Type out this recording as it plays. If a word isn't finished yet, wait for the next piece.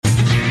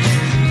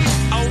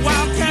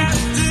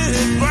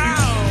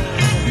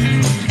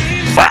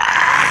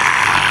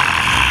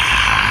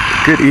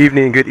Good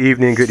evening.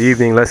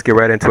 Let's get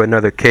right into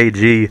another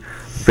KG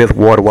Fifth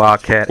Ward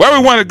Wildcat. Where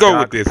we want to go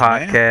with this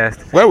podcast?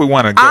 Man? Where we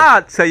want to go?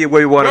 I'll tell you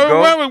where we want to go.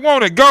 Where we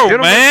want to go,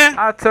 Gentlemen, man?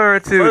 I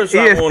turn to First,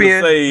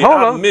 ESPN.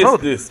 I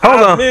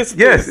missed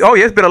this. Oh,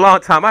 yeah, it's been a long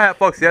time. I had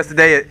folks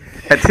yesterday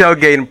at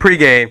tailgate and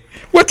pregame.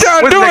 What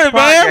y'all When's the doing, next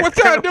man? podcast? What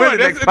y'all doing? When's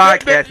the next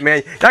podcast,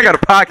 man? Y'all got a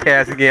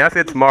podcast again. I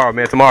said tomorrow,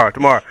 man. Tomorrow.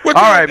 All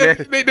right,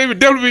 man. They would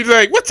definitely be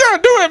like, what y'all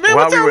doing, man?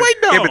 While What y'all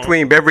waiting on? in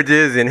between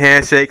beverages and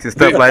handshakes and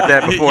stuff like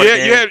that before the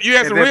game. You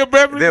had some real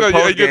beverages,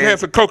 or you just had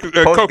some Coke and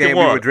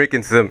water? We were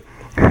drinking some.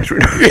 Let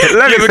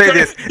me say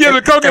this. Yeah,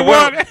 the Coke and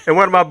water. And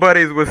one of my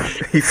buddies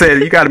he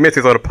said, you got to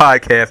mention this on the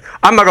podcast.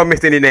 I'm not going to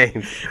mention any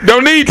names.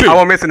 Don't need to. I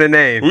won't mention the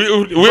names. We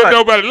don't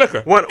know about the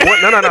liquor.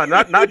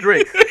 No, not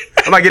drinks.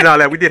 I'm not getting all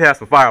that. We did have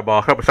some Fireball,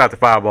 a couple shots of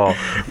Fireball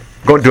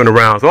going doing the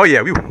rounds. Oh,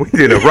 yeah, we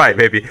did it right,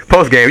 baby.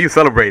 Post game, we were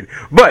celebrating.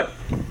 But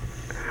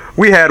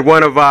we had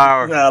one of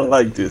our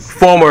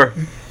former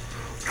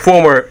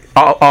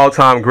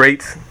all-time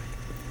greats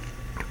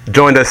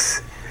joined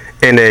us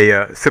in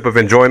a sip of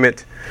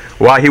enjoyment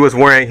while he was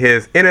wearing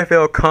his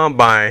NFL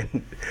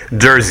Combine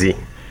jersey.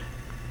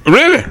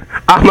 Really?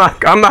 I'm not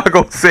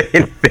gonna say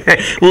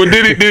anything. Well,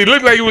 did he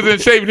look like he was in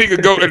shape and he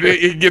could go and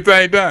he could get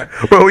things done?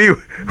 Well, we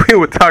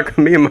were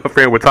talking. Me and my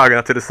friend were talking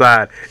out to the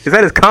side. Is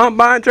that his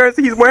Combine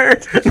jersey he's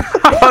wearing?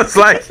 I was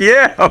like,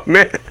 yeah,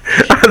 man.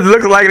 It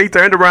looks like he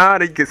turned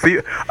around and you can see.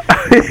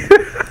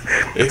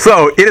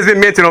 So it has been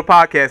mentioned on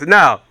podcasts.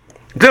 Now,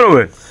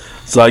 gentlemen.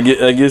 So I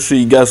guess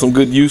he got some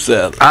good use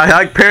out of it.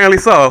 I apparently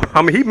so.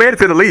 I mean, he made it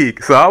to the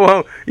league. So I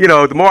won't,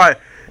 the more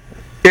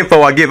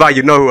info I give out,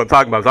 you know who I'm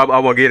talking about. So I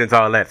won't get into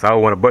all that. So I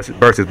don't want to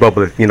burst his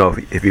bubble, if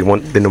you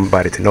want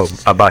nobody to know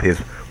about his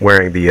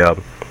wearing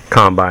the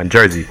Combine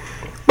jersey.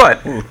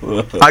 But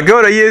I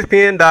go to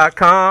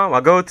ESPN.com.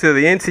 I go to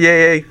the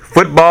NCAA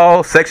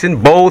football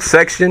section, bowl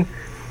section.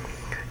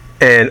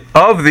 And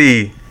of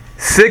the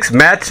 6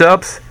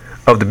 matchups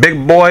of the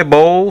big boy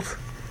bowls,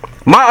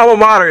 my alma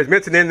mater is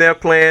mentioned in there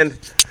playing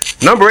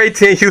number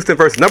 18 Houston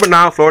versus number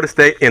 9 Florida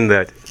State in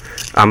the.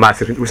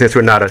 Since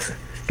we're not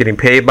getting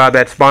paid by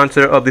that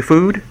sponsor of the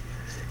food,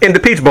 in the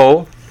Peach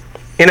Bowl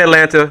in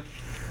Atlanta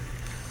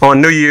on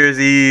New Year's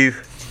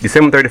Eve,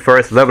 December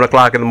 31st, 11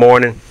 o'clock in the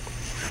morning.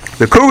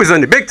 The Cougars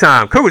in the big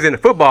time. Cougars in the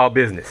football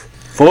business.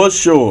 For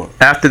sure.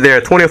 After their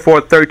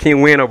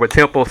 24-13 win over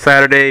Temple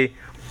Saturday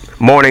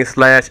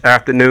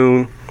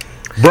morning/afternoon.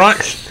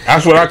 Brunch.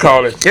 That's what I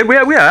call it.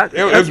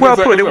 That's well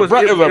put. It was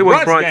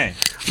brunch. Game.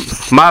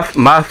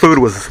 My food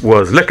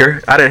was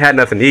liquor. I didn't have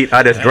nothing to eat.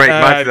 I just drank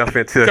myself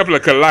into a couple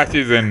of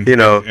kolaches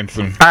and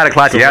some. I had a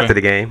kolache after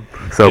the game,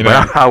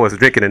 but I was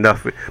drinking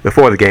enough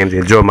before the game to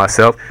enjoy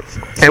myself.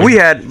 And we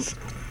had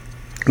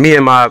me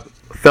and my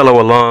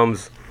fellow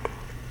alums.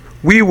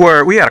 We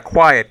had a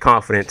quiet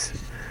confidence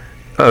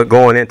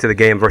going into the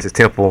game versus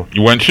Temple.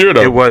 You weren't sure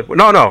though. It was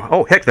no.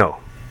 Oh heck no,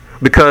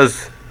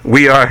 because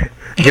we are.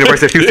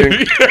 University of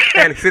Houston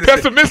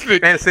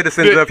and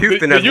citizens of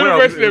Houston as well.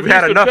 University of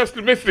Houston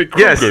pessimistic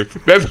Cougars. Yes,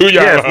 that's who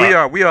y'all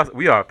are. Yes,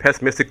 we are a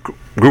pessimistic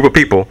group of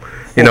people,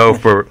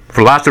 for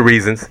lots of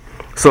reasons.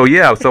 So we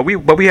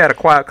had a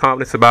quiet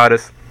confidence about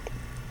us,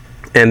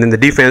 and then the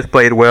defense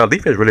played well.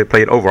 Defense really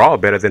played overall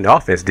better than the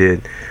offense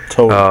did.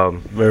 Totally,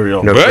 very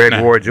well.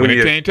 Greg Ward Jr. When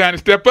it came time to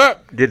step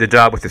up, did the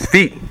job with his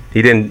feet.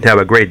 He didn't have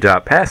a great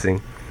job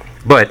passing,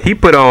 but he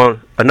put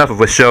on enough of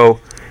a show,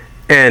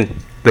 and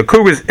the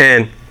Cougars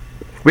and.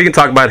 We can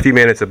talk about a few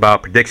minutes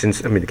about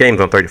predictions. I mean, the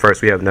game's on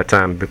 31st. We have enough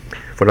time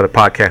for another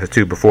podcast or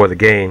two before the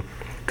game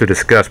to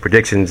discuss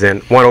predictions.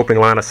 And one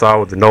opening line I saw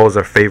was the Noles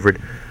are favored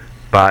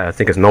by, I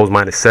think it's Noles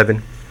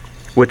 -7,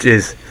 which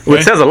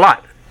says a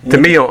lot to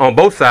me on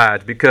both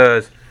sides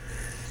because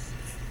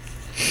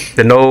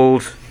the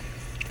Noles,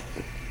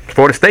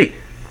 Florida State,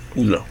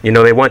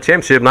 they won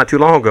championship not too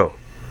long ago.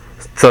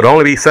 So to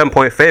only be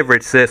 7-point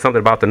favorite says something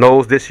about the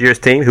Noles, this year's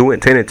team, who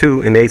went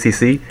 10-2 in the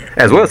ACC,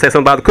 as well as says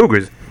something about the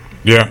Cougars.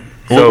 Yeah.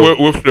 So,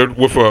 with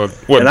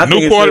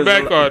new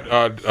quarterback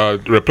or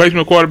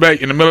replacement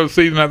quarterback in the middle of the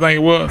season, I think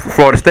it was.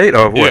 Florida State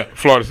or what? Yeah,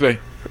 Florida State.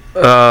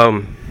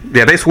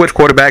 They switched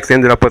quarterbacks,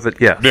 ended up with it.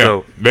 Yeah.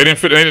 So they didn't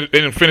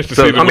finish the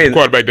season with the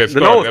quarterback that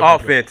started. The Noles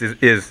offense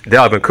is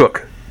Dalvin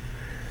Cook,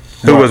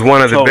 who was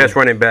one of the best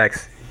running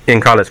backs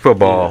in college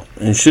football.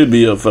 Yeah. And should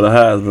be up for the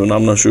Heisman.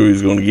 I'm not sure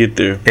he's going to get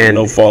there. And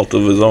no fault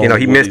of his own.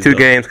 He missed 2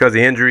 games because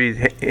of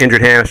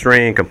injured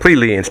hamstring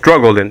completely, and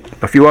struggled in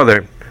a few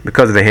other.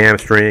 Because of the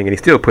hamstring, and he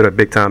still put up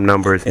big time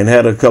numbers. And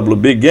had a couple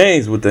of big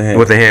games with the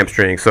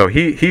hamstring. So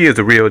he is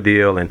a real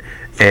deal,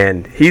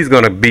 and he's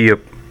going to be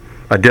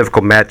a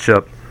difficult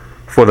matchup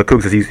for the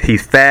Cougars.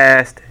 He's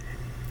fast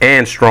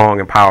and strong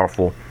and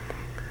powerful.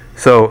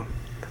 So,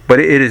 but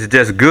it is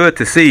just good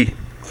to see,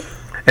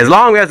 as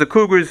long as the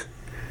Cougars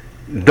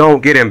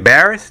don't get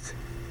embarrassed,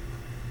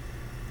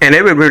 and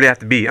they would really have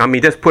to be. I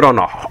mean, just put on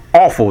an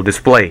awful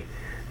display.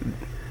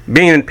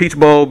 Being in Peach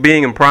Bowl,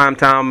 being in prime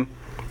time.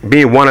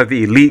 Being one of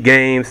the elite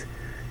games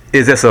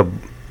is just a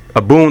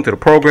boon to the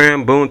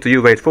program, boon to U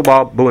of H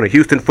football, boon to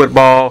Houston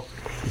football,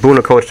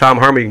 Booner coach Tom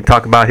Herman, you can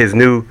talk about his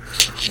new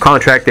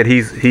contract that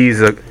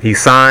he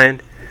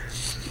signed,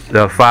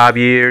 the 5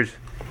 years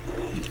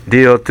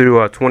deal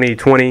through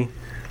 2020,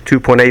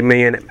 $2.8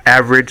 million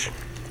average,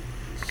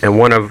 and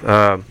one of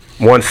our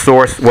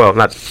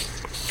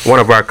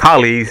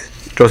colleagues,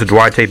 Joseph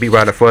Duarte, beat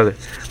writer for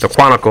the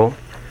Chronicle,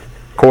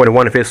 according to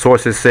one of his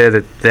sources,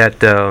 said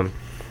that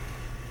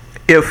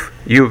if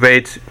U of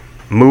H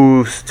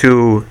moves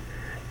to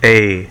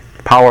a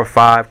Power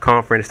 5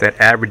 conference that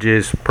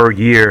averages per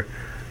year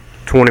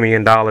 $20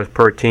 million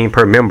per team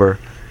per member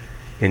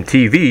in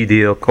TV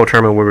deal, Coach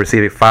Herman will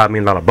receive a $5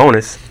 million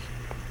bonus.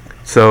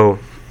 So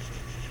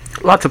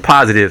lots of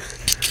positives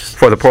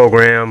for the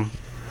program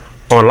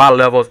on a lot of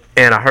levels.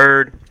 And I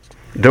heard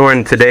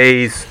during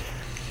today's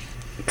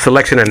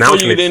selection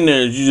announcement. So you get in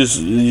there,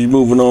 you're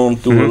moving on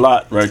through a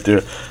lot right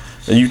there.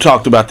 And you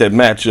talked about that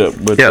matchup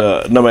with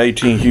number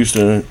 18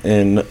 Houston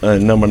and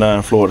number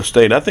 9 Florida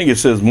State. I think it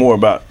says more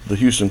about the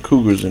Houston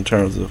Cougars in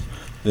terms of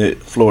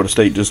Florida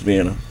State just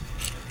being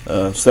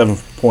a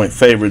 7-point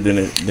favorite than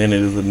it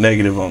is a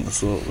negative on it.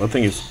 So I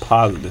think it's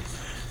positive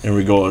in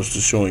regards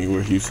to showing you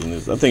where Houston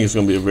is. I think it's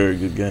going to be a very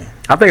good game.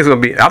 I think it's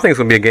going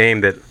to be a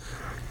game that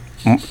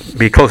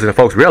be closer than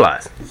folks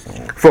realize.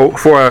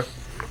 For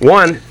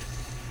one,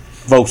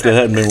 folks that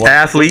hadn't been watching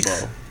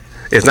athletes, football.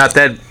 It's not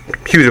that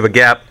huge of a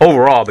gap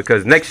overall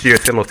because next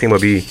year's Seminoles team will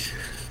be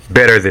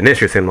better than this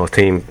year's Seminoles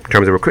team in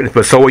terms of recruiting.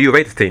 But so will U of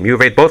H's team. U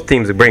of H, both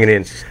teams are bringing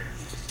in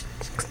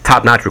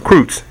top-notch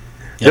recruits.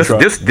 This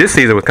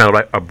season was kind of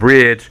like a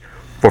bridge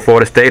for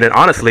Florida State. And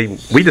honestly,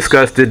 we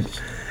discussed it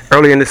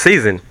earlier in the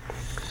season.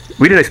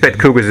 We didn't expect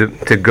the Cougars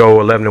to go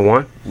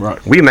 11-1.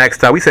 Right. We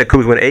maxed out. We said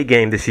Cougars win 8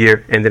 games this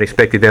year and then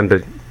expected them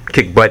to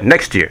kick butt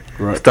next year.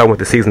 Right. Starting with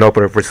the season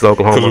opener versus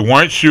Oklahoma. Because we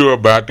weren't sure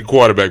about the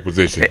quarterback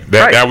position.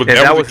 That was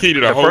the key to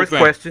the whole first thing.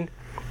 Question.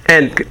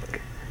 And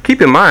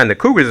keep in mind, the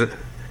Cougars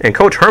and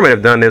Coach Herman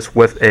have done this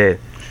with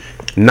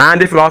 9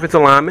 different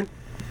offensive linemen,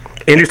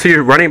 injuries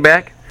running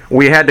back.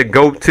 We had to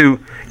go to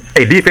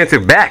a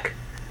defensive back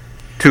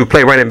to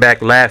play running back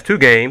the last 2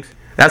 games.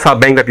 That's how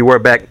banged up you were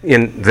back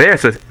in there.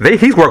 So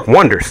he's worked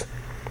wonders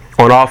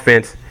on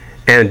offense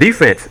and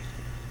defense.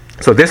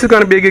 So this is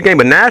going to be a good game.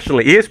 But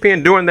nationally,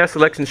 ESPN during their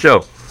selection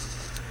show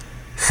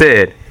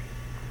said,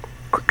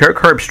 Kirk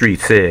Herbstreit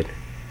said,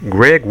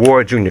 Greg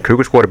Ward Jr.,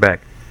 Cougars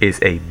quarterback,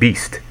 is a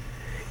beast.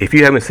 If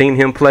you haven't seen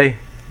him play,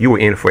 you were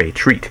in for a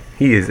treat.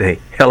 He is a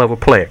hell of a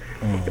player.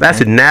 Mm-hmm. That's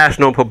the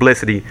national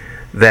publicity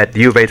that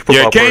the U of H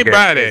football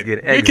program is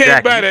getting. You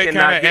can't buy that kind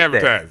of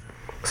advertising.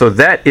 So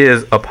that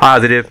is a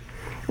positive.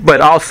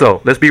 But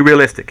also, let's be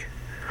realistic.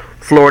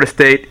 Florida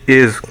State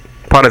is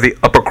part of the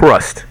upper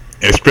crust.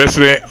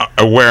 Especially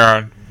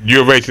where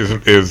U of H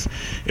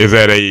is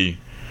at a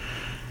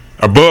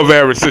above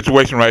average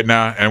situation right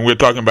now, and we're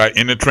talking about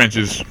in the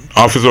trenches,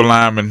 offensive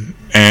linemen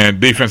and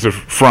defensive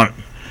front,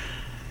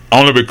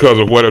 only because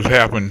of what has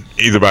happened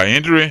either by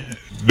injury,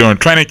 during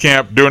training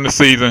camp, during the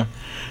season,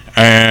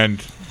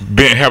 and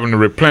having to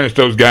replenish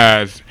those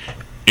guys,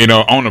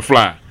 on the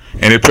fly.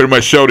 And it pretty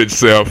much showed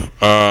itself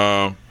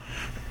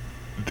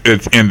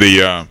it's in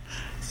the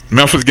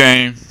Memphis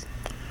game,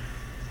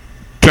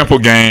 Temple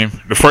game,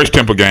 the first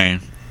Temple game,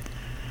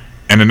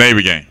 and the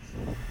Navy game.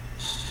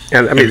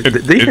 And I mean, the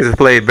defense has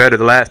played better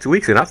the last 2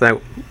 weeks, and I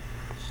think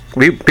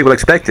people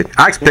expected.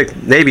 I expect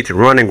Navy to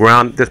run and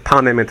ground, just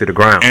pound them into the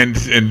ground.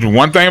 And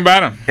one thing about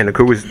them, and the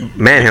Cougars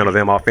manhandle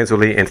them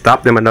offensively and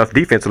stop them enough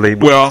defensively.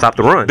 Stop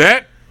the run.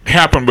 That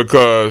happened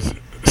because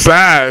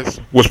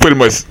size was pretty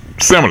much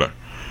similar.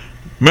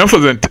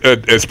 Memphis,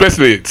 and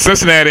especially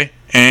Cincinnati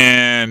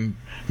and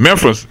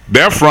Memphis,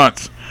 their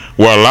fronts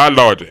were a lot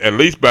larger, at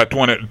least by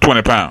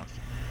 20 pounds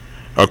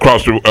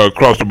across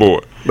the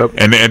board. Yep.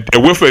 And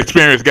with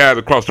experienced guys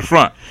across the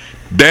front,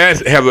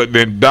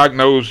 then Doc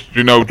knows,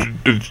 he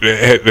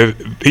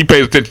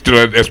pays attention to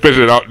that,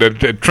 especially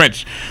the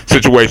trench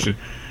situation.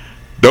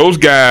 Those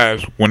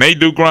guys, when they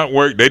do grunt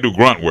work, they do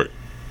grunt work.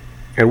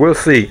 And we'll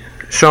see.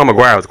 Sean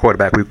McGuire was the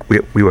quarterback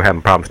we were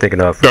having problems thinking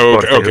of.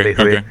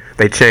 Okay.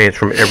 They changed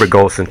from Everett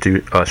Golson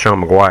to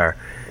Sean McGuire.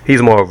 He's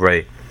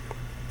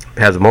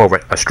has more of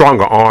a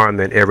stronger arm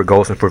than Everett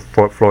Golson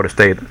for Florida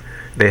State.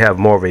 They have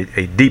more of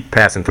a deep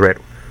passing threat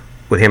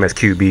with him as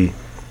QB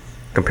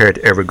compared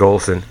to Everett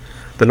Golson.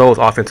 The Noles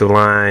offensive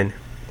line,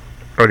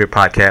 earlier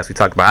podcast I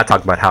talked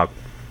about how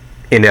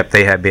inept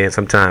they have been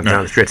sometimes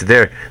down the stretch.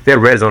 Their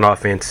red zone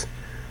offense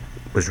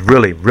was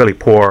really, really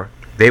poor.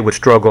 They would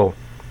struggle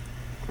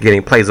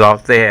getting plays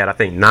off. They had, I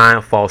think,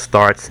 9 false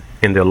starts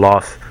in their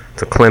loss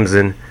to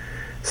Clemson.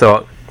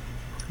 So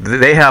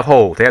they have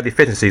holes. They have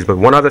deficiencies. But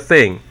one other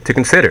thing to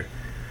consider,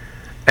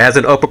 as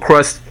an upper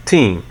crust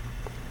team,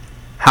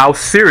 how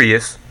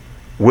serious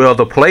will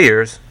the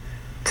players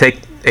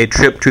take a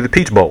trip to the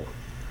Peach Bowl?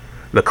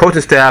 The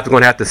coaching staff is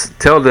going to have to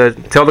tell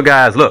the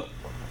guys, look,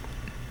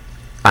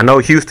 I know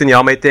Houston,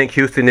 y'all may think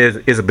Houston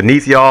is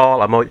beneath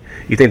y'all.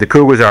 You think the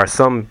Cougars are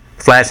some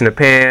flash in the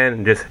pan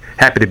and just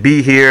happy to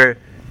be here.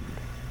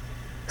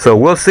 So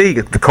we'll see.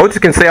 The coaches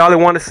can say all they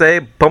want to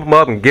say, pump them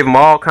up and give them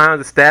all kinds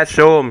of stats,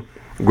 show them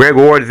Greg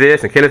Ward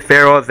this and Kenneth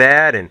Farrell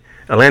that, and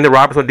Orlando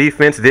Roberts on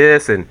defense,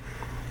 this, and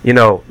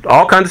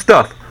all kinds of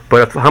stuff.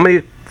 But how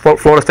many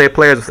Florida State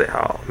players will say,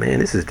 "Oh man,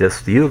 this is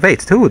just the U of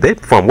H too"? They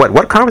from what?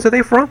 What conference are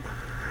they from?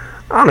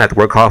 I don't have to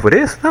work hard for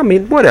this. I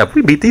mean, whatever.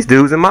 We beat these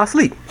dudes in my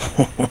sleep.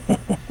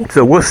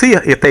 So we'll see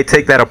if they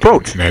take that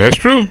approach. Now, that's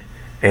true.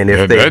 And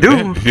if they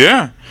do,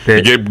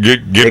 then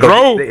get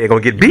drove. They're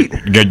gonna get beat.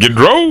 Get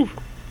drove.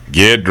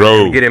 Get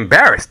drove. Get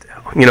embarrassed.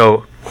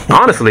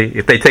 Honestly,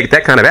 if they take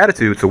that kind of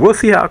attitude. So we'll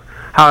see how it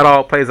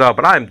all plays out.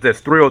 But I'm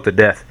just thrilled to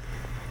death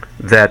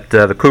that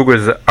the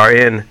Cougars are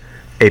in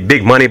a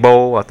big money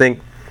bowl. I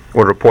think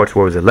what reports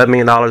was $11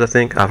 million. I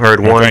think I've heard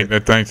one. I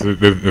think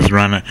that's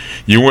around that.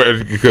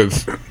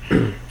 Because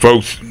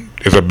folks,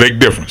 it's a big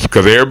difference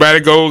because everybody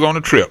goes on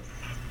a trip.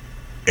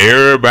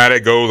 Everybody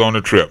goes on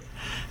a trip.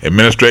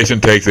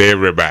 Administration takes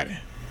everybody.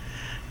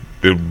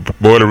 The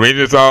board of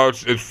regents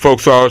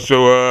folks all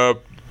show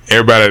up.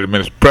 Everybody,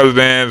 the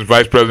presidents,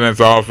 vice president's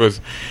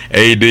office,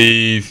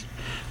 ADs,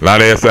 a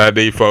lot of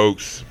SID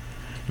folks.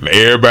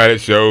 Everybody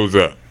shows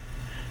up.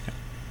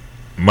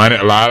 Money,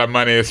 a lot of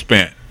money is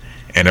spent,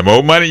 and the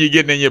more money you're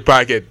getting in your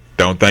pocket,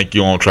 don't think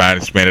you won't try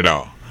to spend it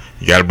all.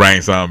 You got to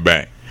bring something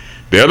back.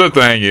 The other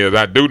thing is,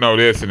 I do know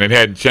this, and it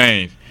hadn't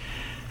changed.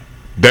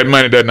 That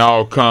money doesn't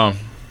all come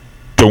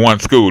to one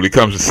school. It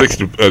comes to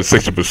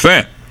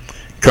 60%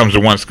 comes to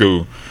one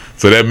school.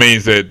 So that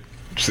means that,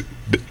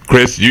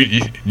 Chris,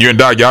 you and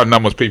Doc, y'all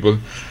numbers people.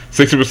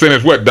 60%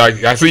 is what,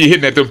 Doc? I see you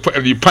hitting at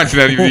them, you punching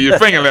at your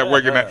finger that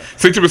working at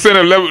 60%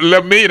 of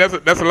 11 million.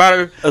 That's a lot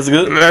of. That's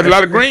good. That's a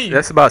lot of green.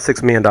 That's about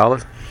 $6 million.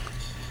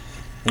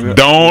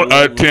 Don't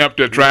attempt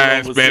to try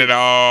and spend it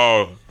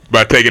all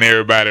by taking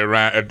everybody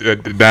around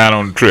down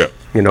on the trip.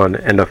 And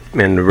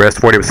the rest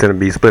 40% will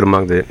be split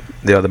among the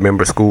other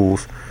member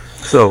schools.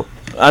 So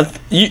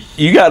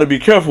you got to be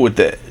careful with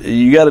that.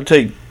 You got to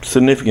take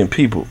significant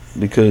people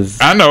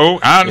because I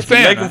understand. If you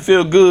make them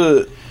feel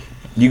good,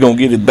 you're gonna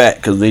get it back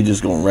because they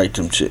just gonna write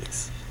them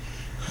checks.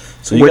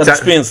 So you got to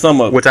spend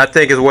some of it, which I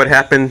think is what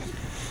happened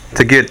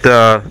to get.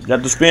 Got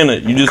to spend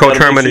it. You just Coach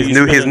Herman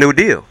his new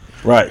deal.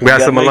 Right. We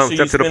got some alums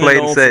up to the plate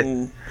and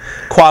said,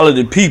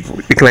 quality people.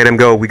 We can let him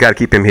go. We got to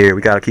keep him here.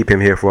 We got to keep him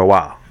here for a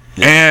while.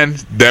 And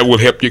that will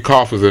help your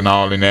coffers and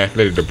all in the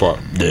athletic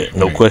department. Yeah,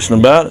 no question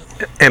about it.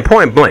 And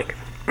point blank.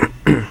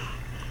 And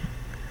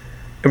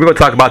we're going to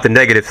talk about the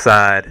negative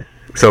side.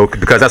 So,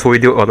 because that's what we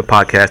do on the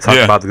podcast, talk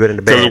about the good and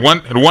the bad. So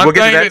we'll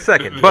get to that in a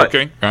second. But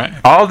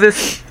all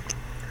this,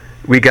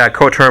 we got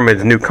Coach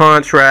Herman's new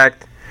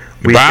contract.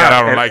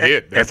 I don't like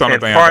it. That's the only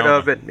thing part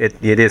of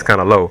it is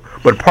kind of low.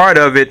 But part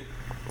of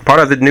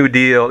the new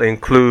deal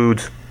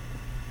includes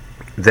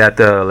that,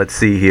 let's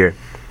see here.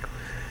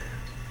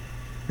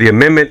 The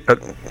amendment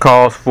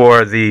calls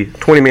for the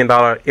 $20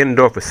 million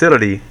indoor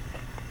facility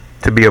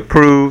to be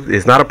approved.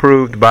 It's not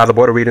approved by the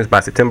Board of Regents by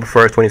September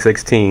 1st,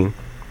 2016.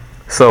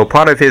 So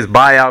part of his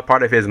buyout,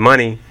 part of his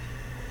money,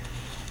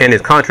 and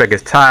his contract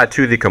is tied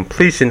to the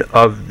completion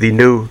of the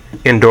new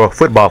indoor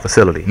football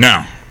facility.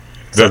 Now,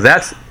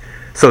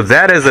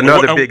 that is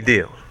another big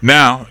deal.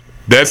 Now,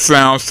 that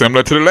sounds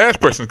similar to the last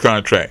person's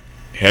contract.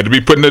 Had to be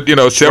putting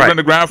the shovel in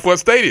the ground for a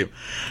stadium.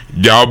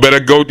 Y'all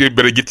better go. You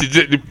better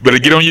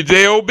get on your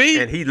job.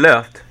 And he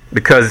left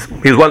because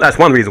that's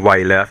one reason why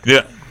he left.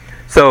 Yeah.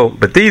 So,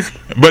 we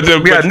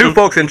got new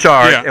folks in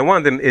charge, and one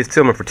of them is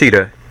Tillman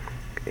Fertitta.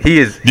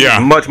 He's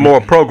much more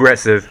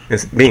progressive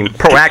and being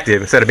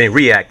proactive instead of being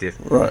reactive.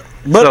 Right.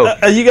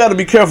 But you got to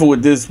be careful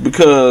with this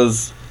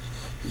because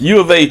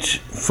U of H,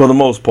 for the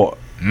most part,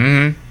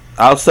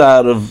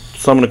 outside of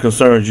some of the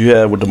concerns you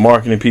have with the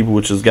marketing people,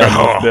 which has gotten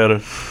much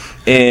better.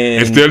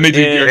 And still need to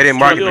they didn't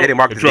market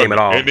the game at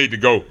all. They need to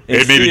go. They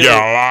need to get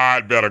a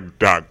lot better,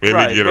 Doc. They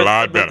need to get a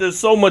lot better. But there's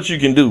so much you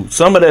can do.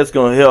 Some of that's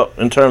going to help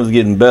in terms of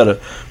getting better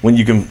when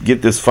you can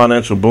get this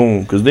financial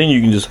boom, because then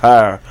you can just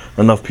hire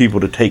enough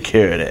people to take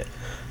care of that.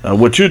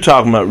 What you're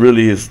talking about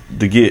really is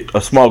to get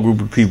a small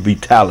group of people be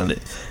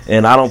talented.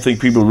 And I don't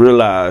think people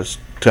realize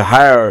to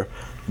hire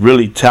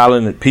really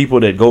talented people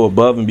that go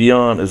above and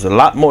beyond is a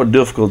lot more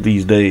difficult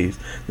these days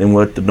than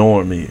what the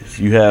norm is.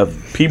 You have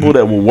people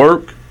that will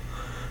work,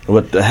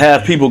 but to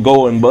have people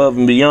go above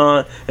and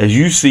beyond, as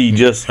you see,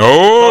 just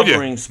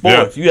covering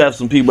sports. You have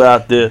some people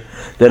out there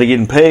that are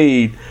getting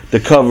paid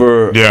to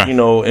cover,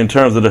 in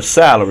terms of the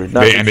salary.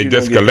 And they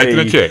just collecting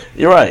a check.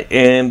 You're right.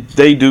 And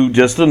they do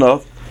just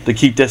enough to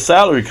keep that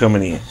salary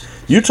coming in.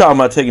 You're talking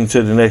about taking it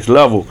to the next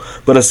level.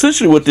 But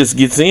essentially what this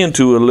gets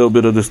into, a little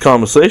bit of this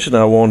conversation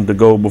I wanted to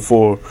go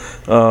before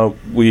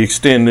we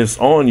extend this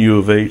on U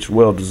of H,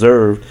 well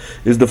deserved,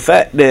 is the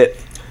fact that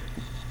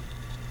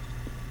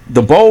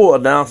the bowl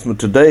announcement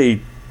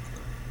today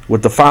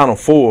with the Final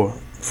Four,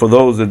 for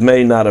those that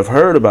may not have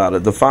heard about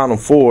it, the Final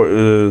Four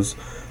is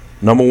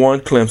number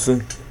 1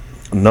 Clemson,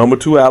 number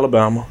 2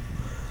 Alabama.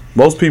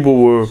 Most people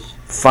were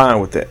fine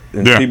with that.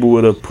 And people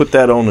would have put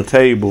that on the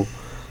table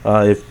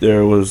if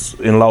there was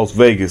in Las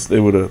Vegas. They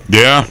would have.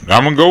 Yeah,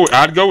 I'd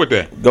go with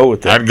that.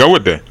 I'd go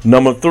with that.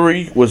 Number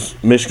 3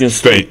 was Michigan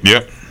State.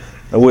 Yep.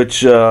 Which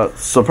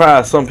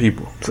surprised some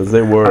people because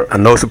they were.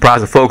 No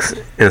surprise to folks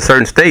in a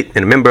certain state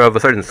and a member of a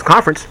certain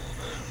conference.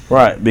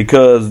 Right,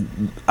 because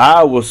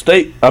Iowa was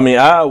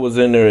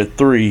in there at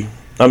 3.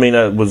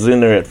 I was in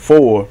there at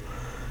 4,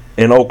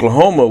 and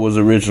Oklahoma was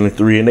originally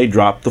 3, and they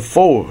dropped to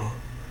 4.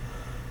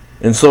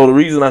 And so the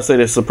reason I say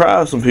that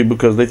surprised some people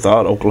because they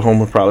thought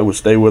Oklahoma probably would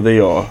stay where they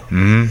are.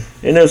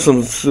 Mm-hmm. And there's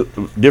some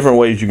different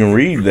ways you can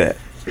read that.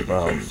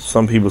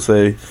 Some people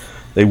say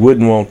they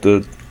wouldn't want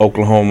the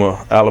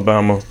Oklahoma,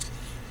 Alabama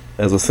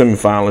as a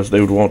semifinalist.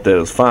 They would want that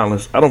as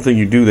finalists. I don't think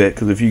you do that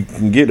because if you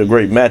can get a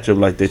great matchup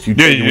like that, you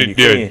take it when you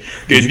can.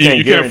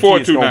 You can't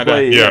afford to now.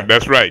 Yeah,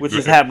 that's right. Which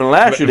has happened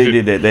last year. They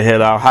did that. They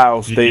had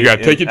Ohio State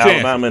and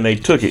Alabama, and they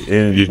took it.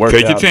 And you worked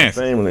take out your chance.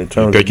 The same in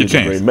terms of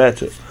getting a great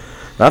matchup.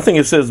 I think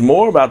it says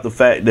more about the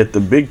fact that the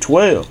Big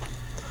 12,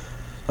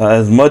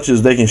 as much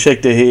as they can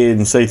shake their head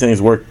and say things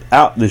worked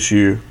out this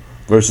year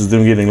versus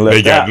them getting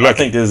left out, I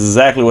think that's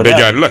exactly what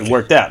happened. Got lucky. It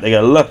worked out. They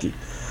got lucky.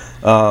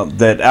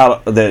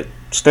 That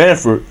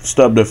Stanford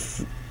stubbed a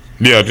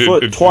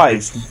foot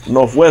twice.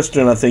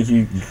 Northwestern, I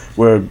think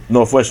where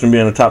Northwestern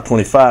being in the top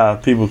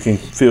 25, people can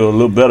feel a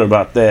little better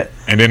about that.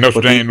 And then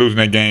Notre Dame losing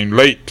that game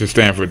late to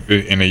Stanford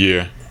in a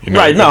year.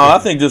 Right. No, I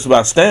think just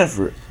about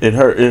Stanford. It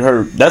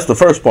hurt. That's the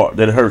first part,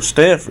 that it hurt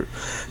Stanford.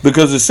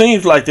 Because it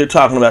seems like they're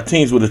talking about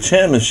teams with a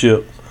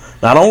championship.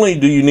 Not only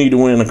do you need to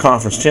win a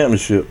conference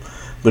championship,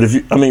 but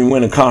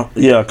win a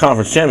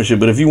conference championship,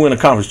 but if you win a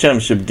conference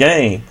championship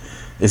game,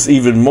 it's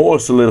even more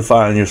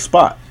solidifying your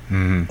spot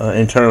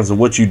in terms of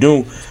what you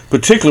do,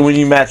 particularly when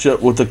you match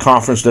up with a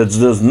conference that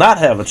does not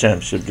have a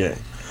championship game.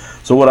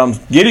 So what I'm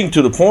getting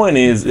to the point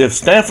is, if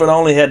Stanford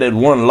only had that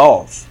one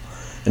loss,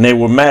 and they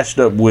were matched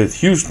up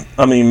with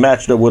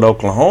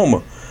Oklahoma,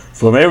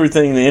 from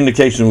everything, the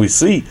indication we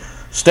see,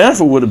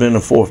 Stanford would have been the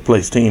 4th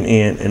place team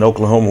in, and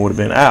Oklahoma would have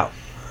been out.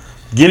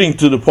 Getting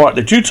to the part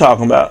that you're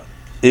talking about,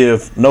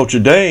 if Notre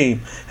Dame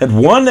had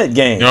won that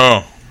game.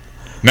 Oh.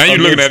 Now you're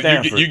looking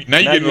at it. Now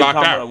you're getting locked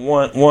out.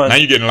 Now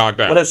you're getting locked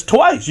out. Well, that's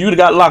twice. You would have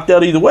got locked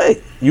out either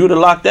way. You would have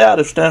locked out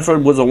if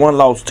Stanford was a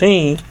one-loss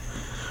team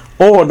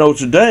or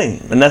Notre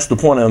Dame. And that's the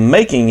point I'm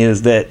making,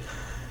 is that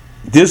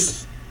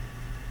this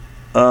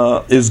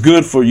is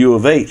good for U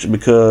of H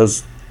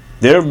because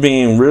they're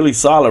being really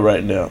solid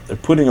right now.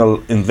 They're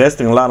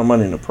investing a lot of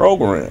money in the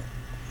program.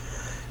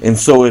 And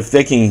so if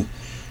they can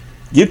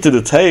get to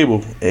the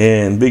table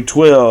and Big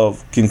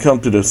 12 can come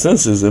to their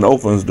senses and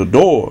opens the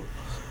door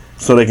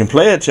so they can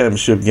play a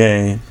championship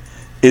game,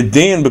 it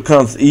then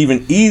becomes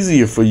even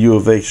easier for U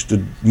of H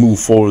to move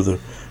further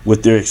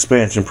with their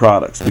expansion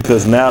products,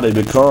 because now they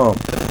become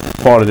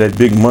part of that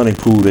big money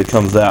pool that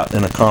comes out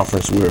in a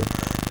conference where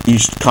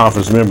each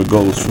conference member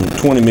goes from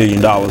 $20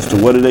 million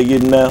to what are they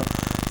getting now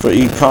for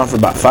each conference?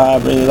 About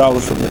 $5 million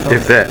from the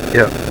conference. If that,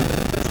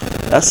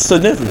 yeah. That's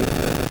significant.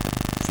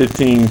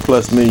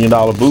 $15+ million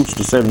boost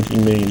to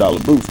 $17 million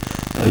boost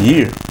a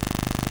year.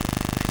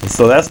 And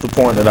so that's the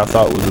point that I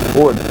thought was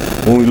important.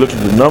 When we look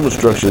at the number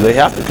structure, they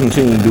have to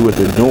continue to do what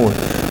they're doing.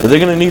 But they're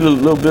going to need a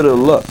little bit of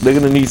luck. They're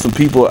going to need some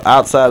people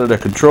outside of their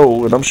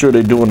control, and I'm sure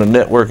they're doing the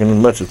networking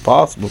as much as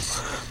possible.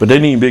 But they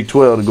need Big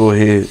 12 to go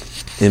ahead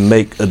and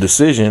make a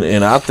decision,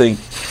 and I think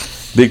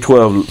Big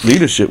 12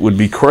 leadership would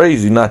be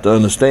crazy not to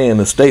understand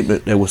the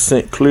statement that was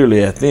sent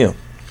clearly at them.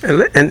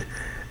 And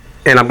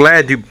I'm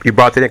glad you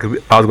brought that in,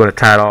 because I was going to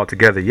tie it all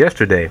together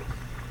yesterday.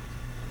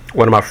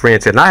 One of my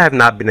friends said, and I have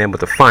not been able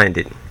to find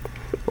it,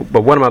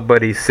 but one of my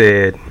buddies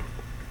said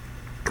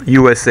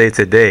USA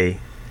Today,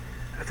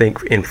 I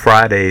think in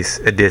Friday's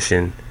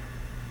edition,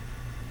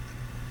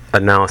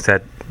 announced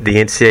that the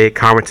NCAA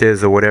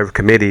conferences or whatever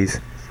committees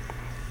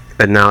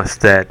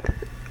announced that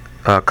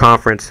a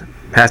conference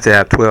has to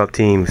have 12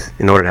 teams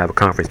in order to have a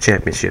conference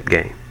championship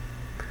game.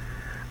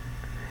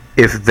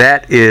 If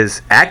that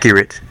is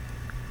accurate,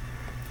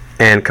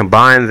 and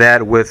combine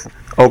that with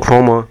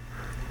Oklahoma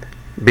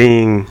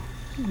being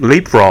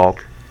leapfrogged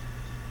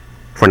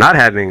for not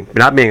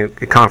being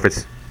a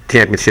conference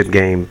championship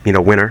game,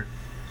 winner,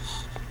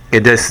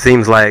 it just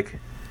seems like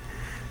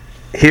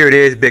here it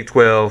is, Big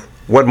 12.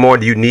 What more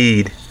do you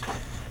need?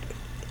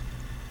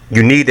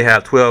 You need to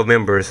have 12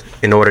 members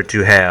in order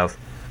to have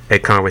a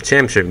conference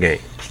championship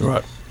game.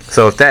 Right.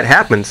 So if that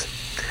happens,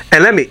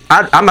 and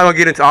I'm not going to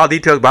get into all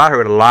details, but I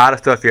heard a lot of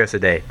stuff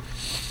yesterday.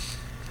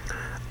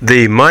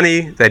 The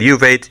money that U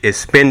of H is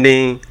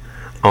spending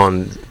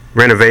on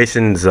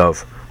renovations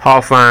of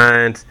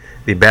Hallfines,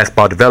 the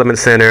Basketball Development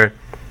Center,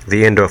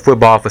 the indoor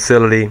football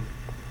facility,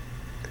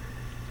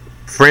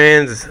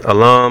 friends,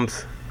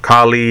 alums,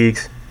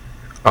 colleagues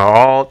are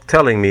all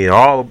telling me,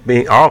 all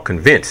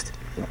convinced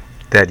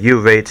that U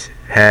of H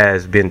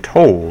has been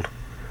told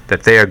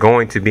that they are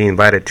going to be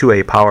invited to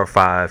a Power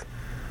 5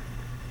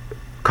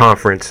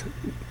 conference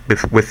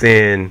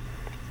within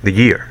the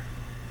year.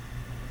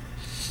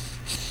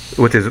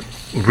 Which is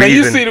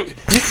reason. Now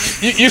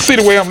you see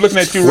the way I'm looking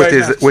at you right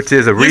now. Which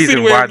is a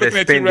reason why they're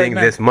spending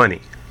this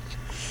money.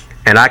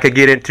 And I could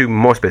get into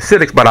more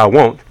specifics, but I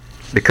won't,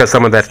 because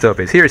some of that stuff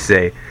is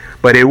hearsay.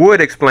 But it would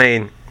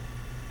explain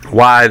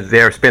why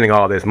they're spending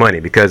all this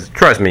money. Because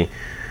trust me,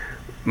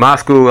 my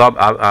school,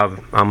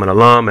 I'm an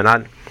alum,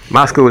 and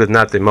my school is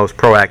not the most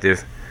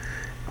proactive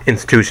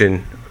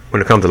institution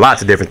when it comes to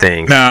lots of different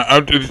things.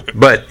 Now,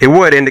 But it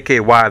would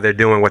indicate why they're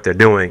doing what they're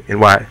doing and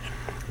why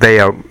they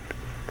are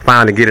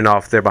finally getting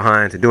off their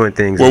behinds and doing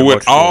things. well,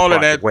 with all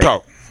of that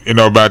talk,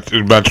 about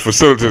the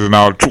facilities and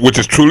all, which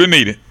is truly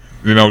needed.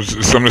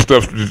 Some of the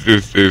stuff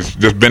is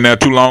just been there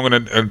too long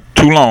and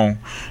too long.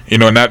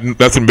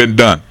 Nothing been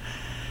done.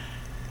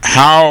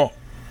 How?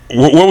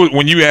 What was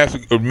when you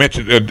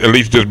mentioned at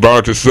least just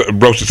broached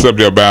the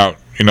subject about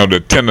the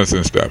attendance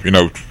and stuff.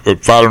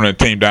 Following a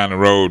team down the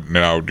road.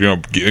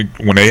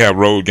 When they have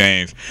road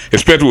games,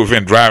 especially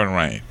within driving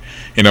range.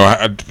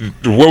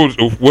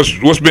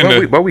 What's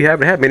been Well, we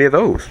haven't had many of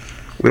those.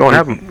 We don't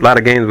have a lot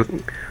of games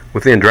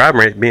within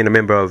driving range, being a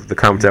member of the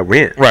conference that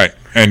we're in. Right,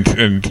 and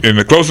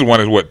the closest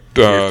one is what?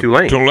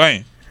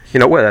 Tulane.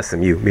 Well, that's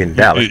SMU, being in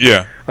Dallas.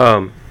 Yeah.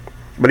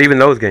 But even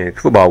those games,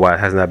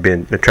 football-wise,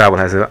 the travel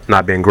has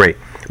not been great.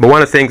 But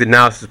one of the things that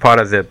now is part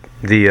of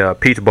the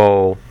Peach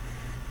Bowl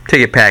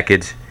ticket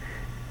package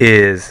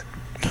is,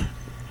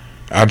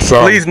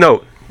 please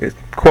note,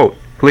 quote,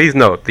 please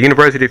note, the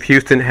University of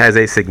Houston has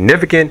a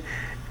significant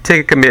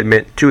ticket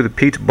commitment to the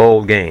Peach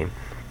Bowl game.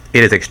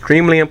 It is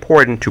extremely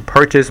important to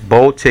purchase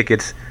bowl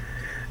tickets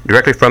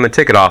directly from the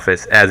ticket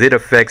office as it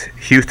affects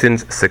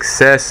Houston's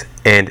success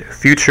and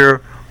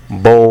future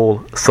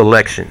bowl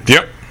selection.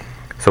 Yep.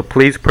 So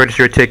please purchase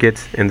your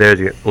tickets, and there's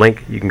a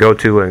link you can go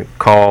to and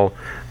call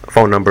a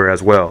phone number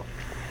as well.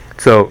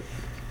 So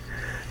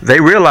they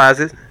realize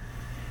it.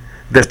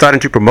 They're starting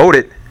to promote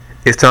it.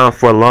 It's time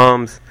for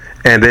alums,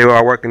 and they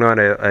are working on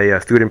a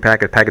student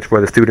package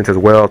for the students as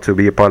well to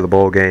be a part of the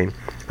bowl game.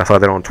 I saw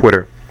that on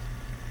Twitter.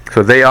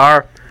 So they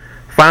are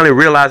finally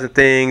realizing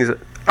things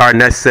are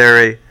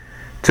necessary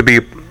to be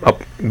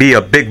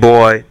a big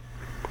boy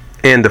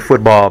in the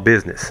football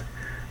business.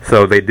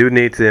 So they do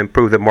need to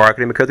improve the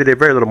marketing because they did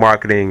very little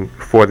marketing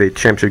for the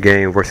championship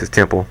game versus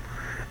Temple,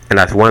 and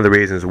that's one of the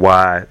reasons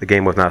why the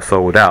game was not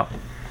sold out.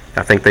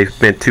 I think they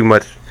spent too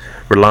much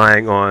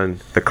relying on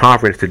the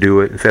conference to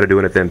do it instead of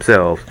doing it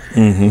themselves.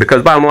 Mm-hmm.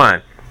 Because bottom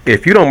line,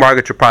 if you don't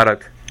market your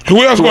product,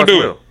 who else going to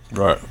do it?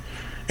 Right.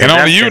 And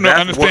only you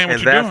understand what you're doing.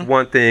 And that's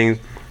one thing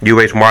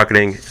UH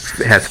marketing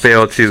has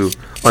failed to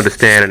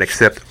understand and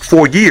accept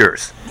for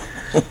years.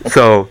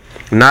 So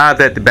now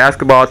that the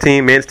basketball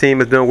team, men's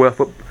team is doing well,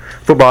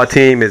 football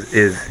team is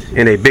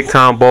in a big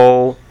time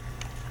bowl,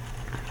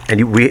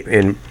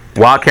 and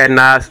Wildcat and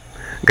I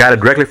got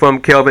it directly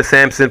from Kelvin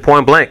Sampson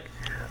point blank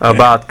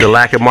about the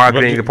lack of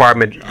marketing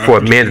department for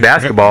men's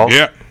basketball.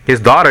 Yeah. His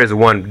daughter is the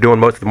one doing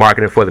most of the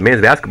marketing for the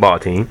men's basketball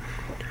team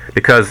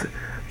because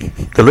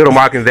the little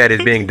marketing that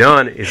is being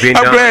done is being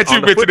done on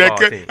the football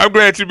team. I'm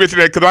glad you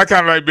mentioned that because I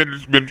kind of like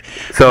been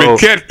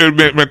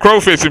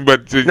crowfishing,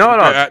 but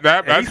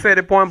and he said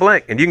it point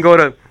blank. And you can go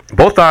to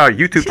both our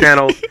YouTube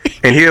channels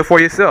and hear it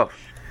for yourself.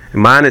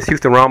 Mine is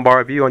Houston Rombar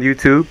Review on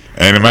YouTube,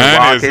 and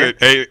mine is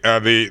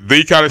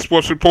the College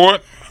Sports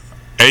Report,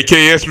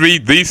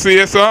 AKSV, the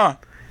CSR.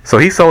 So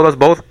he sold us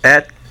both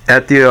at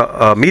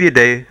the media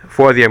day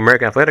for the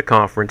American Athletic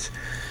Conference,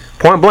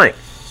 point blank.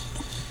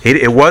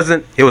 It was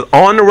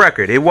on the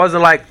record. It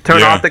wasn't like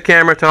turn off the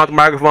camera, turn off the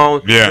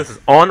microphone. Yeah. This is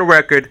on the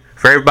record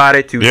for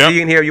everybody to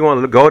see and hear. You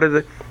want to go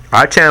to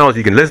our channels,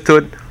 you can listen to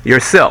it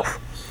yourself.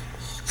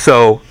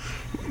 So,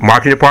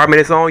 marketing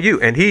department is on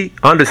you. And he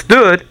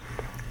understood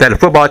that the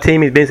football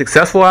team is being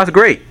successful. That's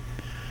great.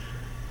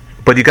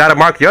 But you got to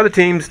market the other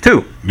teams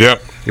too.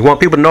 Yep. You want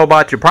people to know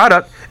about your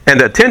product. And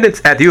the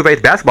attendance at the U of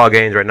H basketball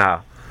games right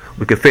now,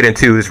 we could fit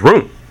into this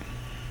room.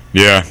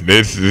 Yeah,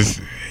 it's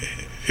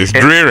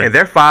dreary. And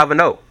they're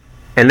 5-0,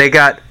 and they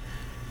got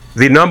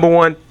the number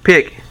one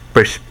pick,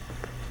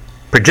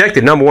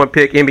 projected number one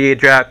pick, NBA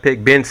draft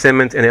pick, Ben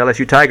Simmons, and the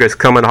LSU Tigers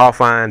coming to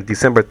Hawthorne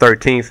December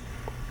 13th,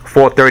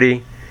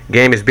 4:30.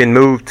 Game has been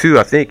moved to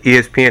I think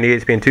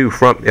ESPN2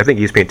 from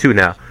ESPN2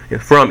 now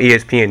from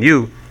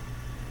ESPNU.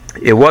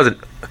 It wasn't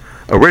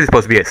originally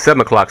supposed to be at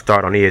 7:00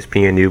 start on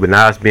ESPNU, but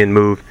now it's been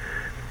moved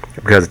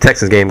because the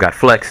Texans game got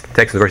flexed.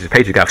 Texans versus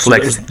Patriots got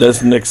flexed. So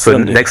that's next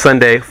Sunday. Next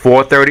Sunday,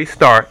 4:30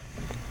 start.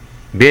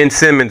 Ben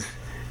Simmons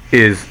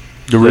is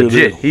the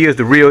legit. He is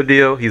the real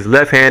deal. He's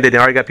left-handed. They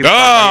already got people.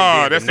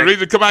 Oh, that's the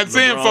reason to come out and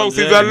see him, folks.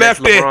 He's a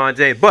lefty. LeBron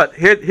James. But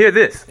hear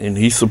this. And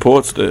he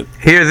supports that.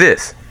 Hear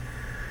this.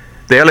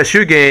 The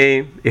LSU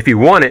game, if you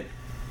want it,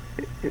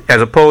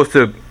 as opposed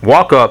to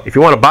walk-up, if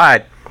you want to buy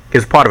it,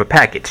 is part of a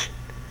package.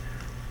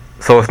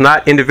 So it's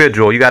not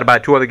individual. You got to buy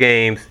 2 other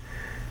games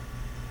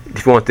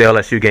if you want the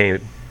LSU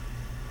game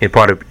in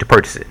part of to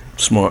purchase it.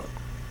 Smart.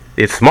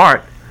 It's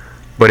smart,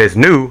 but it's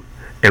new.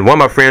 And one of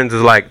my friends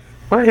is like,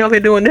 "Why the hell are they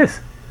doing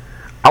this?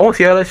 I want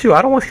to see LSU.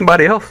 I don't want to see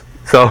somebody else."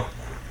 So,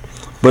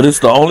 but it's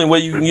the only way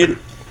you can get it.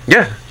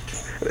 Yeah,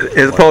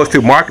 as opposed to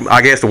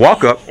the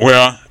walk up.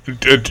 Well,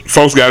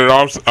 folks got to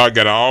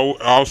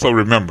also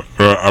remember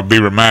or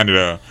be reminded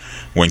of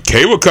when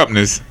cable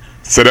companies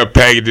set up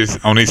packages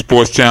on these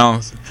sports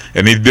channels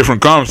and these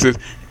different conferences.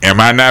 Am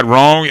I not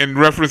wrong in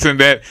referencing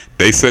that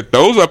they set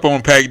those up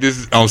on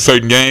packages on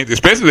certain games,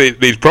 especially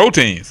these pro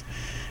teams?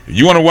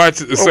 You want to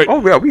watch?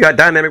 Yeah, we got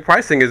dynamic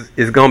pricing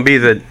is going to be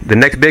the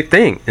next big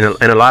thing in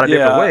a lot of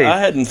different ways. I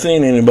hadn't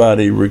seen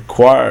anybody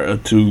require a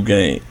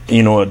 2-game,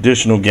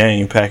 additional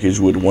game package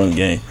with 1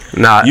 game.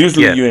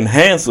 Usually you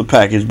enhance the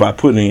package by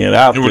putting it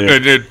out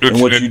there,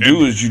 and what you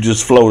do is you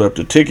just float up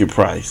the ticket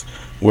price,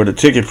 where the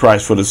ticket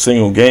price for the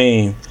single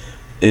game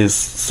is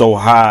so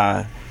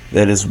high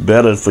that it's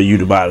better for you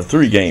to buy the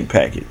 3-game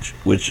package,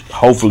 which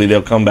hopefully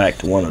they'll come back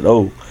to one of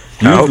those.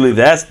 Usually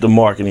that's the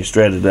marketing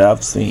strategy that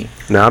I've seen.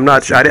 No, I'm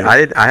not sure.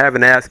 I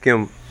haven't asked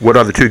him what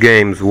other 2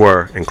 games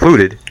were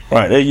included.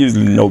 Right, they're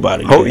usually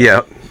nobody.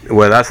 Yeah.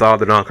 Well, that's all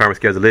the non-conference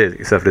schedule is,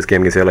 except for this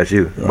game against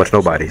LSU. Right. Much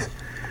nobody's.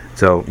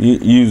 So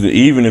usually,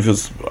 even if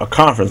it's a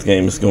conference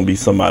game, it's going to be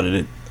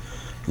somebody that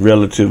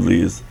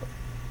relatively is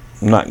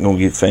not going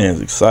to get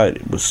fans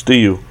excited. But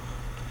still,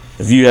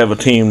 if you have a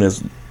team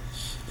that's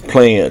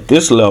playing at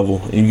this level,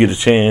 and you get a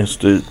chance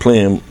to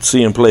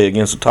see him play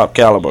against a top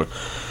caliber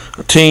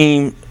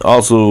team,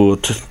 also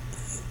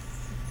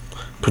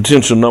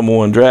potential number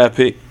 1 draft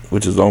pick,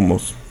 which is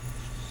almost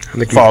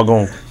far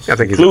gone. I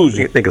think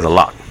it's a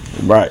lot.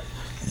 Right.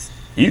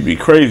 You'd be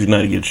crazy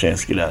not to get a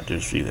chance to get out there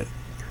to see that.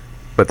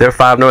 But they're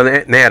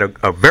 5-0. They had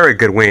a very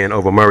good win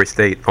over Murray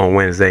State on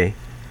Wednesday.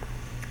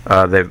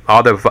 All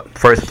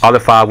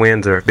the 5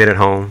 wins are been at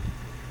home.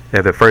 They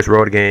have their first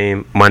road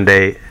game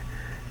Monday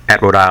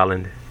at Rhode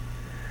Island.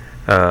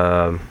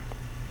 That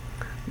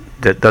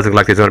doesn't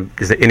look like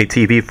there's any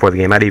TV for the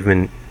game. Not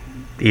even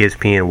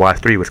ESPN Watch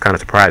 3, which kind of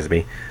surprised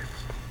me.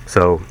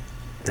 So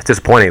it's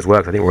disappointing as well,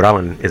 because I think Rhode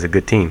Island is a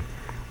good team.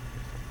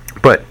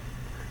 But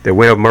their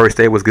win over Murray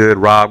State was good.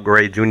 Rob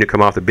Gray Jr.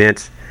 come off the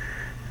bench.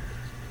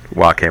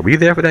 Wildcat, were you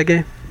there for that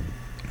game?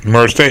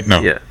 Murray State,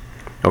 no. Yeah.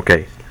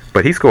 Okay.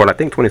 But he scored, I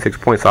think, 26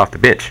 points off the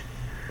bench.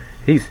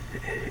 He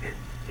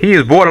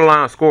is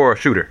borderline scorer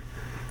shooter.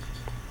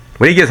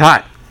 When he gets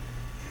hot,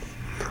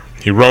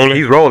 he's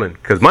rolling.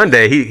 Because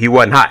Monday he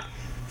wasn't hot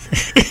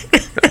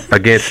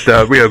against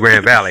Rio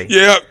Grande Valley.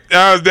 Yeah,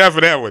 I was there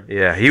for that one.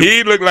 Yeah,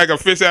 he looked like a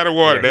fish out of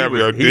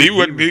water. He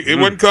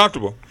wasn't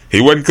comfortable. He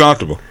wasn't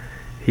comfortable.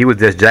 He was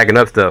just jacking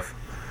up stuff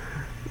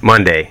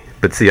Monday.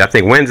 But see, I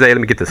think Wednesday, let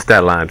me get the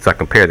stat line so I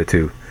compare the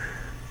two.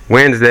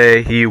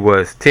 Wednesday, he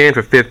was 10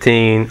 for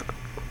 15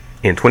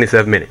 in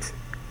 27 minutes.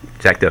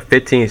 Jacked up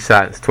 15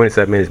 shots,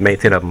 27 minutes, made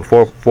 10 of them,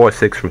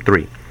 4-6 from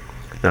 3.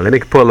 Now, let me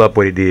pull up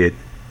what he did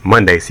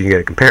Monday so you can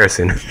get a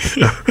comparison of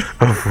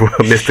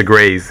Mr.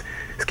 Gray's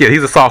skill.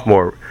 He's a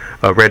sophomore,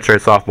 a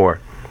redshirt sophomore.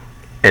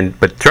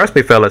 But trust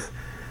me, fellas,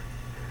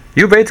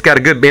 U of H's got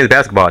a good men's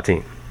basketball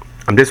team.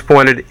 I'm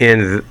disappointed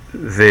in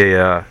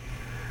the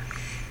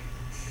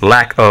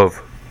lack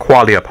of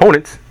quality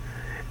opponents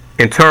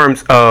in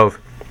terms of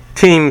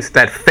teams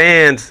that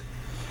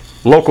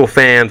local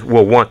fans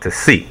will want to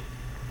see.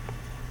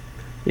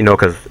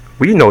 Because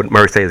we know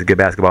Murray State is a good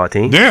basketball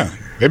team. Yeah,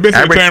 they've been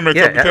to the tournament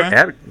a couple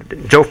times.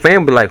 Joe Fan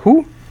would be like,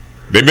 who?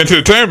 They've been to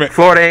the tournament.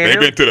 Florida A&M. They've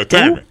been to the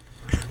tournament.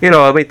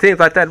 Who? Things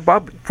like that.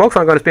 Folks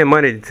aren't going to spend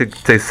money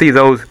to see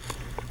those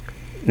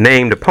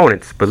named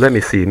opponents. But let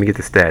me see. Let me get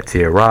the stats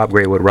here.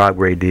 What Rob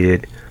Gray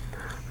did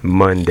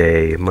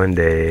Monday.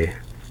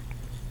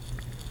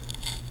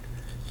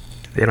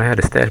 They don't have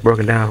the stats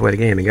broken down for the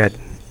game. They got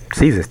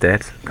season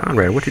stats.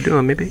 Conrad, what you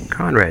doing, maybe?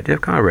 Jeff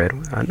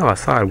Conrad. I know I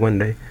saw it one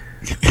day.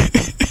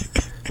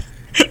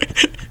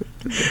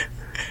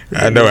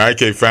 I know I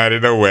can't find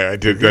it nowhere.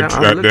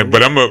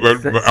 But I'm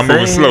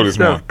moving slow this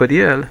morning. But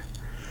yeah,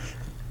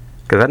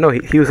 because I know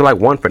he was like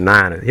 1 for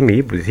 9. I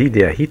mean,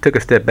 he took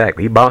a step back,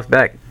 but he bounced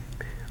back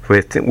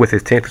with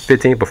his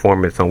 10-15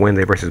 performance on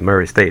Wednesday versus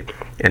Murray State.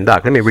 And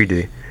Doc, let me read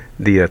the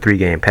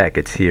 3-game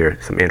package here.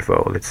 Some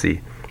info. Let's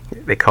see.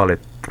 They call it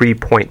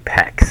 3-point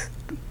packs.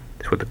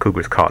 That's what the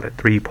Cougars call it.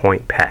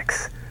 3-point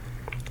packs.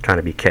 Trying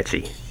to be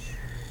catchy.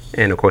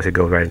 And of course, it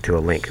goes right into a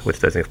link, which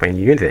doesn't explain to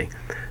you anything.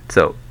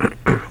 So,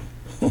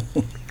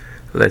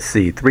 let's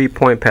see.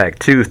 3-point pack.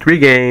 Choose 3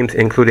 games,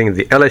 including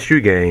the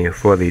LSU game,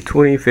 for the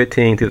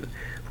 2015 to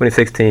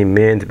 2016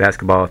 men's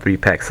basketball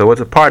 3-pack. So,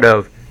 it's a part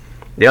of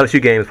the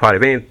LSU game. Is part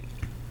of any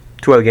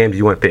 2 other games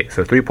you want to pick.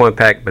 So, 3-point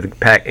pack, but the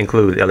pack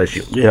includes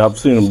LSU. Yeah, I've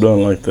seen them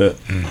done like that.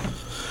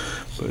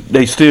 But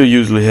they still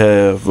usually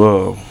have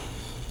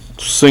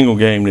single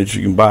game that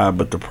you can buy,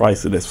 but the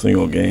price of that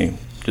single game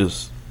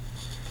just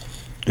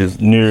is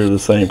near the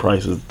same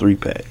price as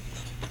 3-pack.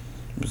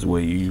 Is the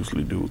way you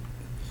usually do it,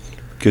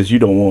 because you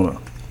don't want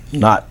to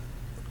not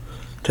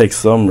take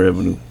some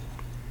revenue.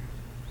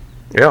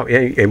 Yeah,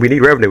 and we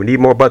need revenue. We need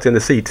more butts in the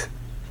seats.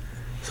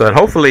 So that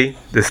hopefully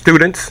the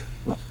students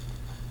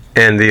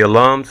and the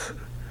alums,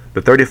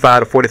 the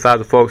 35 to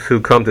 40,000 folks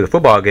who come to the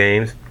football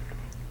games,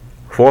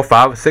 4,000,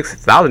 5,000,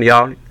 6,000 of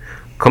y'all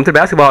come to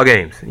basketball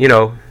games.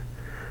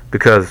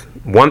 Because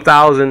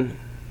 1,000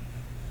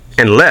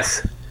 and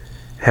less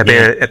have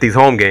been at these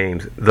home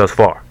games thus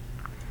far.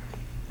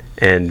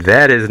 And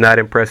that is not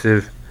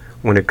impressive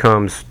when it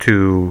comes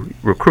to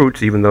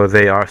recruits, even though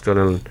they are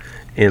still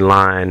in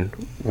line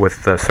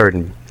with a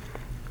certain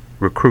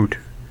recruit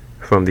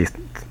from the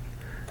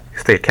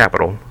state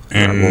capital.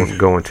 I won't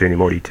go into any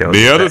more details.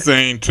 The other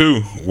thing,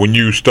 too, when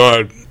you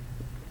start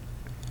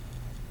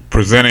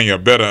presenting a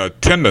better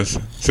attendance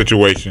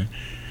situation,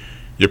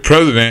 your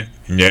president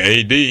and your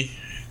AD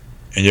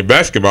and your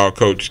basketball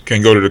coach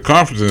can go to the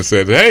conference and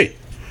say, hey,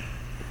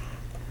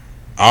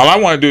 all I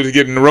want to do is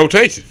get in the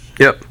rotation.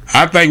 Yep.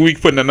 I think we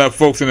putting enough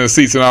folks in the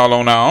seats and all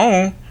on our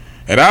own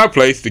at our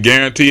place to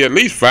guarantee at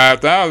least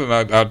 5,000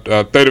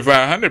 or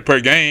 3,500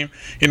 per game,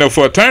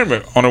 for a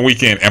tournament on a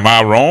weekend. Am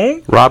I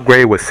wrong? Rob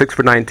Gray was 6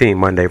 for 19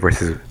 Monday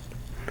versus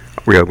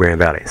Rio Grande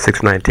Valley. 6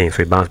 for 19,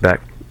 so he bounced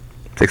back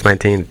 6 for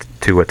 19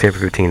 to a 10 for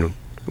 15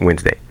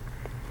 Wednesday.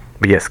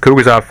 But yes,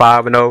 Cougars are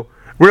 5-0.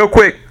 Real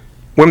quick,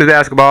 women's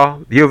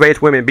basketball. The U of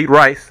H women beat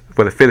Rice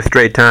for the 5th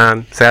straight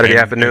time Saturday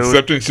afternoon. And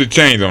something should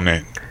change on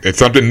that. And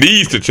something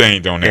needs to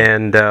change on that.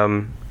 And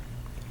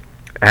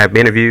I have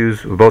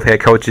interviews with both head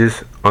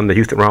coaches on the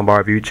Houston Roundball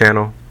Review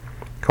channel.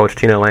 Coach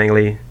Tina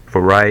Langley for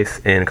Rice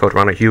and Coach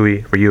Ronald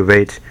Huey for U of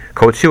H.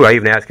 Coach Huey, I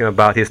even asked him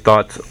about his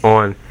thoughts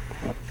on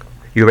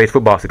U of H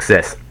football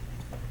success.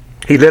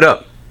 He lit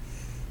up.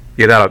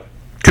 He got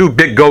 2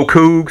 big go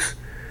Cougs.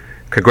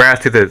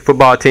 Congrats to the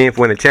football team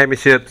for winning the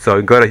championship.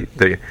 So go to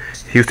the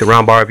Houston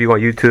Roundball Review on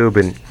YouTube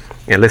and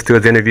listen to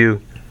his interview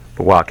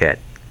for Wildcat.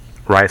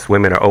 Rice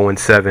women are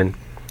 0-7.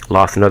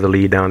 Lost another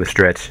lead down the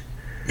stretch.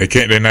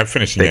 They're not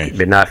finishing games.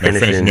 They're not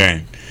finishing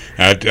games.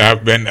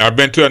 I've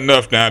been to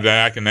enough now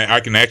that I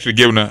can actually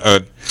give them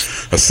an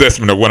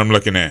assessment of what I'm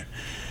looking at.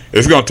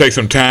 It's going to take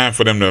some time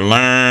for them to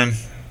learn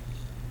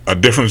a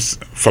different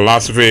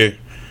philosophy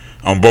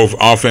on both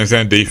offense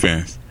and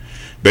defense.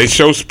 They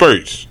show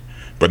spurts,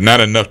 but not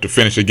enough to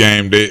finish a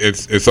game.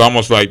 It's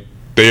almost like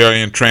they are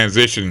in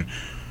transition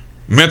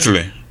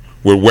mentally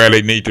with where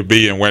they need to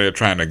be and where they're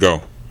trying to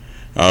go.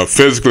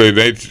 Physically,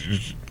 they're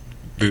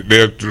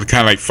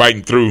kind of like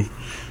fighting through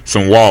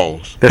some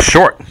walls. They're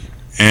short.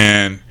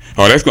 And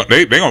that's gonna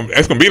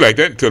be like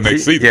that until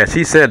next season. Yeah,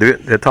 she said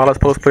the tallest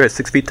post player is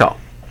 6 feet tall.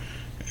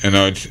 And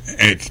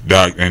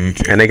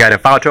they got in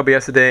foul trouble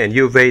yesterday, and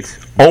U of H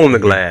owned the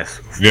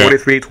glass,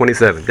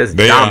 43-27. Just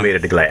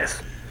dominated the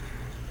glass.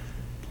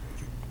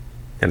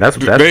 And that's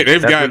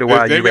really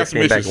why U of H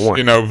came back and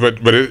won.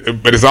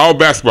 But it's all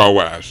basketball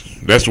wise.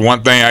 That's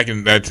one thing I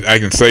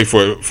can say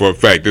for a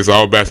fact. It's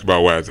all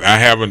basketball wise. I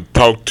haven't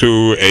talked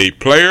to a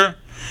player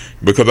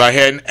because I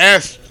hadn't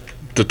asked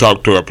to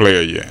talk to a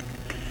player yet.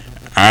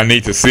 I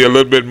need to see a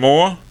little bit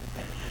more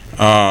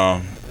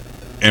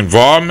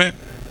involvement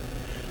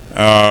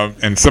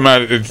and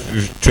somebody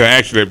to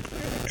actually,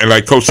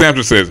 like Coach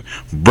Sampson says,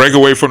 break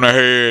away from the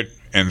herd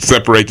and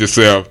separate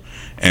yourself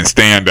and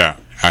stand out.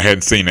 I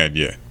hadn't seen that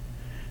yet.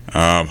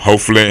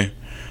 Hopefully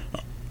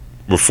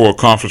before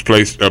conference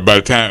play, by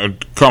the time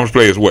conference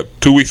play is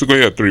 2 weeks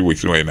away or 3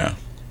 weeks away now?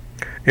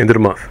 End of the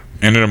month.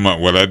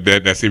 Well,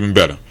 that's even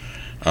better.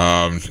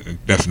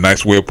 That's a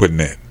nice way of putting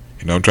that.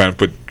 I'm trying to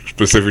put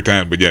specific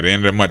times, but the end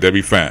of the month that'll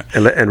be fine.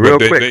 And real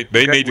quick,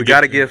 we got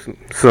to give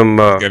some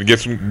get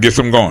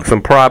some going.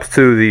 Some props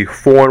to the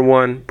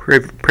 4-1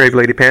 Prairie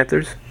Lady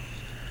Panthers.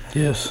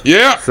 Yes.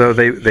 Yeah. So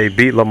they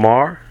beat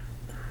Lamar.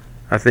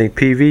 I think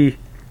PV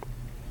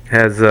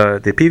has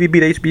did PV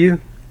beat HBU?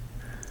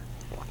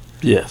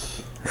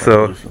 Yes.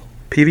 So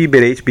PV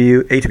beat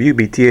HBU. HBU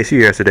beat TSU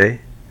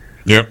yesterday.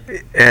 Yep.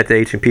 At the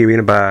H&P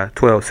Arena by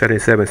 12,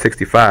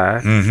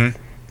 77-65. Mm-hmm.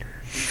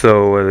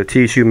 So the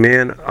TSU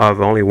men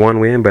have only one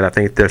win, but I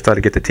think they're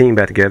starting to get the team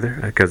back together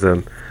because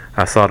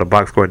I saw the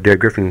box score. Derek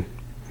Griffin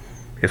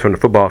is from the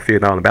football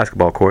field, not on the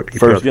basketball court.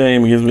 First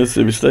game against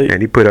Mississippi State.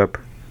 And he put up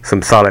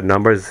some solid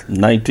numbers.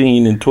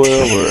 19-12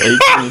 or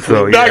 18-12.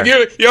 So, yeah.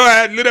 Your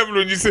eyes lit up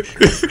when you said.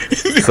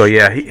 So,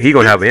 yeah, he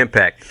going to have an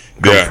impact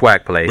on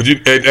SWAC play.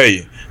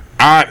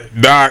 But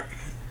Doc,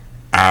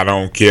 I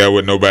don't care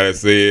what nobody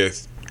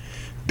says.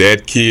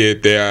 That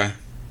kid there,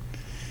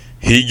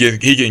 he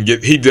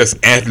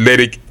just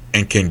athletic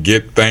and can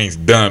get things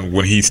done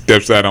when he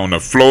steps out on the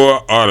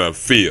floor or the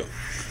field.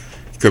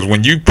 Because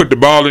when you put the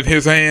ball in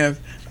his hands,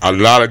 a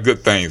lot of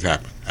good things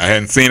happen. I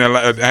hadn't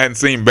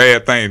seen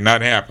bad things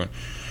not happen.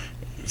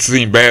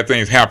 Seen bad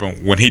things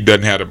happen when he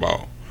doesn't have the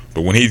ball.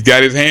 But when he's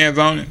got his hands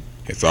on it,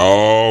 it's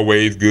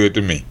always good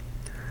to me.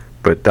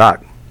 But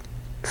Doc,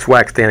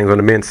 SWAC standings on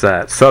the men's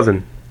side.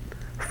 Southern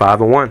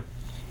 5-1.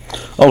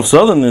 Oh,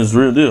 Southern is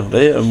real deal.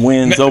 They have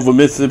wins over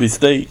Mississippi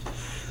State.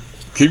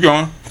 Keep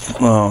going.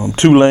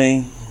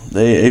 Tulane.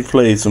 They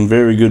played some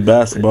very good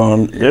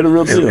basketball. They're the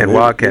real deal. And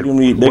Wildcat.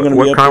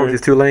 What conference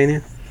is Tulane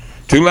in?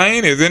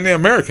 Tulane is in the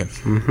Americans,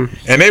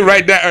 and they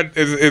right down.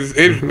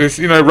 It's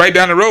right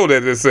down the road,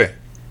 as they say.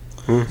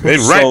 Mm-hmm. They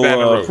right down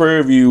the road.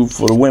 Prairie View,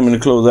 for the women to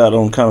close out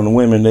on kind of the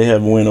women, they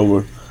have a win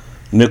over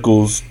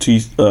Nichols. They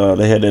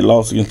had that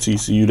loss against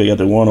TCU. They got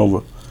the one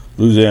over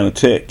Louisiana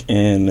Tech,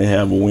 and they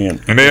have a win.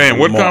 And they in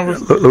what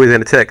conference?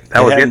 Louisiana Tech.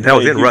 That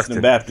was in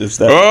Ruston. Baptist.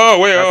 That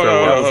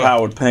was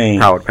Howard Payne.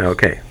 Howard Payne.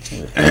 Okay.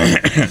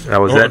 That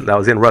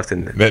was in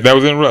Ruston. That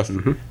was in Ruston.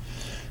 Mm-hmm.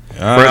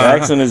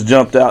 Jackson has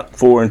jumped out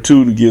 4-2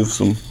 to give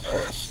some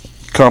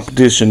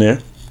competition there.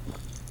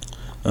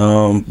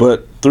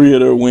 But 3 of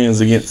their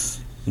wins against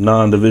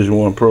non-Division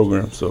I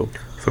programs. So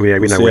we're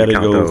not going to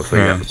count those.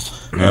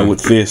 So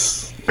with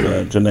Fisk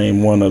to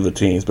name one of the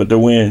teams. But their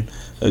win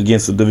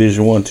against the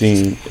Division I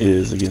team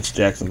is against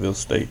Jacksonville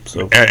State.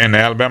 So, and the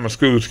Alabama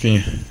schools,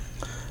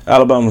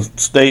 Alabama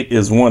State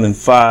is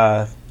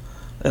 1-5,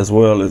 as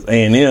well as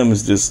A&M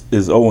is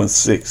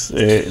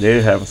 0-6.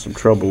 They're having some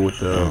trouble with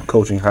the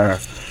coaching hire.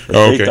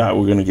 They thought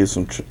we're going to get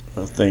some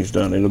things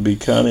done. It'll be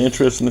kind of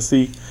interesting to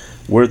see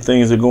where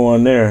things are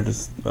going there,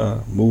 just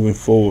moving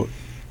forward.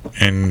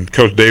 And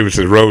Coach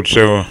Davis's road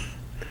show,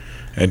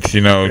 and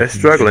they're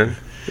struggling.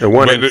 They're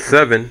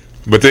 1-7.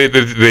 But they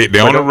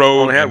on the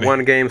road. Only had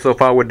one game so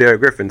far with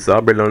Derek Griffin, so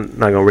I'm not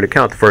going to really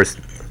count the first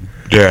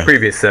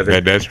previous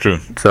 7. That's true.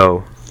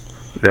 So,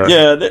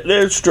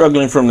 they're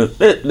struggling from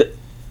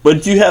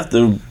but you have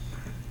to.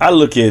 I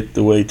look at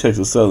the way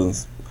Texas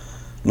Southern's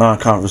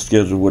non-conference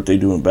schedule, what they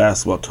do in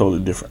basketball,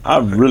 totally different. I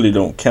really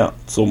don't count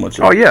so much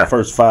on the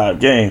first 5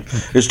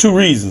 games. There's 2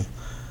 reasons,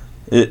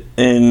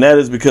 and that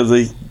is because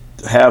they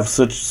have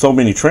so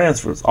many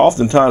transfers.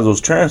 Oftentimes, those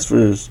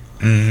transfers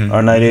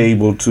are not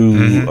able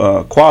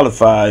to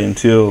qualify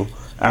until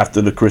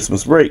after the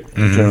Christmas break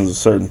in terms of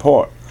certain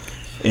part.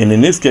 And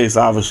in this case,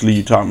 obviously,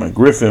 you're talking about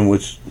Griffin,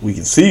 which we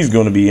can see is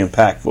going to be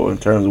impactful in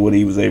terms of what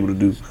he was able to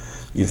do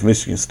against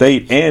Michigan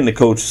State, and the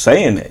coach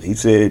saying that. He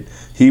said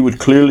he would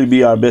clearly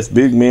be our best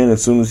big man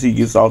as soon as he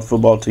gets off the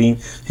football team.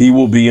 He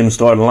will be in the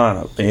starting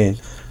lineup.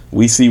 And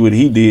we see what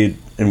he did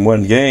in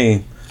one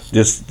game,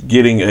 just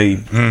getting a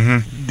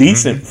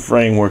decent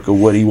framework of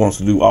what he wants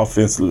to do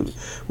offensively.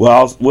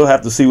 Well, we'll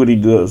have to see what he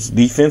does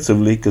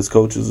defensively, because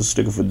coach is a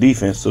sticker for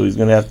defense, so he's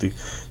going to have to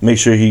make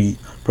sure he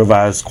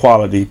provides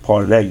quality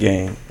part of that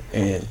game.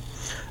 And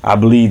I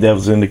believe that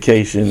was an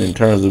indication in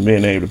terms of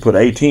being able to put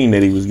 18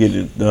 that he was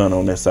getting it done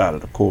on that side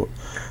of the court.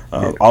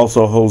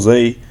 Also,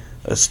 Jose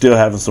is still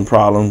having some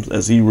problems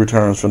as he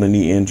returns from the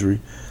knee injury.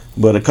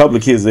 But a couple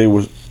of kids they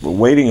were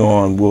waiting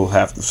on, we'll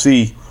have to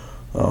see,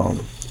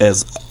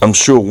 as I'm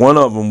sure one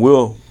of them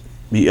will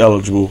be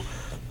eligible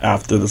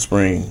after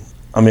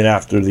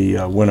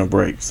the winter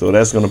break. So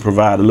that's going to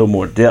provide a little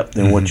more depth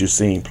than what you're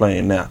seeing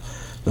playing now.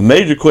 The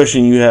major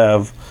question you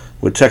have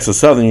with Texas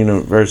Southern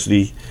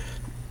University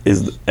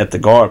is at the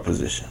guard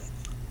position.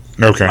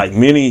 Okay. Like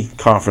many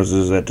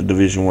conferences at the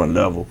Division I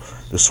level,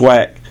 the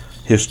SWAC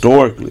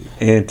historically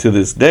and to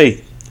this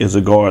day is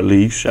a guard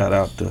league. Shout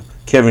out to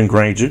Kevin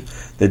Granger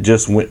that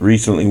just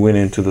recently went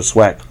into the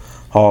SWAC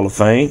Hall of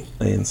Fame.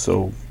 And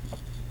so,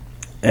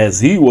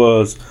 as he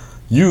was,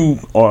 you're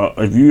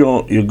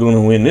going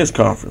to win this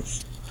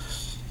conference,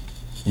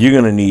 you're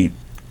going to need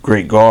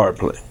great guard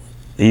play.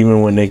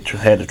 Even when they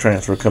had the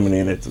transfer coming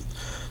in at the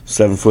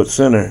 7-foot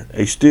center,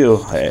 they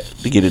still had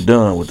to get it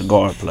done with the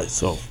guard play.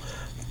 So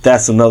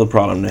that's another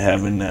problem they're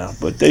having now.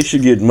 But they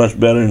should get much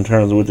better in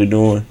terms of what they're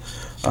doing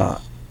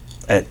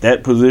at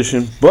that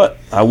position. But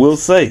I will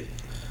say,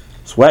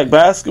 SWAC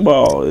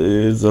basketball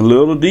is a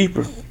little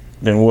deeper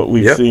than what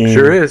we've seen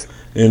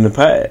in the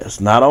past.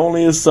 Not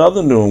only is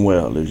Southern doing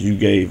well, as you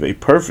gave a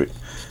perfect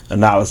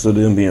analysis of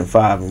them being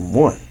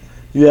 5-1.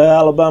 You have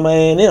Alabama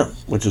A&M,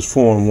 which is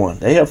 4-1.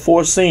 They have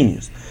 4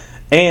 seniors.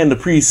 And the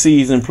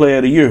preseason player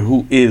of the year,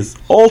 who is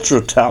ultra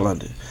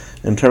talented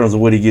in terms of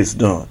what he gets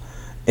done.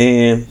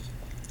 And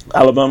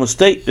Alabama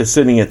State is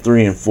sitting at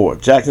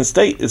 3-4. Jackson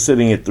State is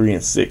sitting at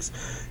 3-6.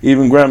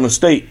 Even Grambling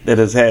State, that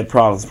has had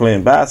problems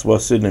playing basketball,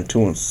 is sitting at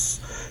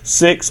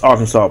 2-6.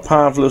 Arkansas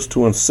Pine Bluff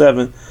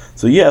 2-7.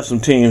 So you have some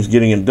teams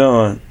getting it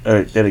done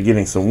that are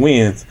getting some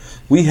wins.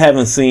 We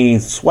haven't seen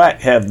SWAC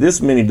have this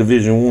many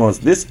Division I's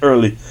this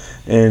early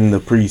in the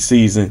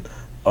preseason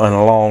in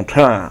a long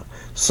time.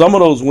 Some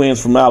of those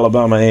wins from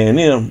Alabama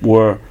A&M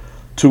were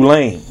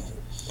Tulane,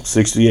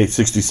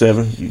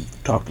 68-67. You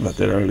talked about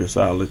that earlier,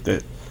 so I'll let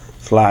that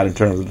slide in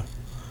terms of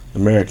the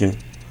American.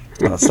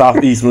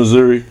 Southeast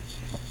Missouri,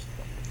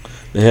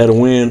 they had a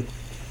win.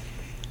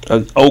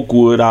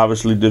 Oakwood,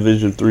 obviously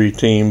Division III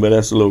team, but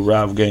that's a little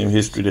rival game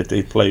history that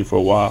they played for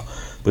a while.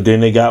 But then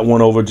they got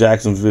one over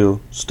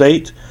Jacksonville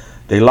State.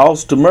 They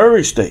lost to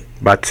Murray State.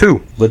 By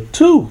 2. But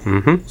 2.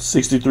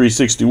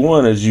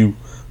 63-61, as you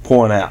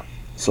point out.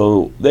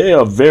 So they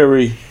are a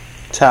very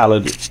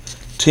talented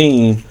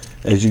team,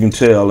 as you can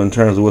tell, in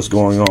terms of what's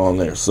going on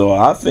there. So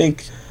I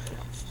think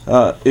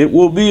it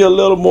will be a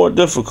little more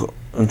difficult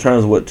in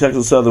terms of what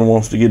Texas Southern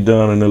wants to get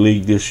done in the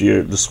league this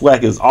year. The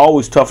SWAC is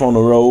always tough on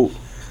the road,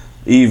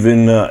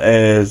 even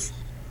as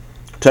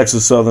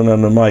Texas Southern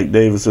under Mike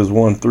Davis has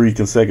won 3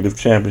 consecutive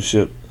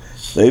championships.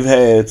 They've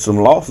had some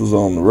losses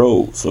on the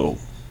road, so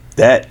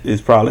that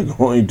is probably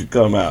going to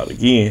come out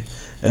again,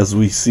 as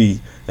we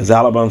see. As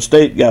Alabama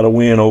State got a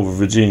win over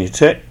Virginia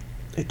Tech,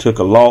 they took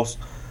a loss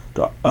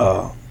to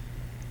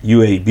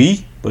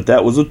UAB, but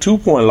that was a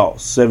 2-point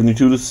loss,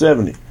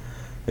 72-70.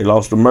 They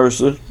lost to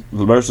Mercer.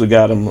 Mercer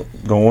got them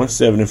going,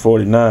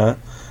 70-49.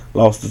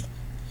 Lost to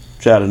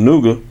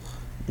Chattanooga,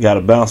 got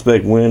a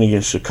bounce-back win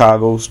against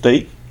Chicago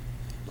State.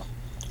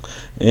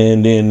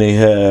 And then they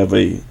have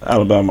a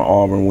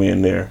Alabama-Auburn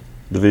win there,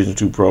 Division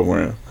II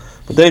program.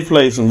 But they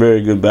played some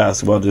very good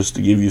basketball, just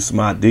to give you some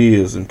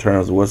ideas in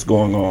terms of what's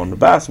going on in the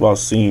basketball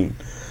scene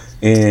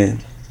in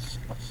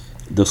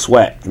the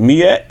SWAC.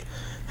 MEAC,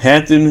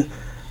 Hampton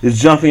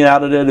is jumping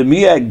out of there. The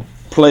MEAC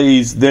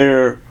plays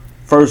their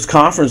first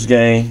conference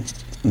game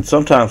and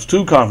sometimes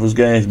 2 conference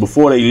games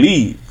before they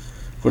leave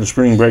for the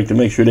spring break to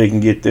make sure they can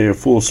get their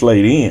full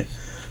slate in.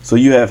 So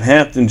you have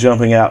Hampton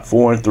jumping out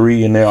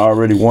 4-3, and they're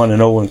already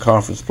 1-0 in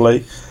conference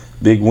play.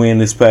 Big win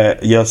this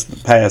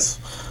past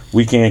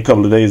weekend, a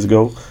couple of days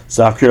ago.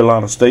 South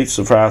Carolina State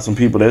surprised some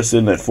people. They're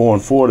sitting at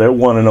 4-4. They're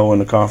 1-0 in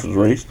the conference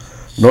race.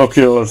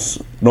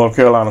 North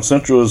Carolina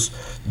Central is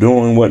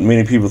doing what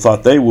many people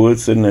thought they would,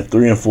 sitting at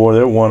 3-4.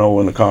 They're 1-0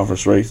 in the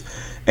conference race.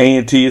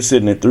 A&T is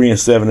sitting at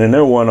 3-7, and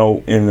they're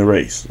 1-0 in the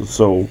race.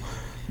 So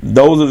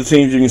those are the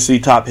teams you can see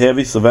top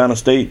heavy. Savannah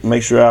State,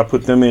 make sure I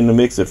put them in the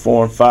mix at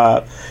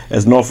 4-5,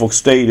 as Norfolk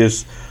State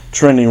is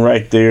trending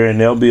right there, and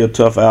they'll be a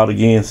tough out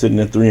again, sitting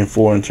at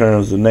 3-4 in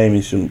terms of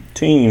naming some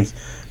teams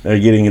that are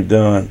getting it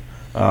done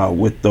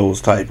with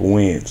those type of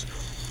wins.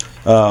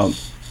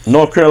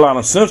 North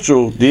Carolina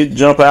Central did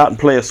jump out and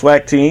play a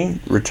SWAC team,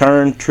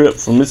 return trip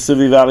from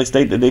Mississippi Valley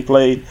State that they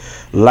played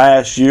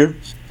last year,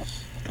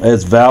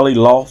 as Valley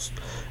lost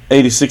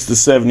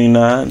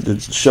 86-79 to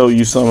show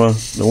you some of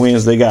the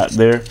wins they got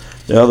there.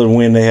 The other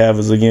win they have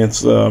is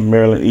against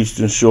Maryland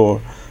Eastern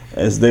Shore,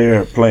 as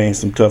they're playing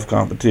some tough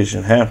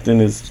competition. Hampton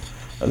is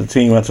the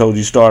team I told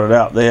you started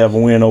out. They have a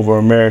win over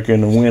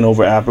American and a win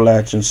over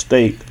Appalachian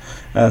State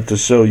to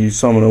show you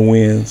some of the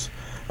wins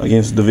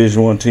against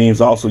Division I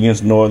teams, also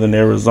against Northern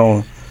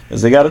Arizona,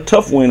 as they got a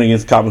tough win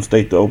against Coppin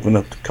State to open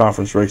up the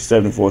conference race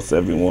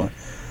 74-71.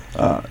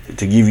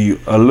 To give you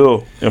a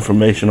little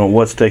information on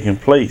what's taking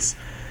place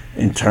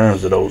in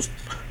terms of those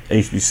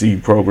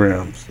HBCU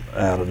programs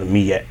out of the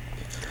MEAC.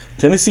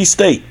 Tennessee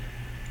State,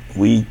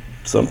 we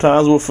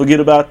sometimes will forget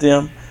about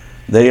them.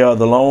 They are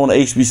the lone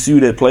HBCU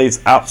that plays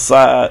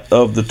outside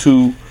of the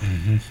 2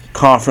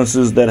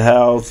 conferences that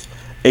house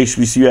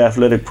HBCU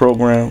athletic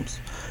programs.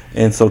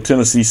 And so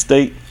Tennessee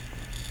State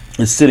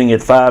is sitting at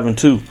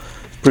 5-2.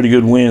 Pretty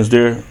good wins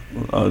there.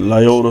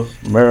 Lyota,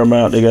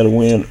 Marymount, they got a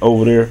win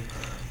over there.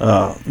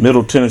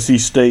 Middle Tennessee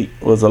State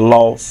was a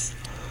loss,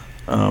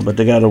 but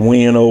they got a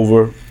win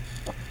over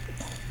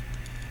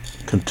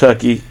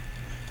Kentucky.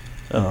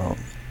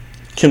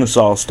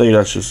 Kennesaw State,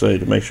 I should say,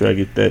 to make sure I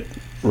get that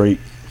rate.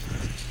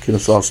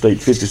 Kennesaw State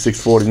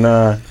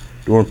 56-49,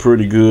 doing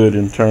pretty good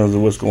in terms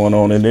of what's going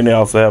on. And then they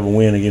also have a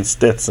win against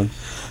Stetson,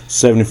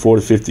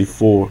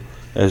 74-54,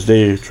 as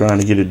they're trying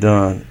to get it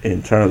done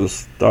in terms of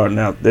starting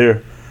out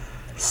their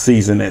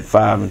season at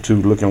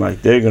 5-2, looking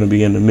like they're going to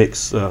be in the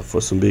mix for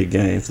some big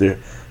games there.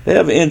 They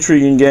have an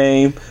intriguing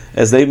game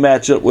as they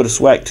match up with a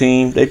SWAC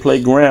team. They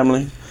play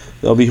Grambling.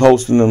 They'll be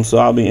hosting them, so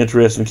I'll be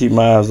interested in keeping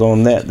my eyes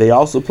on that. They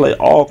also play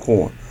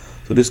Alcorn.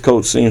 So this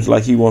coach seems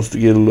like he wants to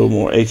get a little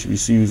more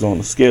HBCUs on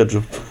the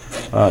schedule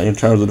in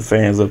terms of the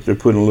fans up there,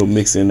 putting a little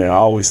mix in there. I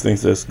always think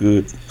that's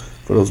good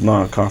for those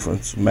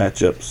non-conference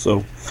matchups.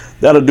 So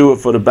that'll do it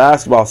for the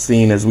basketball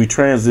scene as we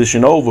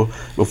transition over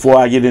before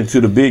I get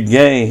into the big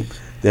game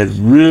that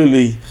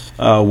really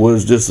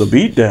was just a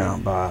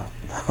beatdown by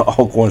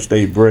Alcorn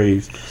State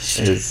Braves.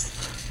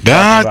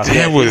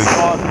 That was...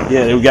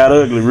 Yeah, it got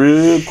ugly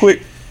real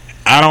quick.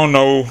 I don't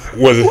know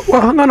whether...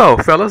 Well, no,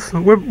 fellas.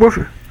 We're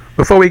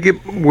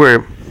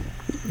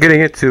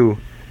getting into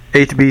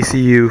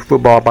HBCU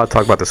football, about to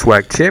talk about the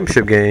SWAC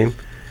championship game.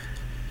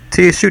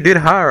 TSU did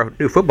hire a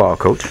new football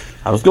coach.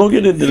 I was going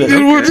to get into that. Okay. We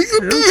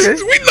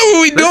know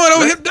what we're doing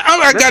over here.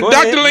 I got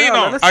Dr. Lean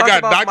on.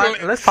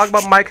 Let's talk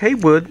about Mike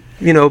Haywood,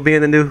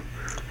 being the new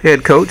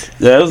head coach.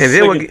 Yeah, and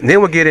then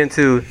we'll get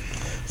into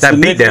that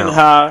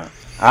beatdown.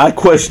 I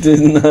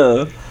question,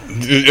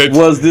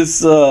 was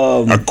this...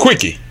 a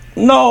quickie?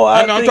 No,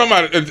 I'm talking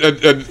about...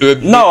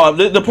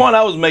 the point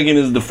I was making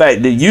is the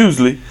fact that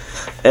usually,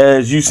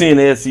 as you see in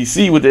the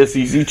SEC with the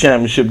SEC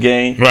championship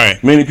game,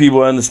 right, many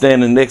people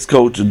understand the next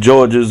coach of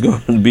Georgia is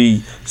going to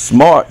be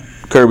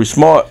Kirby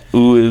Smart,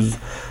 who is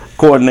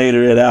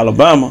coordinator at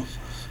Alabama.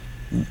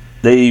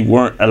 They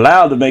weren't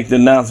allowed to make the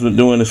announcement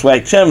during the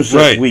SWAC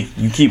championship week.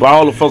 You keep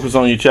all the focus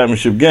on your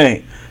championship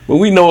game. But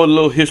we know a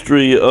little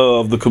history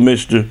of the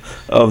commissioner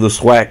of the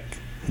SWAC,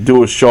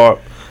 Dewar Sharp,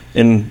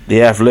 and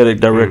the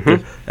athletic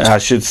director, I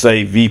should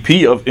say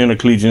VP of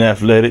Intercollegiate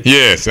Athletics.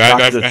 Yes,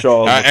 I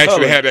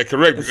actually had that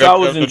correct. So I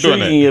was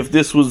intriguing if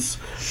this was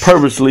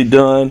purposely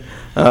done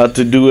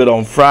to do it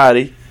on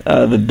Friday,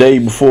 the day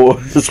before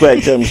the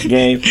SWAC championship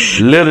game,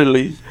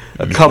 literally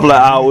a couple of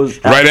hours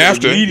right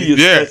after the media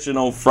session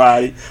on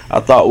Friday.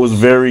 I thought it was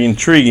very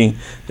intriguing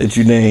that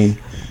you named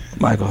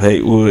Michael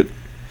Haywood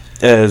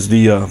as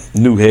the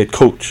new head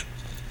coach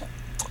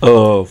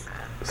of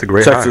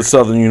Texas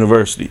Southern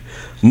University.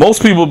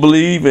 Most people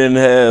believe and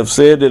have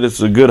said that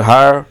it's a good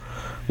hire.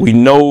 We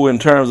know in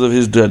terms of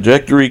his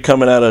trajectory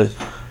coming out of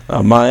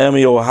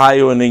Miami,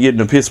 Ohio, and then getting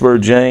the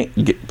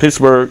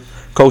Pittsburgh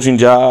coaching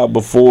job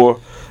before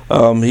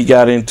he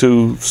got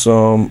into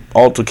some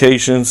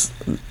altercations,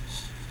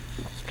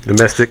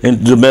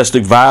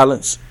 domestic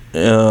violence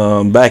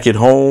back at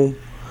home.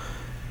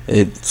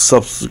 It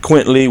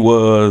subsequently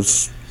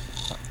was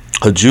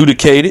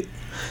adjudicated,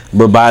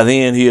 but by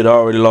then he had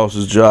already lost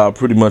his job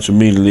pretty much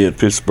immediately at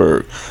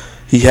Pittsburgh.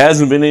 he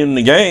hasn't been in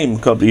the game a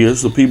couple of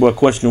years, so people are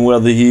questioning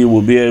whether he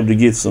will be able to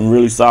get some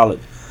really solid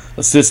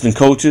assistant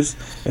coaches.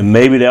 And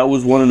maybe that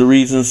was one of the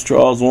reasons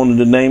Charles wanted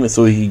to name it,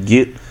 so he could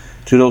get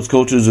to those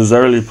coaches as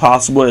early as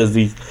possible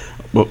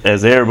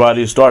as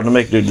everybody is starting to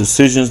make their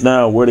decisions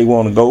now where they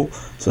want to go.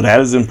 So that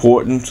is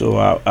important. So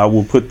I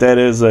will put that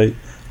as a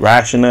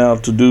rationale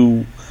to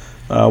do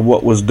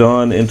what was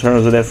done in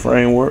terms of that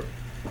framework.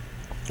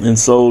 And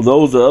so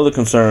those are other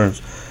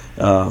concerns.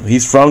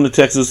 He's from the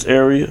Texas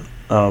area,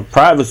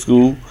 private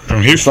school.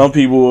 Some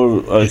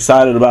people are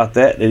excited about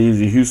that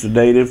he's a Houston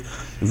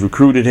native. He's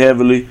recruited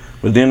heavily.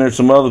 But then there's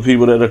some other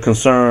people that are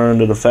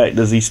concerned of the fact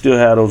that he still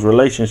had those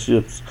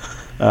relationships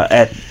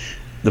at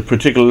the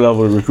particular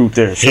level to recruit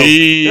there. So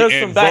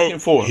there's some back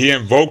and forth. He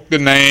invoked the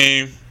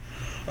name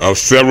of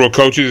several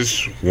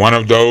coaches. One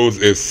of those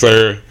is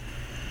Sir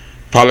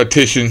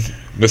Politician,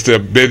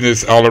 Mr.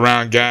 Business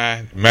all-around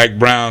guy, Mac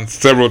Brown,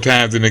 several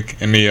times in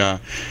the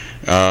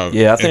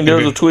I think there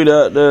was a tweet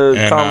out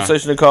the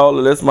conversation they called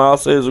it. Les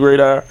Miles says great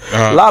hire.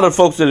 A lot of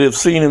folks that have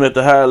seen him at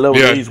the higher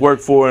level that he's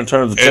worked for in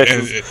terms of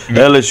Texas,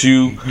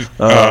 LSU,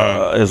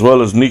 as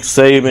well as Nick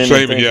Saban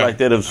and things like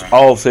that have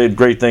all said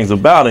great things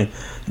about him.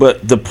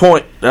 But the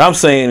point that I'm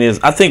saying is,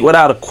 I think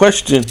without a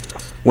question,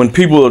 when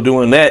people are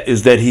doing that,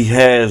 is that he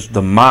has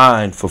the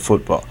mind for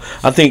football.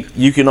 I think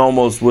you can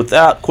almost,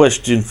 without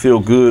question, feel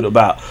good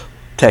about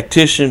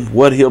tactician,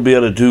 what he'll be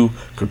able to do,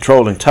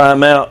 controlling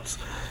timeouts,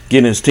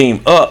 getting his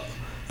team up.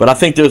 But I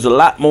think there's a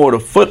lot more to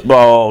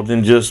football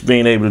than just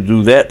being able to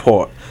do that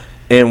part.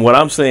 And what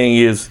I'm saying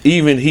is,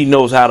 even he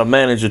knows how to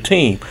manage a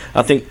team.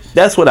 I think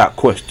that's without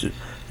question.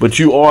 But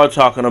you are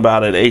talking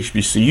about at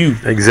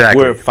HBCU,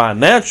 exactly, where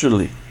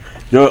financially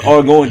there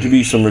are going to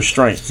be some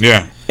restraints.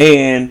 Yeah.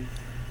 And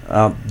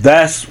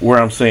that's where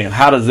I'm saying,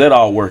 how does that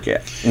all work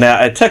out? Now,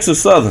 at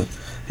Texas Southern,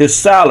 his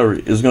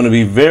salary is going to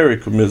be very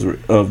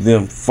commensurate of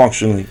them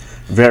functioning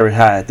very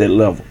high at that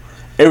level.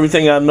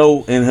 Everything I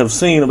know and have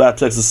seen about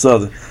Texas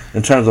Southern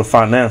in terms of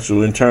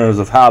financial, in terms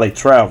of how they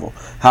travel,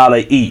 how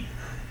they eat,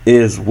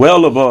 is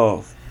well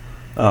above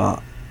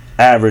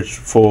average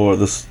for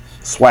the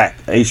SWAC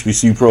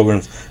HBCU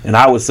programs. And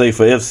I would say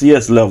for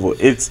FCS level,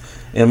 it's,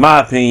 in my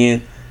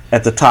opinion,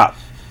 at the top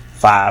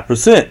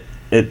 5%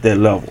 at that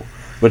level.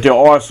 But there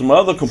are some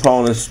other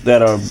components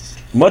that are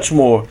much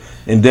more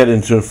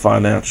indebted to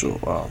financial.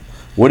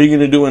 What are you going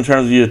to do in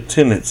terms of your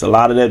attendance? A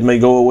lot of that may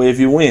go away if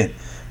you win,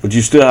 but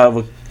you still have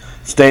a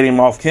stadium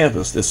off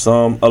campus that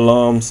some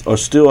alums are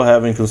still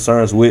having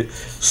concerns with.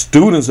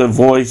 Students have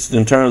voiced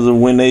in terms of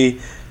when they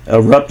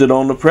erupted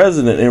on the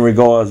president in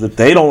regards that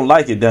they don't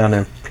like it down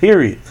there,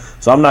 period.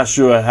 So I'm not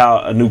sure how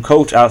a new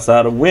coach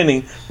outside of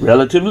winning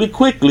relatively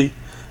quickly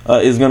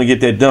is going to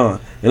get that done.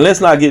 And let's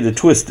not get it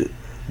twisted.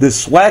 The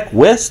SWAC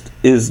West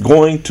is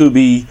going to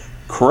be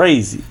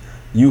crazy.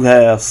 You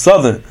have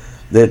Southern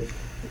that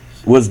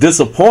was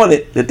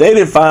disappointed that they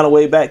didn't find a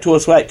way back to a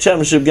SWAC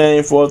championship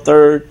game for a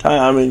third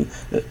time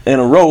in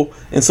a row,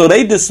 and so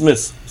they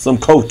dismissed some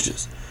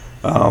coaches.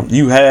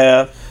 You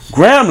have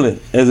Grambling,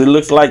 as it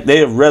looks like they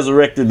have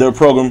resurrected their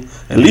program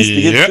at least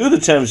to get to the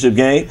championship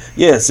game.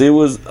 Yes, it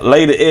was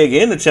laid an egg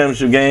in the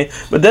championship game,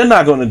 but they're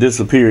not going to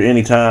disappear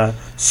anytime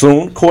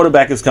soon.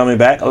 Quarterback is coming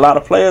back. A lot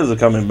of players are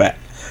coming back.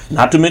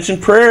 Not to mention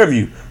Prairie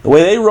View, the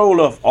way they roll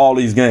up all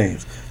these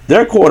games.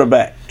 Their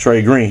quarterback,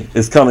 Trey Green,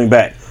 is coming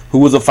back, who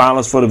was a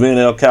finalist for the Vin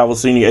Calvo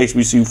Senior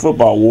HBCU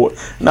Football Award.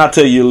 And I'll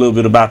tell you a little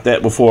bit about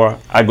that before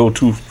I go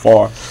too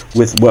far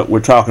with what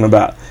we're talking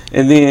about.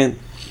 And then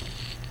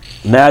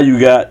now you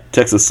got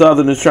Texas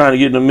Southern is trying to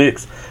get in the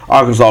mix.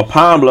 Arkansas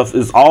Pine Bluff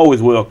is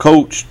always well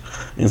coached,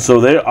 and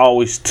so they're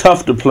always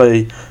tough to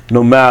play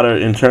no matter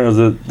in terms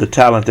of the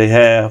talent they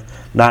have,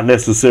 not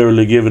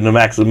necessarily given the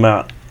max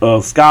amount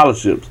of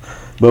scholarships.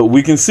 But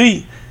we can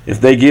see if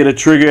they get a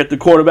trigger at the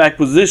quarterback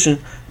position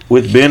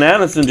with Ben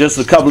Anderson just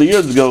a couple of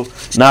years ago,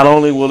 not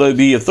only will they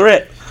be a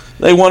threat,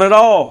 they won it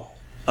all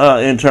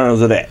in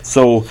terms of that.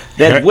 So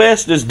that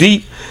West is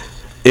deep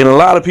in a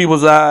lot of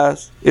people's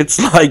eyes. It's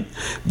like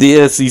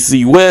the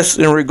SEC West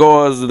in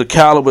regards to the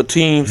caliber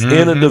teams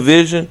in a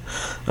division.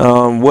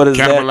 What is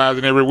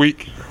cannibalizing every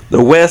week?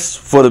 The West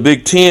for the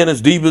Big Ten,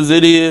 as deep as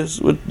it is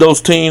with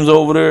those teams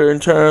over there in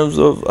terms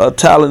of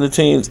talented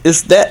teams,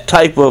 it's that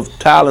type of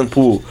talent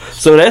pool.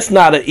 So that's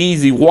not an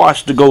easy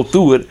wash to go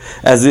through it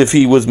as if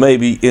he was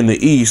maybe in the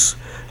East,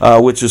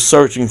 which is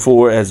searching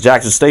for, as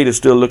Jackson State is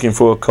still looking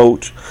for a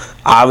coach.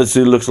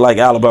 Obviously, it looks like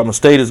Alabama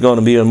State is going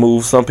to be a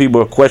move. Some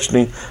people are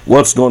questioning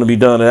what's going to be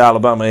done at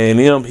Alabama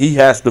A&M. He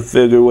has to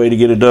figure a way to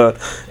get it done.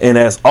 And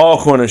as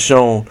Alcorn has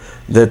shown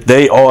that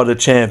they are the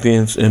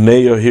champions and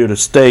they are here to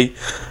stay,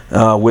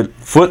 with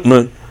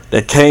Footman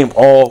that came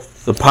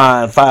off the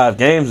Pine 5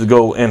 games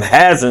ago and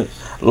hasn't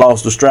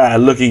lost the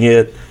stride. Looking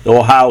at the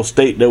Ohio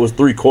State that was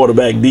 3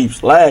 quarterback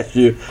deeps last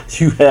year,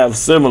 you have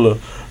similar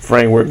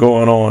framework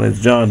going on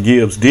as John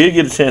Gibbs did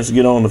get a chance to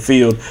get on the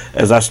field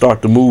as I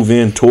start to move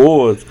in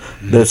towards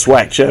the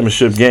SWAC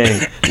championship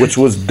game, which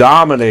was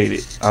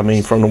dominated,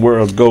 from the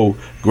word go.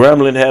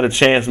 Gremlin had a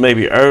chance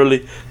maybe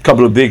early, a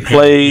couple of big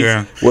plays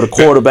where the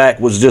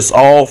quarterback was just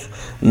off,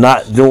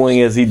 not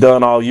doing as he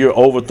done all year,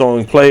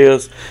 overthrowing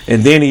players,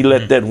 and then he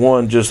let that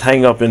one just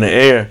hang up in the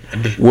air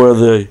where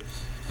the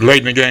late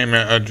in the game,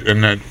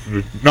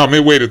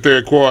 midway the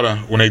third quarter,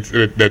 when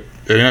that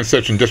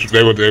interception, just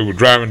they were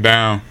driving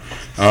down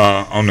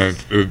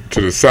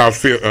to the south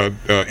field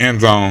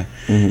end zone.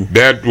 Mm-hmm.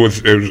 That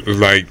was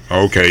like,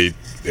 okay,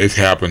 it's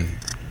happened.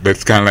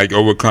 Let's kind of like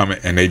overcome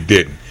it, and they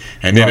didn't.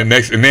 And then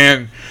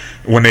then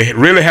when they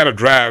really had a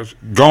drive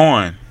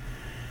going,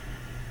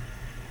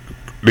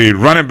 the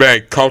running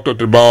back caught up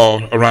the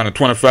ball around the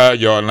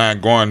 25-yard line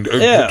going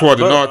toward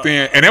the north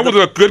end. And that was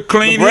a good,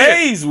 clean hit.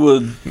 Braves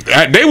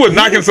they was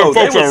knocking some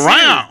folks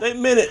around. They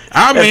meant it.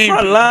 The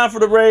front line for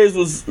the Braves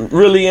was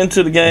really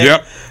into the game.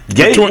 Yep.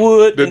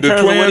 Gatewood, in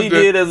terms of what he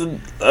did as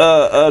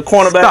a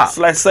cornerback /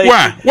 safety.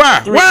 Why?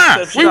 We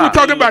were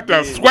talking about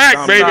the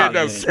SWAC, baby.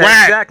 The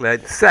SWAC. Exactly.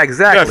 The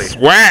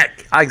SWAC.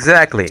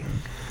 Exactly.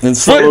 And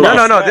so,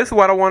 no. This is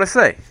what I want to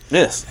say.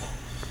 Yes.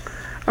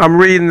 I'm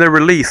reading the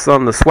release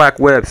on the SWAC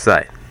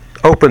website.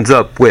 Opens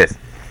up with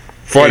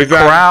 40,000. A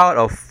crowd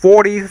of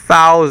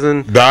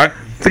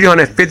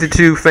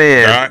 40,352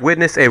 fans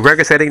witnessed a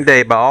record-setting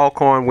day by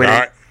Alcorn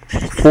winning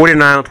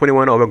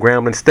 49-21 over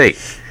Grambling State.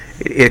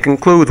 It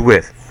concludes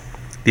with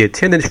the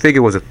attendance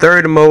figure was the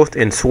third most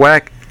in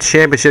SWAC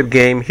championship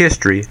game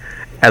history,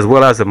 as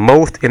well as the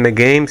most in the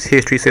game's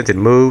history since it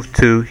moved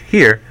to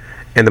here,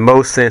 and the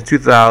most since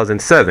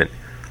 2007.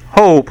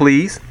 Hold,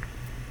 please.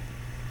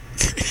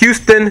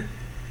 Houston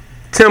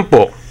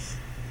Temple.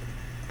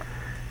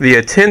 The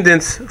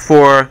attendance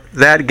for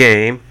that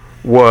game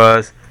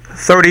was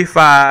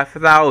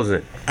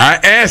 35,000. I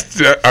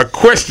asked a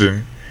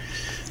question.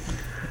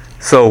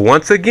 So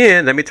once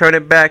again, let me turn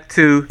it back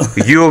to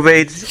U of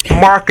H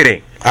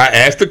marketing. I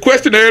asked the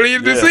question earlier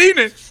this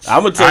evening.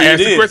 I'm going to tell you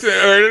this. I asked the question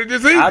earlier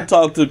this evening. I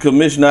talked to the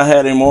commissioner. I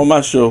had him on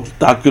my show.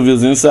 Dr.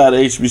 Vils inside the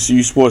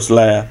HBCU Sports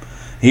Lab.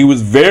 He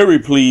was very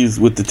pleased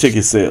with the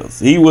ticket sales.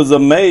 He was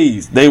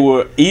amazed. They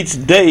were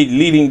each day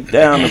leading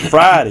down to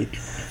Friday.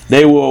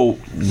 They were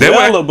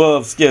well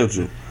above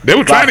schedule. They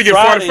were trying to get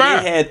Friday,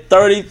 45. They had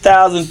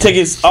 30,000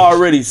 tickets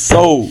already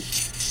sold.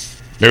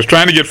 They was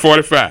trying to get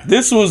 45.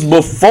 This was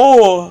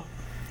before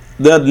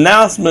the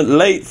announcement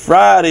late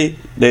Friday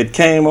that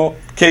came on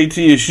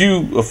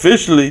KTSU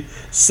officially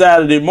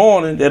Saturday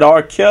morning that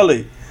R.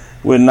 Kelly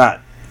would not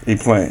be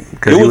playing.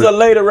 It was a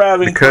late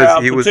arriving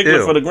crowd,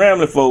 particularly for the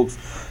Grambling folks.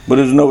 But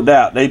there's no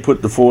doubt they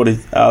put the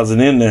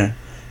 40,000 in there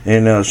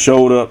and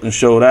showed up and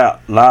showed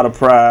out. A lot of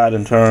pride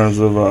in terms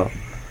of the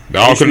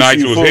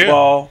Alcornites was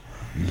football.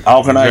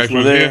 Alcornites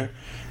were there.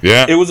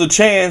 Yeah, it was a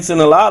chance in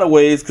a lot of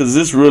ways because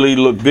this really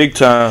looked big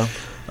time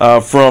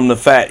from the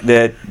fact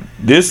that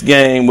this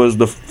game was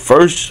the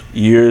first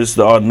year's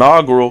the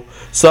inaugural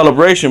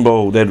Celebration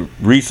Bowl that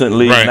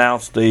recently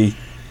announced the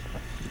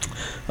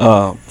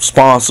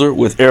sponsor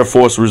with Air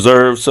Force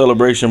Reserve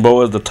Celebration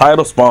Bowl as the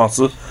title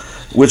sponsor,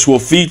 which will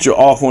feature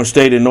Alcorn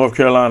State and North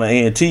Carolina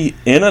A&T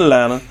in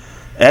Atlanta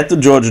at the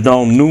Georgia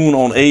Dome, noon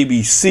on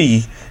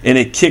ABC, and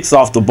it kicks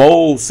off the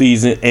bowl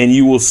season, and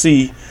you will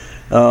see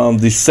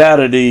the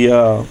Saturday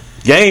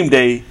game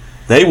day,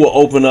 they will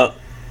open up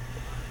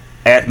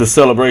at the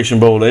Celebration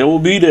Bowl. They will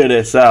be there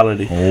that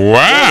Saturday.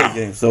 Wow.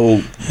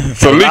 So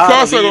Lee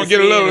Carson going to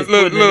get a little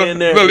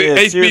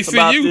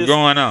HBCU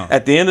going on.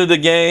 At the end of the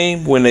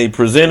game, when they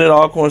presented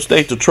Alcorn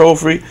State the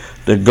trophy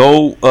to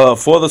go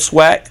for the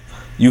SWAC,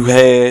 you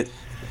had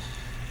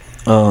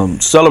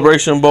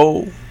Celebration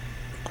Bowl,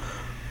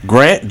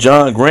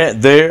 John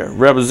Grant there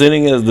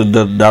representing as the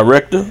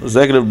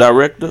executive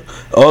director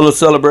of the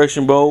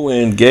Celebration Bowl,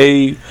 and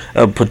gave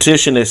a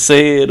petition that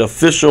said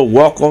official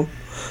welcome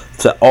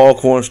to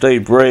Alcorn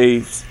State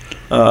Braves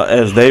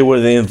as they were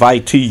the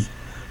invitee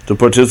to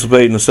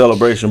participate in the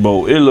Celebration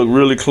Bowl. It looked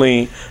really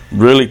clean,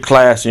 really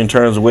classy in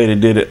terms of the way they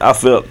did it. I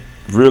felt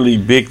really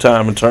big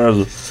time in terms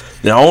of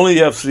the only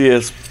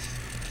FCS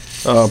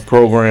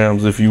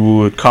programs, if you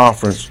would,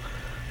 conference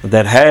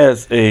that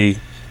has a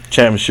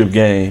championship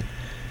game,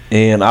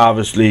 and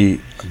obviously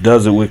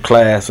does it with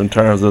class in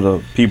terms of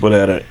the people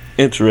that are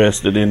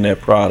interested in that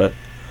product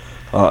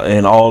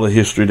and all the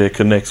history that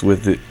connects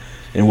with it.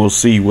 And we'll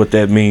see what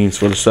that means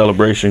for the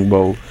Celebration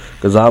Bowl,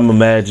 because I'm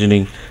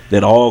imagining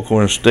that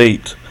Alcorn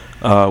State,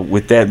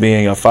 with that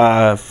being a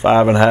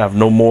 5.5,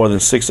 no more than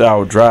 6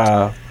 hour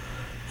drive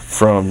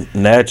from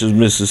Natchez,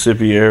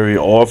 Mississippi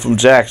area or from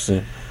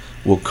Jackson,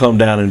 will come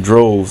down in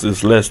droves.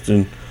 It's less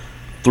than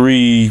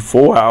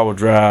 3-4 hour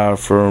drive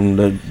from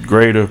the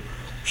greater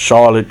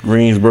Charlotte,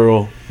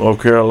 Greensboro,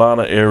 North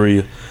Carolina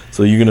area.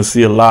 So you're going to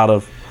see a lot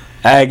of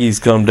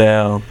Aggies come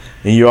down,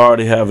 and you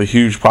already have a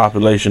huge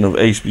population of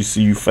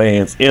HBCU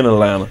fans in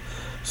Atlanta.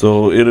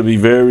 So it'll be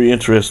very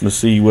interesting to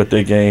see what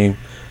that game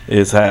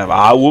is have.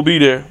 I will be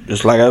there,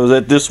 just like I was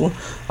at this one.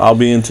 I'll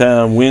be in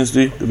town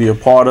Wednesday to be a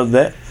part of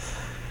that.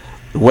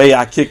 The way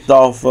I kicked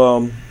off,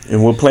 and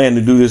we're planning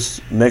to do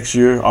this next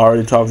year,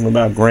 already talking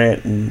about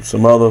Grant and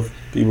some other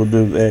people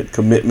do that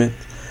commitment,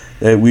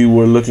 that we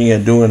were looking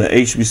at doing an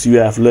HBCU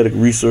Athletic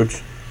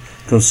Research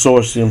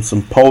Consortium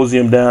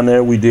Symposium down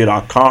there. We did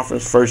our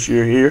conference first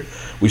year here.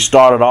 We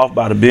started off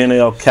by the Ben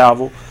L.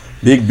 Calvel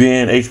Big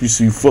Ben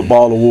HBCU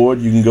Football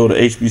Award. You can go to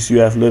HBCU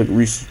Athletic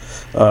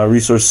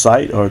Research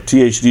site or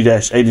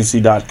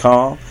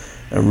thd-agency.com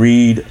and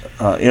read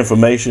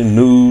information,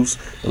 news.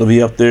 It'll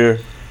be up there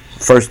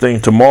first thing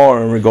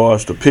tomorrow in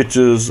regards to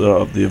pictures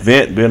of the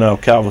event. Ben L.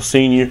 Calvel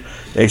Sr.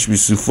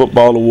 HBCU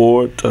Football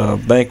Award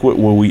banquet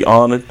where we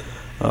honored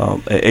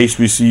an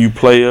HBCU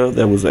player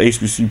that was an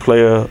HBCU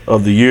Player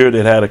of the Year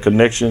that had a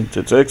connection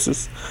to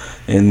Texas.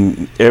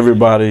 And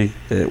everybody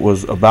that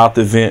was about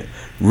the event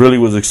really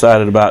was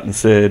excited about it and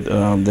said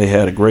they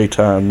had a great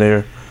time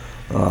there.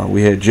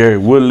 We had Jerry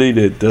Woodley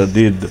that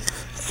did the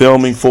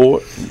filming for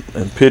it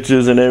and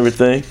pictures and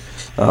everything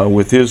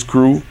with his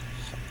crew.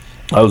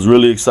 I was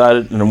really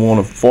excited, and I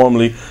want to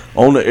formally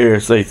on the air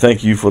say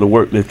thank you for the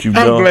work that you've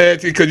done. I'm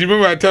glad, because you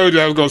remember I told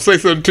you I was going to say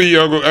something to you.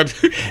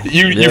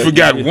 You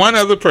forgot one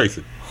other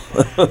person.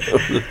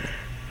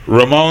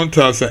 Ramon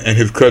Thompson and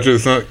his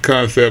cultural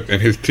concept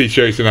and his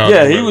T-shirts and all.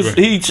 Yeah,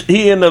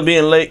 he ended up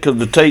being late because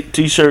the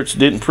T-shirts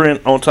didn't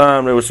print on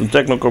time. There were some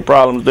technical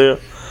problems there.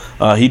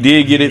 He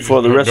did get it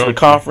for the rest of the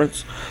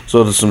conference.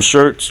 So there's some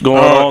shirts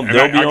going on.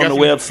 They'll be on the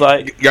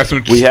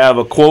website. We have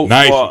a quote for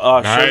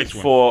our shirts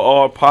for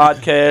our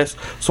podcast.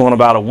 So in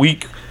about a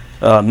week,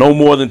 no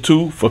more than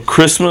 2 for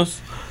Christmas.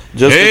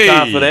 Just in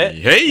time for that.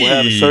 We'll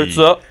have the shirts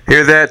up.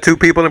 Hear that? 2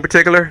 people in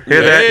particular.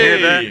 Hear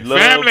that?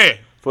 Family.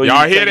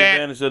 Y'all hear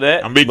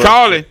that? I'm be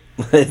calling.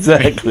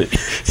 Exactly.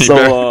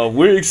 So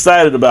we're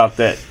excited about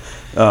that.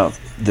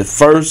 The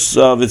first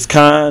of its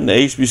kind, the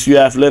HBCU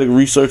Athletic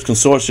Research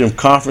Consortium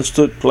Conference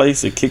took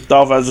place. It kicked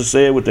off, as I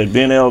said, with that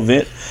Ben L.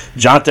 event.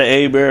 Jonta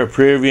Hebert of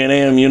Prairie View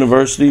A&M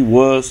University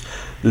was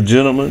the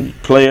gentleman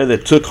player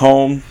that took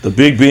home the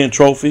Big Ben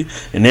trophy,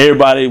 and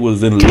everybody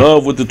was in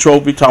love with the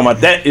trophy, talking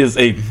about that is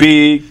a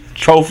big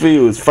trophy.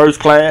 It was first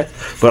class,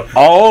 but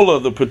all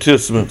of the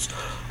participants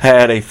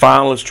had a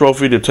finalist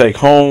trophy to take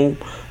home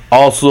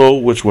also,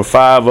 which were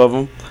 5 of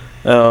them.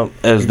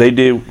 As they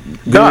did,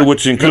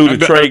 which included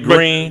Trey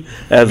Green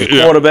as the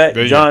quarterback,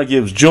 John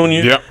Gibbs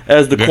Jr.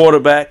 as the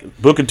quarterback,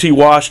 Booker T.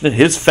 Washington,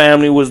 his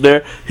family was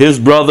there, his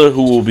brother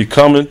who will be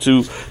coming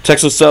to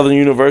Texas Southern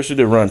University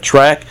to run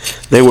track.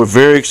 They were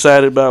very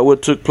excited about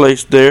what took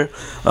place there.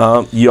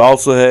 You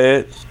also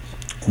had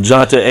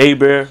Jonta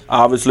Hebert,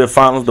 obviously a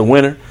finalist, the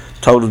winner,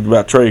 told us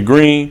about Trey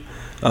Green.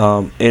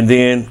 And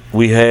then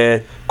we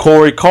had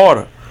Corey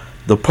Carter,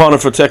 the punter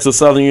for Texas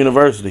Southern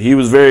University. He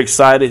was very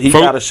excited. He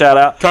got a shout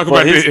out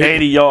for his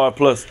 80-yard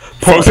plus punt.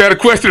 Folks had a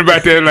question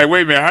about that. Like,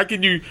 wait a minute, how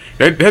can you?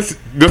 That's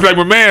just like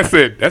my man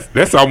said.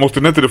 That's almost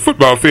enough to the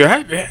football field.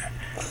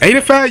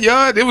 85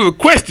 yards. It was a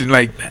question.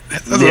 Like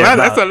that's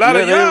a lot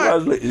of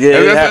yards.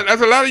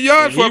 That's a lot of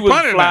yards for a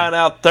punter. He was flying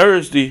out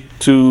Thursday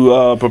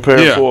to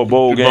prepare for a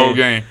bowl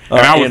game. And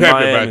I was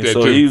happy about that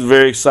so too. He was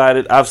very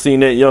excited. I've seen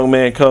that young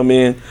man come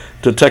in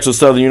to Texas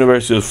Southern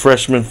University as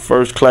freshman,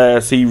 first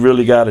class. He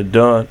really got it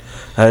done.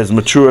 Has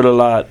matured a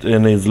lot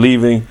and is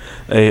leaving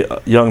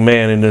a young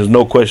man, and there's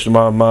no question in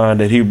my mind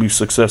that he'll be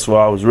successful.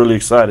 I was really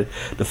excited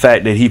the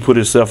fact that he put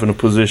himself in a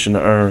position to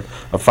earn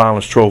a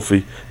finalist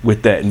trophy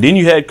with that. And then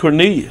you had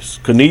Cornelius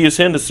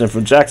Henderson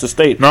from Jackson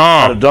State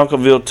out of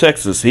Duncanville,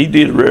 Texas. He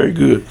did very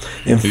good.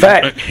 In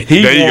fact,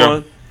 he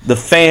won the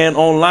fan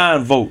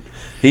online vote.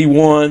 He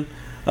won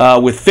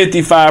with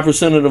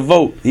 55% of the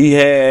vote. He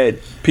had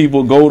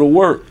people go to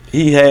work.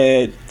 He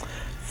had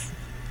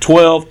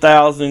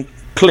 12,000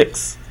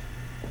 clicks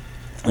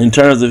in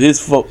terms of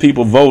his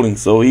people voting,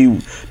 so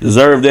he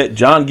deserved that.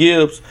 John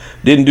Gibbs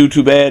didn't do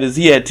too bad as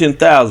he had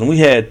 10,000. We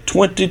had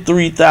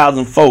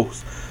 23,000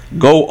 folks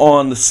go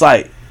on the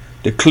site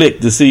to click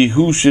to see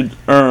who should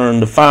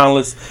earn the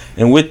finalists,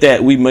 and with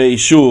that we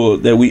made sure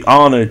that we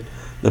honored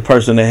the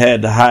person that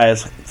had the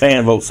highest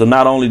fan vote. So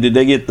not only did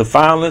they get the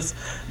finalists,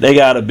 they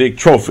got a big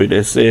trophy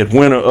that said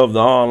winner of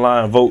the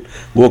online vote.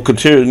 We'll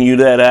continue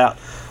that out.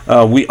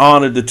 We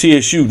honored the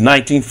TSU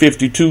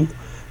 1952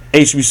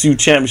 HBCU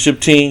championship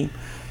team,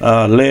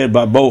 led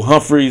by Bo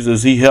Humphreys,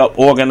 as he helped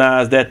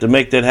organize that to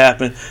make that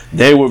happen.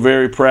 They were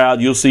very proud.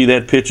 You'll see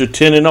that picture,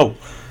 10-0,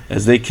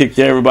 as they kicked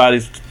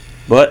everybody's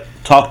butt.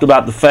 Talked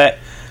about the fact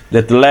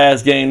that the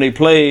last game they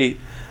played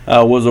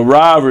was a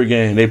rivalry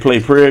game. They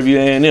played Prairie View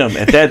A&M.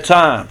 At that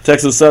time,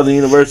 Texas Southern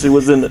University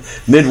was in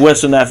the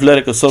Midwestern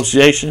Athletic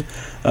Association,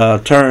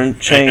 changed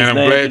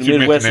name to the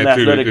Midwestern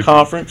Athletic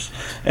Conference.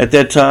 At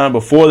that time,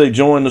 before they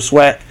joined the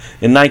SWAC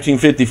in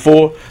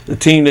 1954, the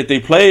team that they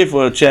played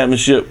for a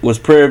championship was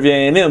Prairie View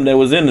A&M that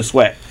was in the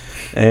SWAC.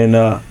 And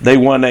they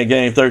won that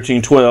game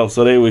 13-12,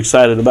 so they were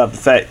excited about the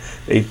fact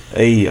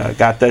they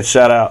got that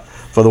shout out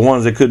for the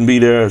ones that couldn't be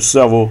there.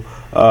 Several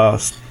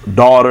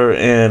daughter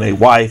and a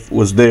wife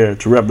was there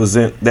to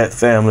represent that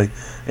family,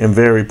 and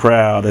very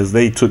proud as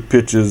they took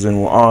pictures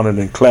and were honored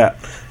and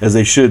clapped as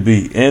they should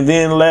be. And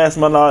then last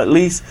but not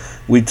least,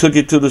 we took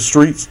it to the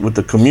streets with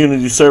the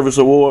Community Service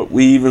Award.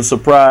 We even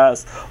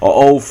surprised an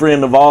old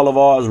friend of all of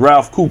ours,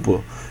 Ralph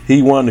Cooper.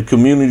 He won the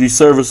Community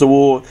Service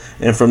Award,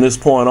 and from this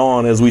point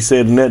on, as we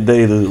said in that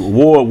day, the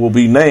award will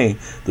be named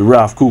the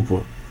Ralph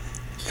Cooper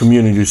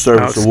Community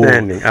Service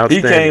Award.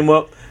 He came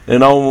up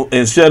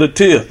and shed a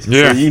tear.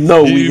 Yeah.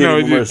 So we hit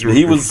him mercy.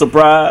 He was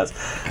surprised.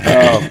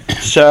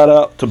 Shout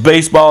out to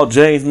baseball,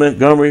 James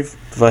Montgomery,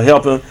 for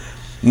helping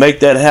make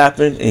that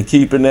happen and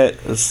keeping that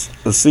a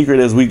secret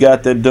as we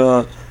got that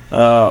done.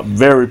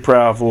 Very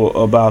proud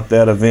about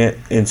that event.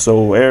 And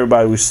so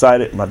everybody was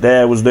excited. My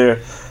dad was there.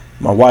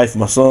 My wife,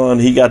 my son,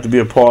 he got to be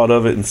a part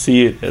of it and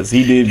see it as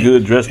he did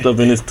good, dressed up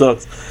in his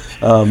tux.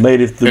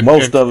 Made it the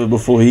most of it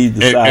before he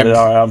decided,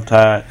 all right, I'm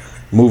tired.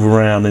 Move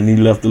around, and he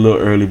left a little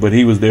early, but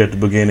he was there at the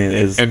beginning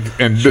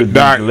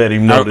Doc, let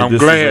him know that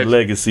this is a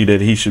legacy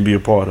that he should be a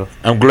part of.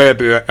 I'm glad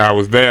that I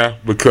was there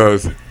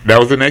because that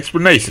was an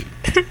explanation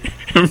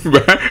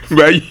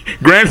by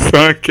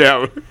grandson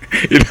Calvin.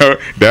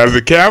 That was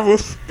the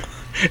Cavils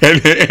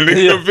and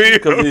the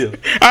Cavilles.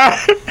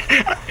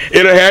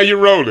 It'll have you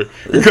rolling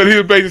because he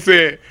was basically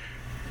saying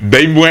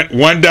they went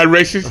one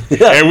direction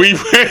and we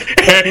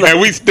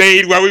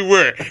stayed where we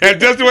were, and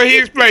just the way he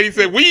explained, he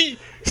said we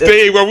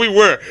stayed where we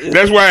were.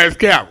 That's why it's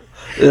Cal.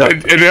 Yeah.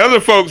 And the other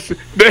folks, you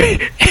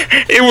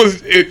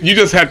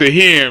just have to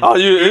hear him. Oh,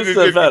 he's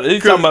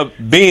talking about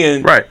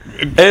Ben. Right.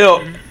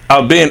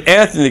 Ben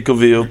Anthony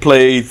Cavill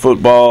played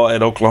football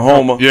at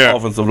Oklahoma.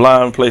 Offensive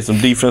lineman, played some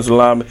defensive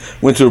lineman.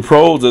 Went to the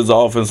pros as an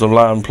offensive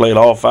lineman, played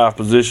all 5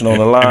 positions on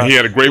the line. And he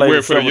had a great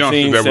word for the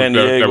youngsters San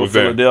Diego,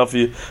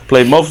 Philadelphia.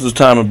 Played most of his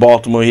time in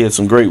Baltimore. He had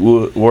some great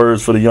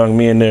words for the young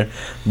men there.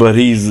 But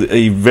he's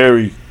a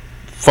very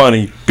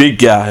funny big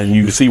guy, and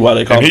you can see why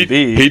they call him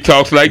big. He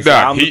talks like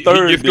that. He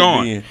gets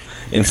going.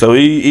 And so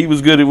he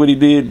was good at what he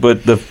did.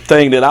 But the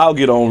thing that I'll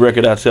get on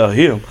record, I tell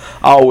him,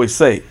 I always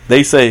say,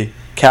 they say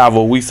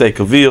Calvo, we say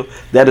Cavill.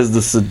 That is the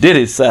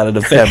Seditish side of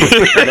the family.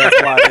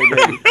 That's why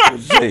they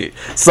say it.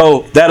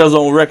 So that is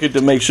on record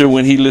to make sure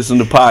when he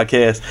listens to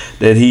podcasts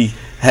that he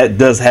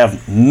does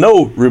have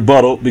no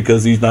rebuttal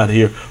because he's not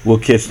here. We'll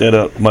catch that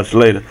up much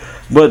later.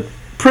 But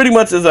pretty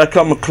much as I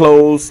come to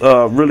close,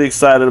 really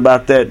excited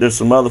about that. There's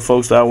some other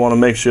folks that I want to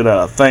make sure that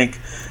I thank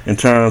in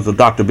terms of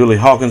Dr. Billy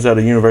Hawkins at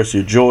the University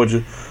of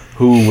Georgia,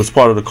 who was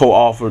part of the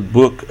co-authored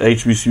book,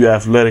 HBCU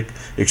Athletic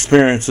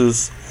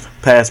Experiences,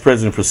 Past,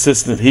 Present,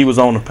 Persistent. He was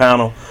on the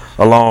panel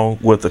along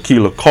with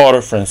Akila Carter,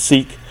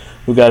 Francique,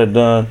 who got it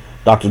done.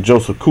 Dr.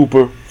 Joseph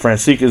Cooper.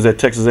 Francique is at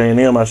Texas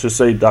A&M, I should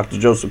say. Dr.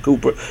 Joseph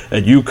Cooper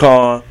at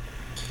UConn.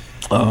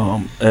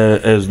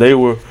 As they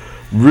were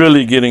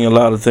really getting a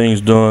lot of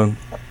things done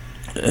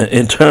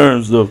in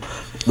terms of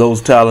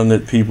those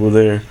talented people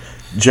there.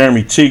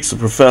 Jeremy Cheeks, a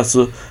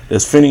professor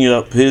that's finishing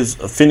up his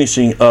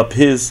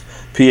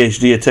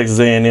PhD at Texas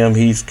A&M.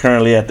 He's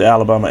currently at the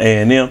Alabama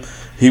A&M.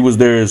 He was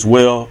there as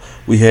well.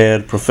 We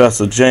had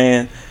Professor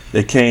Jan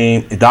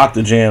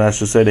Dr. Jan, I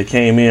should say, that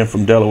came in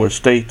from Delaware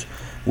State.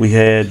 We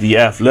had the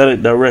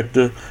athletic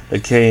director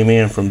that came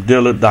in from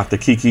Dillard, Dr.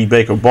 Kiki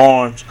Baker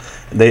Barnes.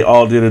 They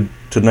all did it,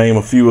 to name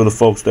a few of the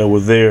folks that were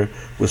there,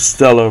 with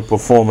stellar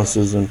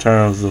performances in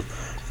terms of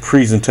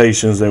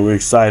presentations. That we're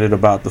excited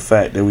about the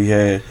fact that we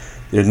had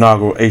the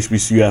inaugural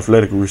HBCU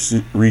Athletic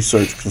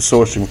Research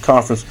Consortium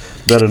Conference,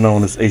 better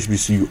known as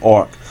HBCU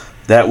ARC.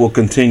 That will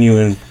continue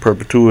in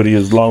perpetuity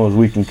as long as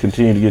we can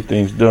continue to get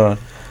things done.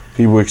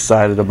 People were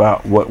excited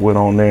about what went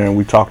on there, and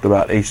we talked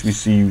about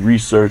HBCU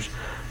research,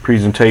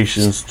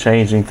 presentations,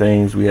 changing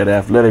things. We had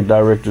athletic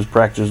directors,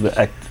 practitioners,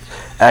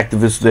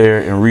 activists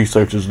there, and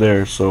researchers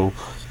there. So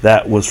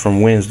that was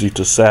from Wednesday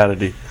to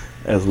Saturday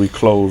as we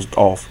closed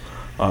off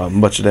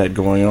much of that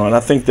going on. I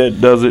think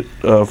that does it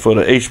for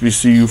the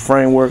HBCU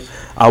framework.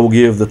 I will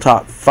give the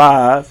top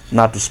 5,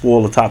 not to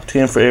spoil the top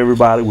 10 for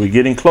everybody. We're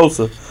getting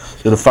closer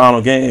to the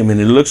final game,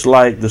 and it looks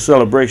like the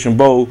Celebration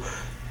Bowl,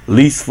 at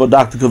least for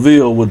Dr.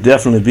 Cavill, will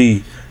definitely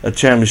be a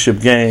championship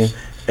game,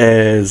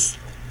 as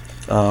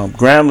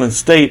Grambling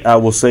State, I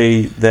will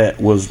say, that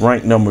was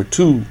ranked number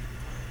 2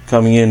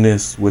 coming in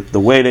this. With the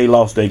way they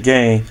lost that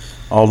game,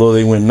 although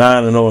they went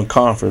 9-0 in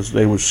conference,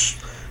 they were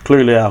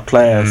clearly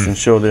outclassed and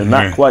show they're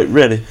not quite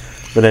ready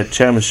for that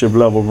championship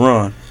level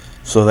run.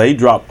 So they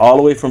dropped all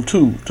the way from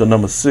 2 to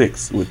number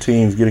 6, with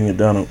teams getting it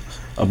done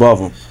above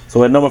them.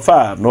 So at number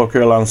 5, North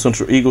Carolina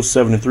Central Eagles,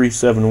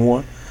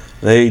 73-71.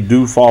 They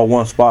do fall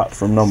one spot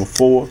from number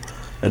 4.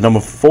 At number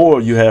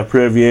 4, you have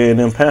Prairie View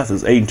A&M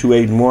Panthers,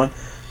 8-2,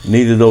 8-1.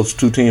 Neither of those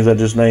 2 teams I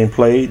just named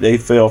played. They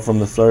fell from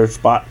the 3rd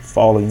spot,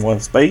 falling 1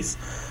 space.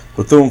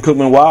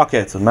 Bethune-Cookman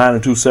Wildcats,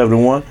 9-2,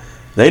 7-1.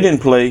 They didn't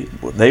play.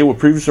 They were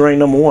previously ranked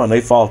number 1. They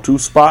fall 2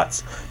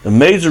 spots. The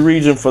major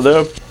reason for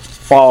their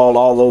fall,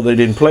 although they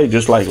didn't play,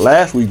 just like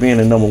last week being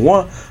in number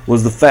 1,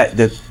 was the fact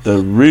that the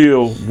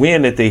real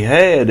win that they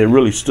had that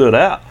really stood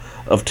out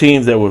of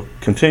teams that were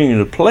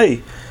continuing to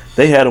play,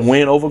 they had a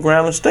win over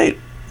Grambling State.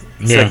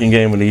 second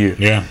game of the year.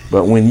 Yeah.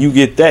 But when you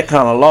get that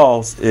kind of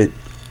loss, it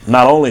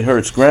not only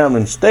hurts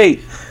Grambling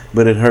State,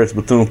 but it hurts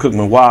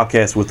Bethune-Cookman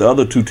Wildcats with the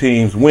other two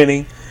teams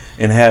winning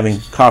and having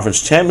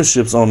conference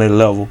championships on their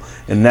level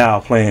and now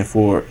playing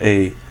for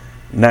a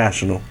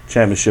national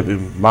championship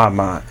in my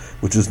mind,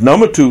 which is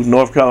number 2,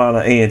 North Carolina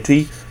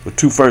A&T, with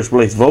 2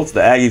 first-place votes. The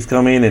Aggies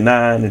come in at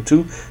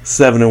 9-2,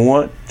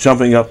 7-1,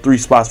 jumping up 3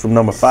 spots from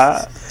number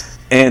 5.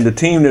 And the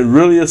team that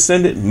really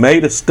ascended,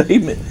 made a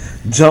statement,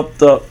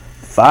 jumped up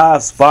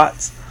 5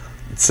 spots,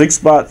 6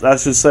 spots, I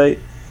should say,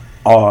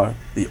 are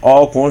the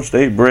Alcorn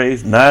State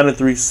Braves, 9-3,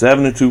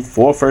 7-2,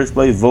 4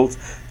 first-place votes.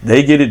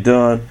 They get it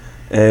done,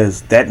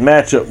 as that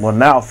matchup will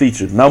now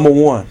feature number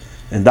 1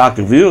 in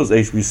Dr. Ville's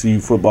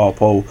HBCU football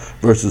poll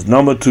versus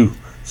number 2,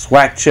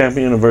 SWAC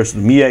champion versus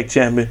the MEAC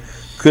champion.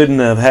 Couldn't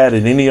have had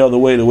it any other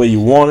way, the way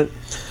you want it.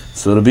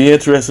 So it'll be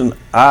interesting.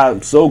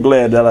 I'm so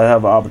glad that I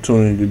have an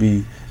opportunity to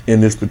be in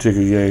this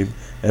particular game,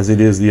 as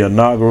it is the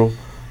inaugural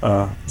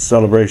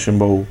Celebration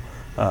Bowl.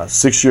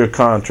 6-year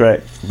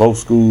contract. Both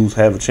schools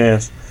have a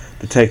chance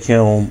to take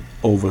home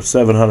over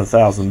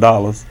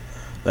 $700,000.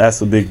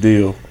 That's a big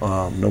deal,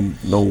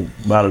 no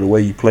matter the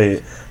way you play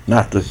it,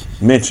 not to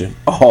mention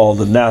all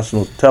the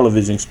national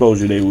television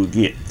exposure they will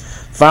get.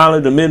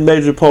 Finally, the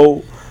mid-major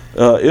poll,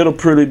 it'll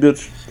pretty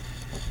much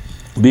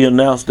be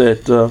announced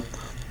that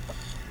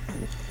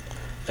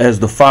as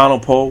the final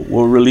poll.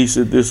 We'll release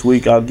it this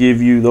week. I'll give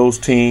you those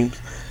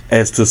teams.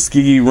 As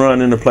Tuskegee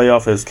run in the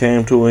playoff has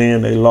came to an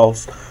end, they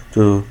lost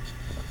to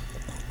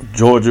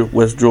Georgia,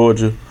 West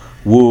Georgia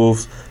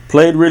Wolves.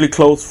 Played really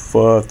close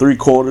for 3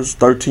 quarters,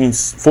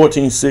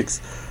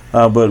 14-6,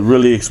 but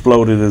really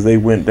exploded as they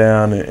went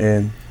down,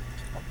 and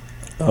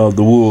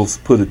the Wolves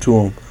put it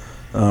to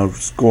them,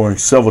 scoring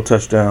several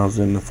touchdowns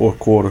in the 4th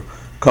quarter, a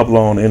couple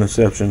on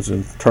interceptions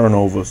and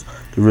turnovers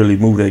to really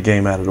move that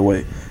game out of the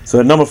way.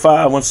 So at number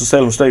 5,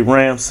 Winston-Salem State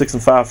Rams,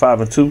 6-5,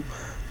 5-2,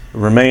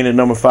 remain at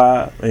number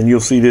 5, and you'll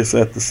see this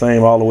at the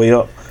same all the way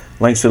up.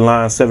 Langston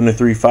Lions, 7-3,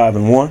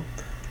 5-1.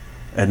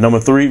 At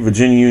number 3,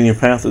 Virginia Union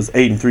Panthers,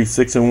 8-3,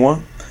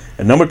 6-1.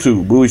 At number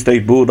 2, Bowie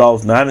State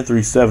Bulldogs, 9-3,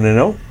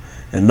 7-0.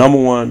 And number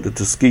 1, the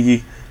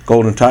Tuskegee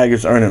Golden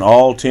Tigers, earning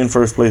all 10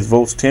 first-place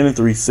votes, 10-3,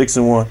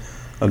 6-1.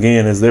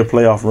 Again, as their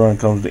playoff run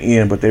comes to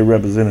end, but they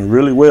represented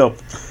really well,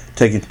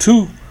 taking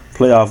 2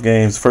 playoff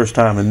games, first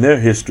time in their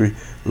history,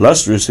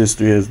 lustrous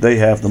history, as they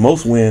have the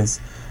most wins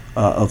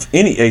of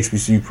any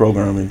HBCU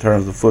program in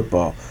terms of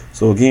football.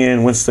 So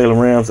again, Winston-Salem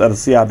Rams out of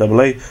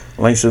CIAA,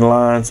 Langston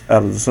Lions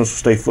out of the Central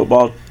State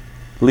Football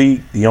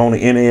League, the only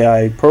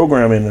NAIA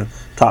program in the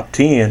top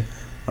 10,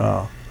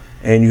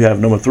 and you have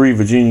number 3,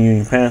 Virginia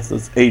Union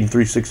Panthers, 8-3,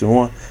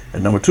 6-1,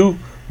 and number 2,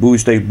 Bowie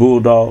State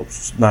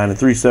Bulldogs, 9-3,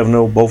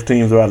 7-0. Both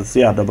teams are out of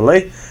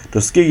CIAA.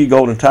 Tuskegee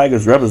Golden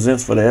Tigers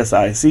represents for the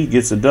SIC,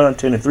 gets it done,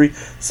 10-3,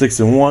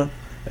 6-1,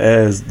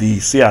 as the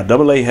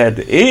CIAA had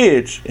the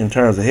edge in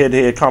terms of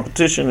head-to-head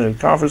competition in the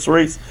conference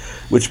race,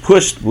 which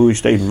pushed Bowie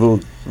State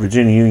and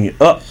Virginia Union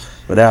up.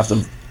 But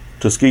after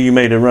Tuskegee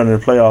made a run in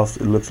the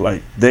playoffs, it looks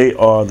like they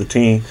are the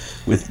team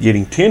with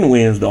getting 10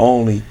 wins, the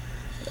only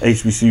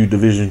HBCU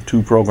Division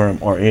II program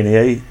or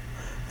NAIA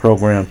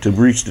program to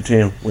reach the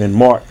 10-win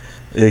mark.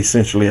 They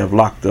essentially have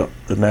locked up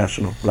the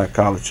National Black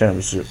College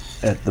Championship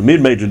at the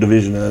mid-major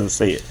division, as I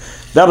said.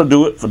 That'll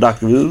do it for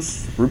Dr.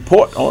 Ville's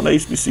report on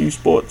HBCU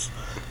sports.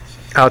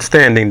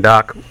 Outstanding,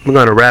 Doc. We're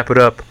going to wrap it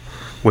up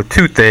with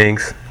 2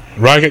 things.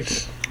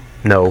 Rockets?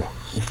 No.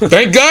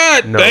 Thank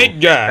God. No.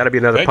 Thank God. That'll be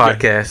another Thank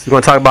podcast. We're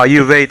going to talk about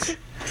U of H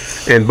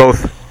in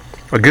both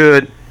a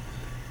good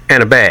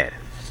and a bad.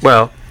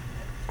 Well,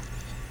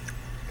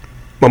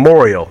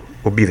 Memorial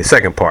will be the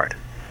second part.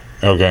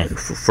 Okay.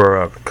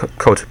 For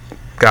Coach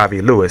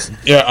Gavi Lewis.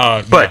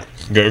 Yeah, but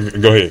go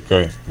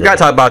ahead. You got to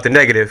talk about the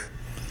negative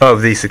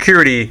of the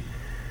security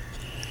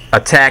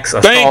attacks,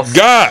 assaults. Thank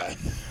God.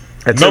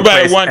 That took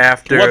place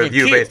after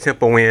U of H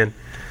Temple win.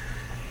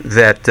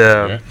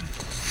 That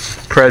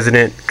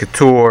President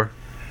Couture,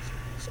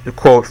 the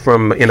quote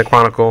from in the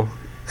Chronicle,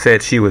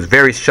 said she was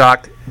very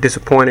shocked,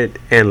 disappointed,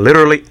 and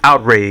literally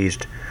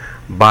outraged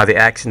by the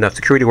action of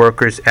security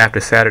workers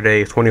after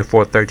Saturday's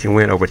 24-13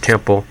 win over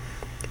Temple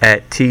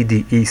at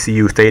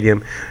TDECU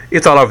Stadium.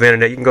 It's all over the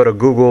internet. You can go to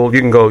Google.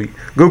 You can go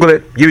Google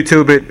it,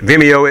 YouTube it,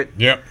 Vimeo it.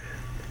 Yep.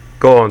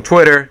 Go on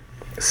Twitter.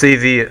 See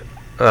the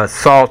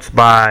assaults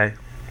by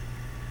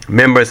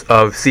members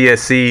of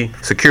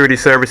CSC Security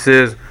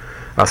Services.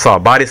 I saw a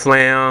body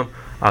slam.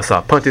 I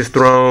saw punches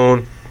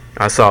thrown.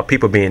 I saw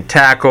people being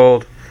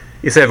tackled.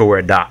 It's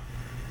everywhere, Doc.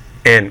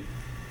 And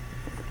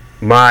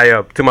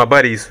to my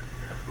buddies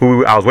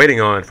who I was waiting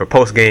on for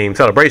post-game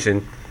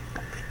celebration,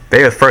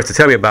 they were the first to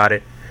tell me about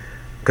it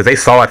because they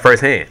saw it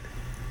firsthand.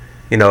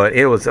 You know,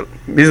 it was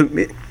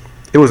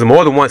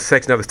more than one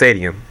section of the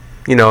stadium.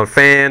 You know,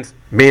 fans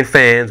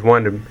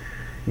wanted to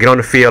get on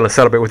the field and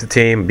celebrate with the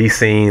team, be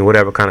seen,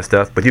 whatever kind of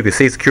stuff. But you could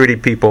see security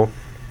people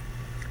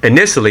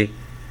initially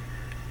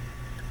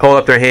hold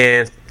up their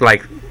hands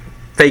like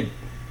fake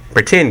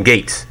pretend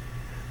gates.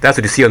 That's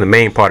what you see on the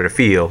main part of the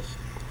field,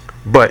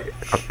 But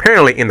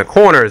apparently in the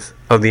corners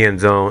of the end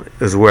zone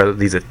is where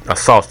these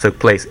assaults took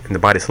place, and the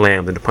body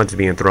slams and the punches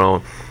being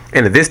thrown.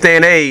 And in this day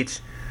and age,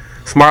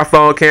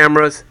 smartphone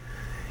cameras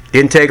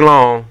didn't take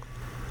long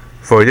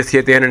for this to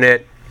hit the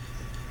internet.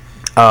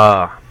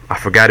 I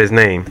forgot his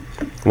name.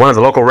 One of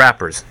the local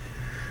rappers.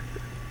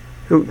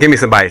 Give me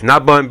somebody.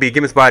 Not Bun B.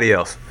 Give me somebody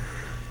else.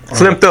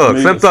 Slim Thug.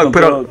 Slim Thug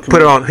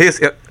put it on his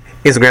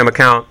Instagram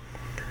account,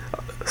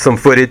 some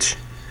footage,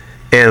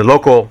 and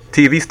local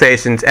TV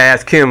stations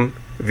asked him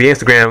via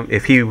Instagram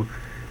if they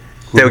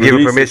would give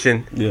him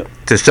permission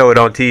to show it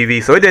on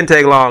TV. So it didn't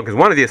take long, because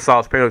one of the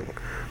assaults,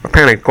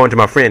 apparently, according to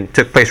my friend,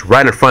 took place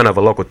right in front of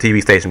a local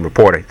TV station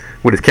reporter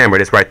with his camera.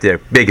 That's right there,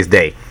 big as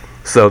day.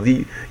 So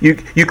you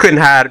couldn't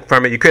hide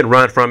from it. You couldn't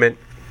run from it.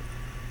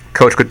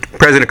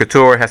 President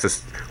Couture has to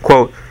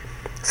quote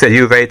said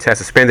U of H has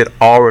suspended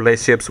all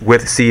relationships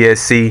with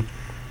CSC.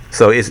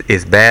 So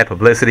it's bad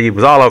publicity. It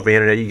was all over the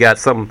internet. You got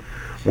some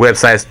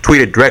websites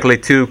tweeted directly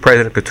to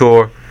President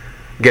Couture,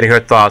 getting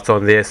her thoughts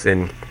on this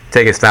and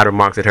taking snide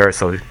remarks at her.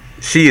 So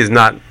she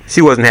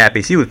wasn't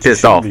happy. She was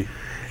pissed off.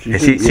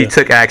 She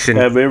took action.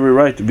 Have every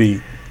right to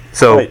be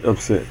quite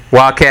upset.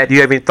 Wildcat, do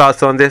you have any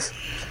thoughts on this?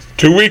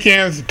 2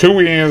 weekends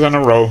in a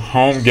row,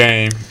 home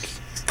game,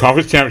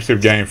 conference championship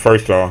game.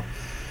 First off,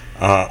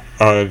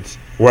 a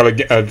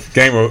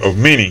game of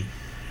many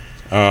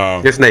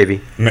against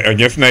Navy.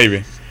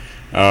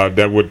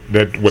 That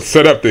would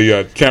set up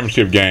the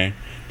championship game.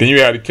 Then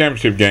you had the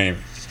championship game,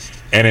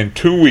 and in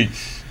 2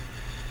 weeks,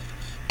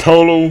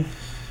 total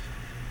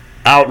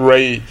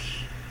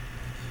outrage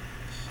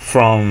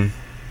from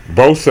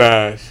both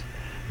sides,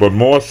 but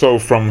more so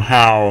from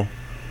how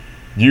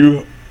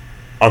you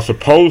are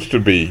supposed to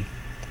be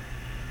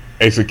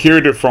a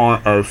security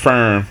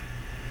firm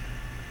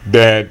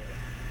that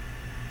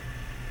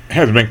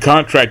has been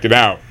contracted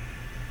out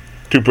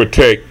to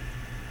protect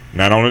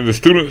not only the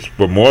students,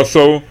 but more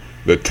so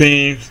the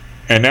teams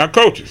and their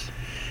coaches.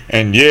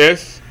 And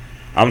yes,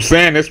 I'm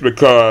saying this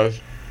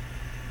because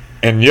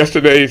in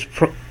yesterday's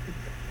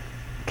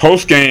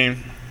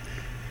post-game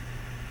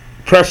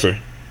presser,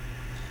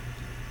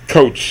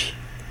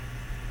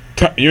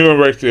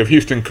 University of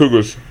Houston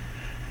Cougars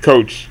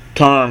coach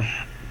Tom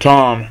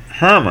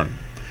Herman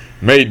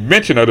made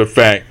mention of the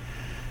fact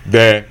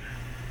that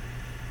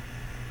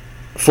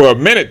for a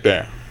minute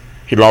there,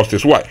 he lost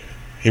his wife.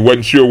 He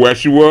wasn't sure where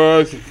she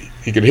was.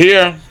 He could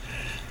hear,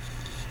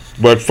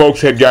 but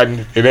folks had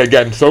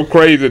gotten so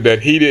crazy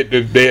that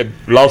they had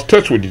lost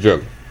touch with each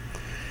other.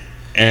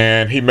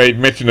 And he made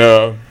mention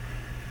of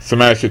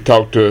somebody should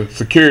talk to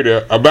security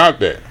about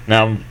that.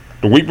 Now,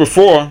 the week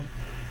before,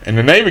 in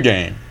the Navy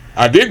game,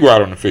 I did go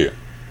out on the field.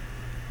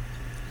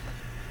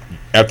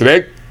 After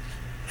that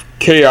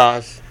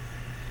chaos,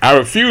 I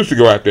refused to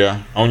go out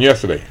there on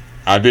yesterday.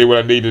 I did what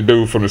I needed to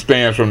do from the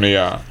stands from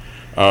the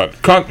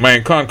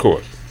main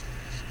concourse.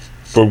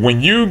 But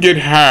when you get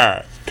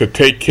hired to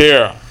take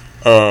care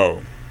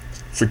of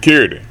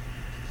security,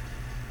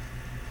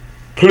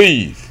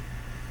 please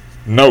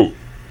note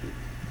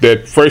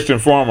that first and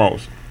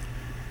foremost,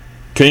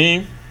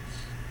 team,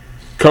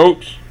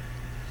 coach,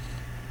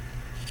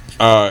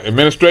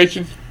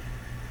 administration,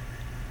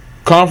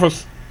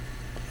 conference,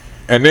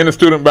 and then the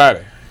student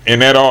body, in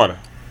that order.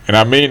 And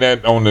I mean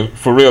that on the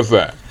for real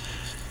side.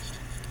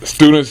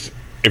 Students,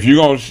 if you're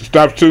going to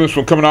stop students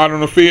from coming out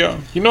on the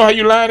field, you know how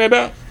you line it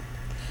up?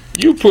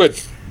 You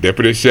put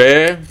Deputy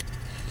Sheriff,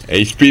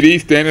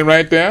 HPD standing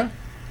right there.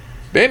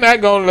 They're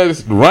not going to let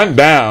us run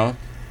down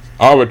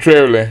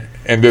arbitrarily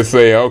and just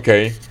say,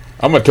 okay,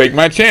 I'm going to take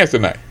my chance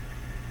tonight.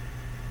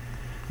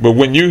 But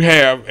when you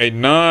have a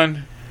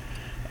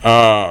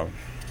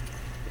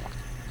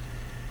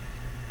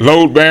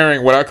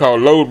load-bearing, what I call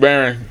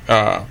load-bearing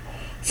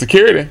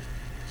security,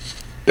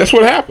 that's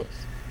what happens.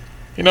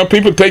 You know,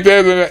 people take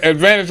that as an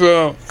advantage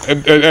of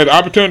an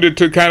opportunity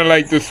to kind of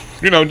like just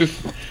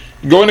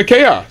go into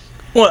chaos.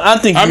 Well, I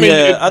think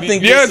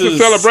it's a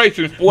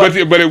celebration, but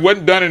it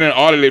wasn't done in an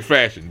orderly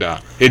fashion,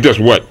 Doc. It just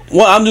wasn't.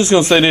 Well, I'm just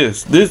gonna say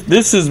this.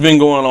 This has been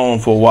going on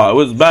for a while. It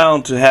was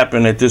bound to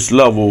happen at this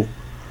level,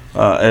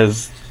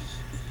 as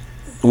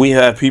we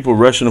have people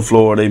rushing the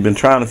floor. They've been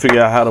trying to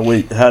figure out how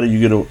do you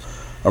get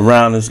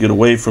around this, get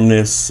away from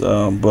this,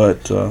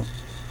 but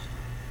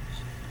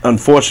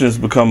unfortunately, it's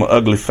become an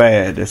ugly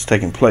fad that's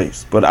taking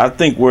place. But I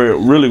think where it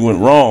really went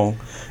wrong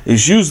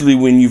is usually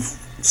when you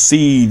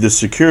see the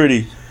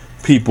security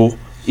people,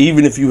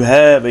 even if you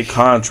have a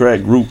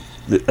contract group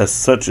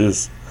such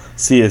as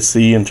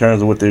CSC in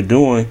terms of what they're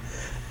doing,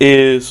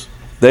 is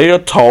they are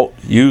taught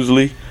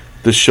usually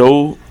to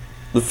show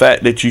the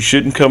fact that you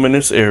shouldn't come in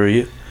this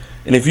area.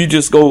 And if you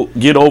just go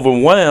get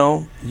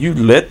overwhelmed, you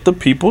let the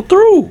people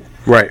through.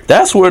 Right.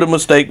 That's where the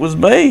mistake was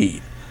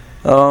made.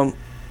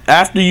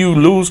 After you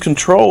lose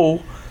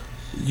control,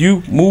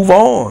 you move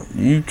on.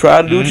 You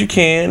try to do what you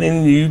can,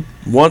 and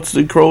once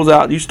the crow's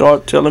out, you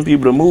start telling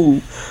people to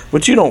move.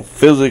 But you don't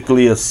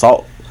physically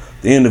assault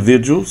the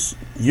individuals.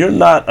 You're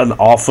not an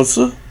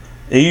officer,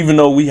 And even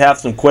though we have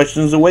some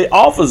questions, the way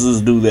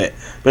officers do that,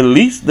 but at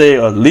least they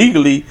are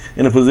legally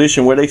in a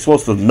position where they're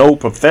supposed to know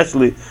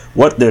professionally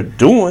what they're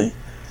doing,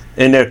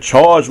 and they're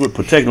charged with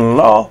protecting the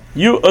law.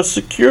 You're a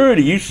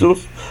security. You should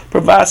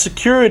provide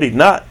security,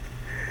 not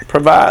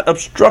provide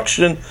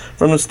obstruction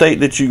from the state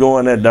that you go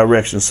in that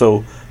direction.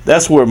 So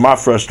that's where my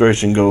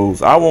frustration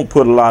goes. I won't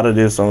put a lot of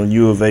this on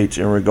U of H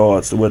in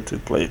regards to what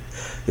took place.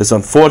 It's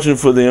unfortunate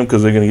for them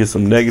because they're going to get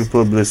some negative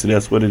publicity.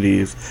 That's what it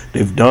is.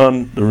 They've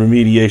done the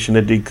remediation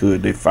that they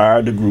could. They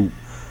fired the group.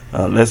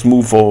 Let's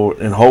move forward,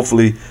 and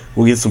hopefully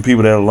we'll get some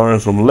people that will learn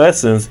some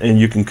lessons, and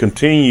you can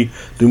continue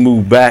to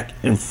move back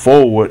and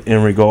forward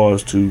in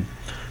regards to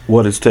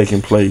what is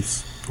taking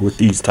place with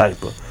these type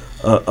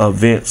of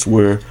events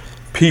where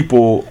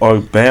people are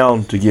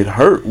bound to get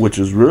hurt, which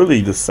is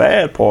really the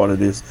sad part of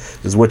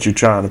this, is what you're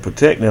trying to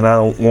protect. And I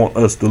don't want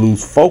us to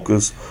lose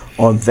focus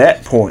on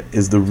that point.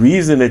 Is the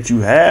reason that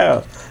you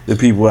have the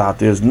people out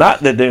there is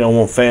not that they don't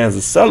want fans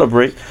to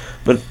celebrate,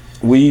 but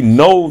we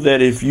know that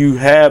if you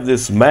have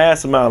this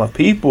mass amount of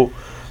people,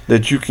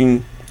 that you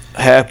can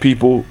have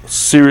people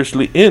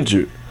seriously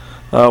injured,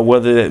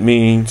 whether that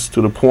means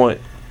to the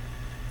point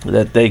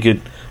that they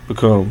could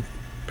become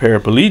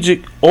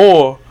paraplegic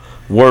or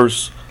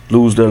worse,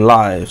 lose their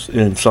lives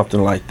in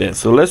something like that.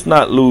 So let's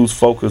not lose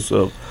focus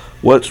of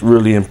what's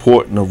really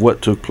important of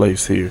what took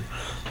place here.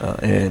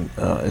 And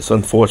it's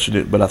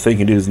unfortunate, but I think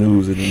it is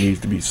news and it needs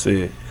to be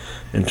said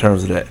in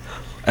terms of that.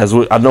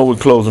 I know we're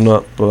closing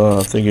up, but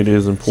I think it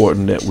is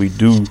important that we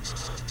do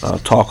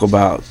talk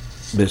about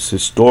this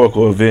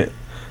historical event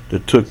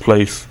that took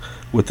place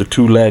with the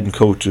two Latin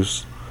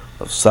coaches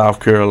of South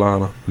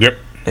Carolina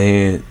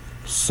and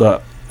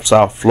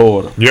South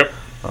Florida.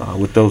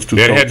 With those two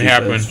coaches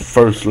as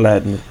first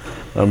Latin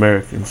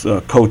Americans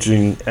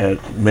coaching at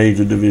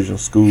major division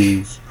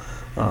schools.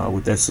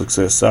 With that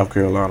success, South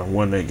Carolina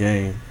won that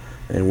game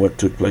and what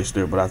took place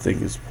there. But I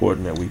think it's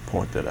important that we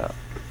point that out.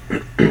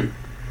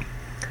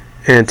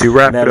 And to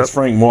wrap it up,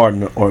 Frank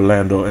Martin,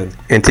 Orlando, and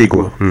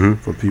Antigua.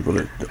 For people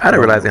that I didn't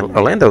realize that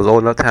Orlando was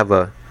old enough to have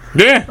a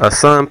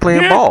son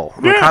playing ball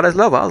on college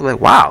level. I was like,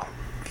 wow.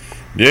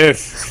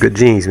 Yes. It's good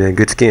genes, man.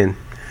 Good skin.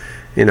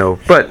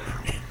 But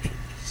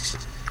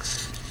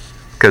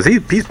because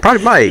he's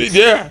probably my age.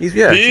 He's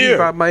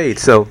probably my age.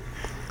 So,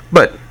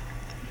 but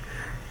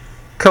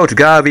Coach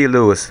Garvey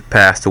Lewis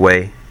passed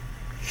away,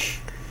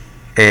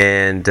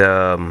 and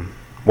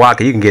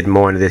Walker, you can get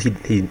more into this.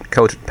 He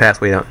passed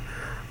away on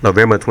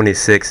November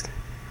 26th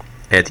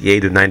at the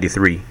age of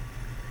 93.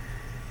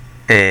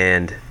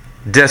 And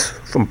just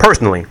from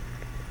personally,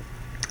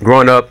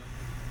 growing up,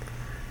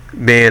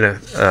 being a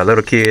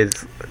little kid,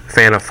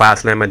 fan of Phi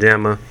Slamma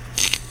Jamma,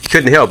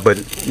 couldn't help but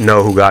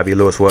know who Garvey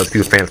Lewis was if you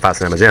were a fan of Phi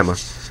Slamma Jamma.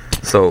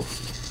 So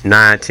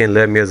 9, 10,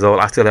 11 years old,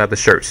 I still have the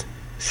shirts.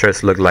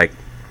 Shirts look like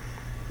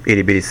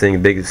itty bitty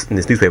thing, big in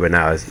this newspaper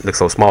now. It looks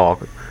so small.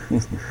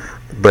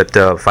 But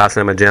Phi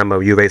Slamma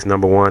Jamma, U of H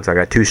 #1, so I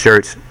got 2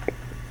 shirts,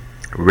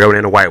 red one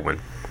and a white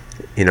one.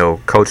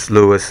 Coach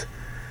Lewis,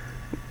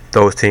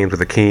 those teams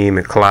with Akeem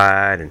and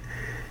Clyde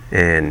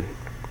and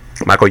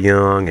Michael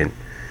Young and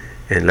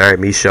Larry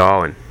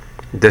Mishaw, and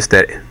just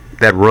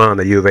that run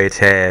that U of H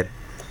had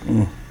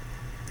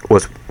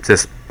was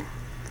just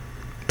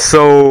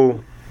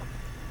so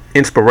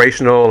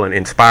inspirational and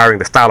inspiring,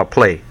 the style of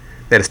play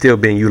that is still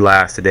being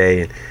utilized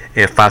today,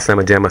 and Phi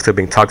Slamma Jamma still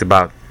being talked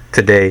about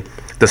today,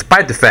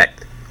 despite the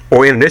fact,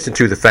 or in addition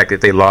to the fact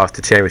that they lost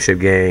the championship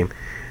game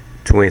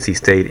to NC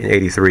State in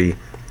 '83,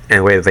 and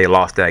the way that they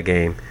lost that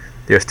game,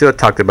 they're still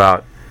talked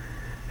about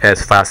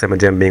as Phi Slamma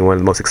Jamma being one of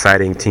the most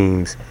exciting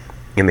teams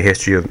in the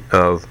history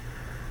of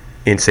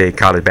NCAA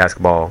college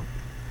basketball.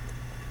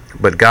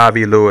 But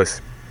Garvey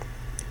Lewis,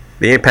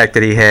 the impact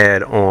that he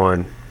had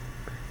on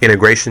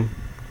integration.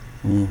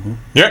 In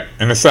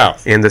the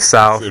South.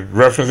 So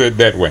reference it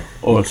that way.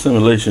 Or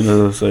assimilation,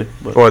 as I say.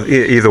 Or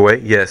either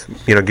way, yes.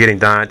 Getting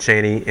Don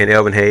Chaney and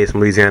Elvin Hayes from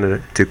Louisiana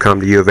to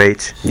come to U of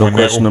H. No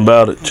question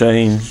about it.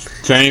 Changed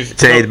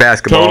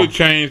basketball. Totally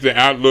changed the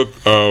outlook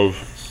of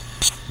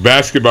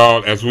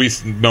basketball as we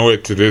know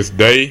it to this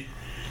day.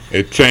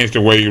 It changed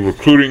the way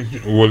recruiting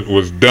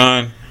was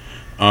done,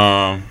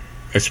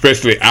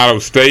 especially out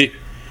of state,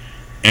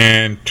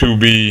 and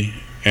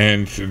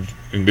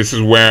this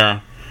is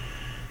where,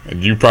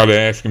 and you probably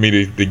asking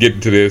me to get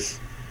into this.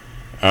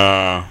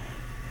 There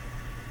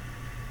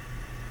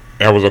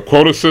was a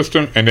quota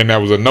system, and then there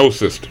was a no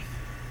system.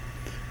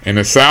 In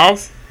the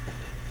South,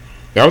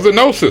 there was a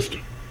no system.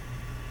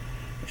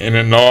 In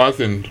the North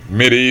and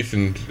Mideast,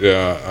 and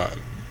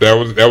there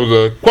was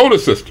a quota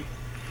system.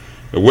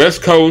 The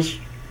West Coast,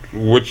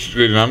 which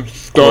I'm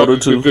starting,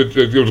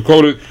 it was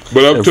quoted,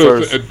 but up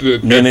to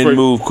then it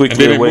moved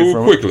quickly away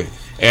from it.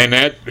 And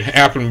that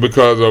happened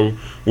because of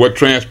what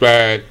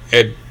transpired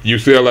at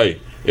UCLA.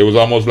 It was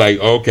almost like,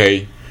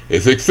 okay,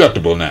 it's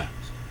acceptable now.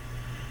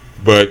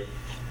 But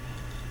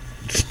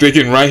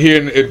sticking right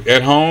here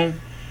at home,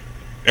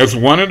 it's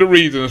one of the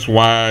reasons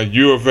why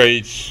U of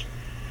H,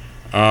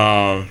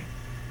 their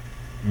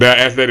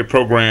athletic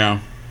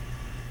program,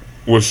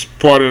 was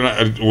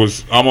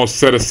was almost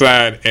set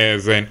aside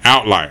as an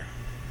outlier,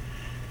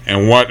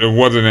 and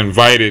wasn't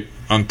invited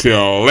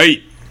until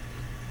late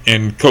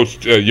in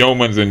Coach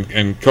Yeoman's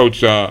and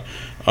Coach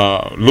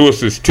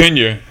Lewis's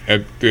tenure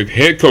at the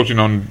head coaching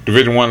on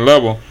Division I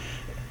level.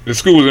 The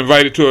school was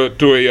invited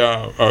to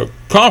a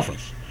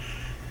conference.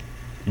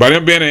 By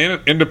them being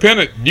an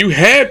independent, you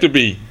had to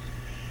be,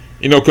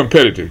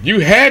 competitive. You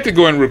had to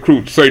go and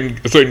recruit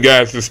certain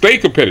guys to stay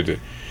competitive,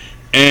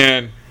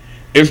 and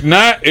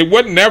it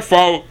wasn't their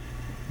fault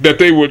that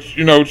they were,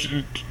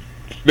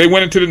 they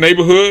went into the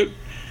neighborhood.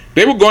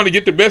 They were going to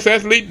get the best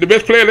athlete, the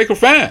best player they could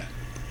find.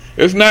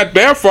 It's not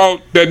their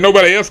fault that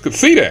nobody else could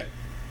see that,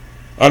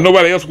 or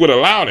nobody else would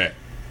allow that.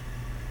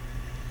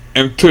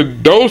 And to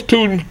those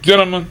two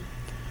gentlemen,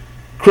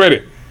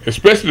 credit,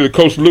 especially to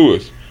Coach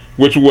Lewis,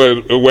 which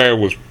was where it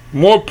was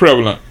more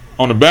prevalent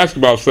on the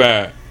basketball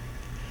side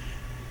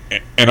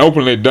and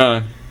openly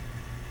done.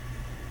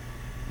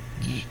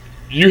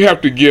 You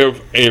have to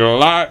give a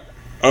lot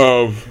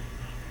of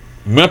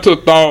mental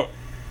thought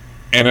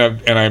and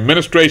an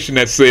administration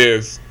that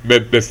says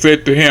that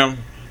said to him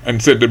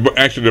and said to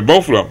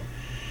both of them,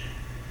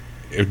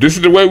 if this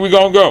is the way we're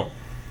gonna go,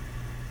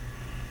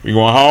 we're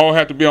gonna all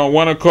have to be on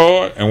one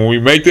accord, and when we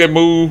make that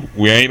move,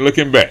 we ain't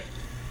looking back.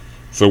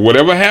 So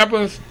whatever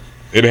happens,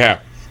 it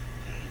happens.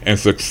 And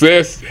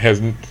success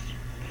has,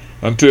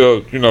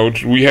 until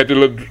we had the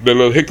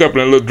little hiccup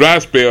and a little dry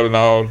spell and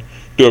all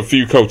to a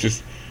few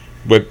coaches,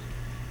 but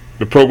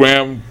the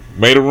program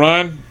made a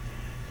run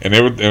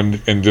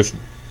and just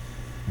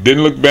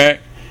didn't look back.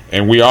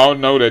 And we all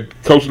know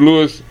that Coach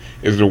Lewis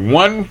is the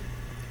one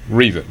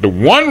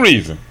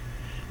reason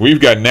we've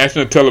got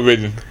national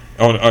television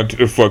on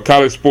for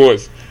college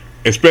sports,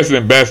 especially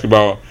in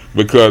basketball,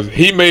 because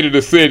he made a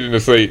decision to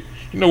say,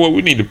 you know what,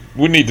 we need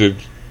to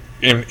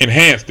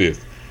enhance this.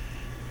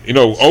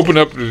 Open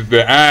up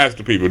the eyes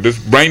to people.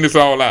 Just bring this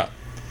all out.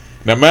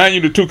 Now, mind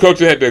you, the two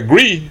coaches had to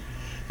agree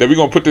that we're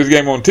gonna put this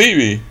game on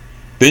TV.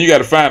 Then you got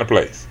to find a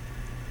place.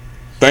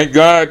 Thank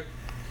God,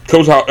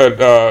 Coach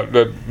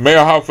the Mayor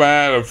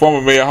Hoffine, the former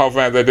Mayor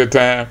Hoffine at that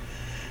time,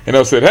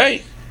 said,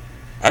 "Hey,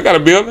 I got a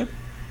building.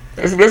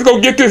 Let's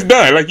go get this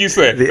done." Like you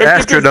said, the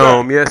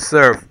Astrodome, yes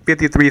sir.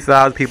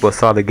 53,000 people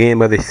saw the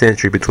game of the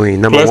century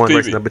between number one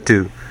versus number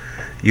 2,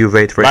 U of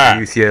H versus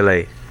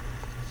UCLA.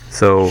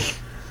 So,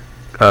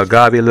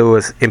 Garvey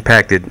Lewis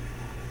impacted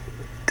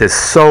to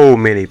so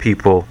many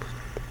people,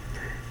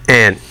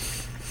 and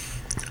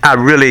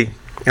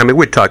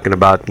we're talking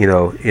about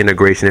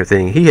integration and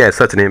everything. He had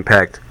such an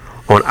impact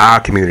on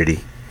our community.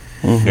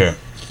 Mm-hmm.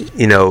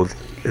 Yeah.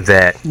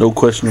 That no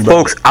question about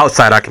folks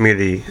outside our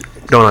community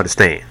don't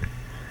understand,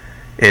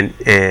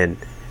 and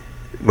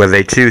whether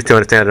they choose to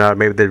understand it or not,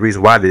 maybe there's a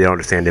reason why they don't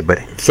understand it. But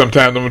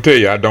sometimes I'm gonna tell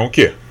you, I don't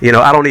care.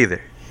 I don't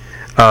either.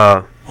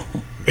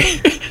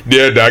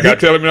 Yeah, I got to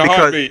tell him in a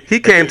heartbeat. He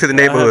came to the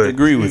neighborhood. I have to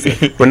agree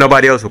with you. When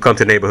nobody else would come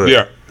to the neighborhood.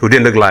 Yeah. Who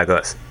didn't look like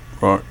us.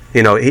 Right.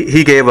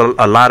 He gave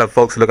a lot of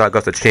folks who look like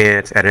us a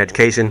chance at an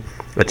education,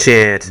 a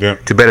chance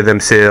to better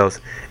themselves,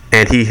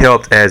 and he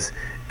helped, as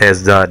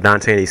Don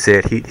Taney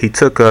said, he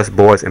took us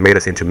boys and made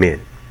us into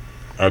men.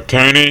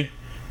 Attorney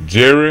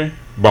Jerry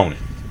Boney.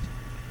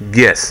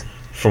 Yes.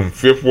 From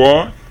 5th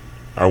Ward,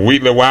 a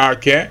Wheatley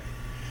Wildcat,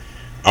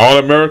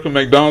 All-American,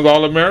 McDonald's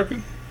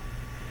All-American,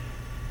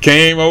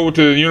 came over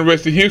to the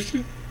University of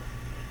Houston.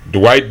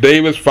 Dwight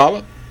Jones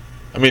followed.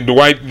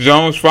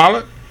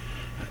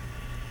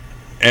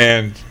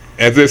 And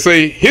as they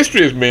say,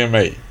 history is being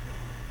made.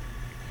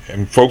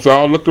 And folks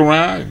all look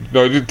around.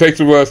 It takes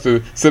for us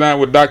to sit down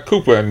with Doc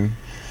Cooper and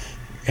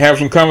have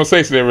some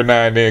conversation every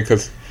now and then,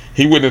 because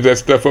he witnessed that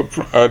stuff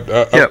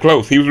up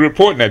close. He was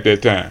reporting at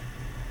that time.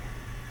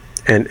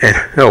 And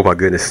oh my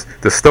goodness,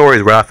 the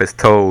stories Ralph has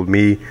told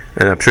me,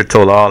 and I'm sure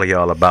told all of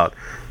y'all about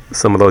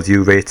some of those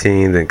U of A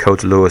teams and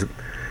Coach Lewis.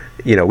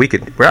 We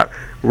could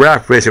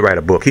Ralph really should write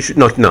a book. He should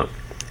no.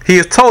 He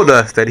has told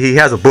us that he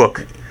has a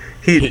book.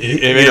 It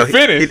ain't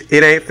finished.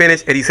 It ain't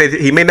finished, and he says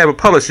he may never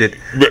publish it.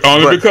 But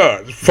only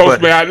because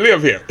folks may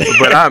outlive him.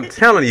 But I'm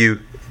telling you,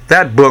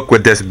 that book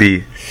would just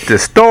be the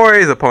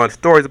stories upon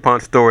stories upon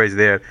stories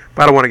there.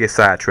 But I don't want to get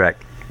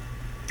sidetracked.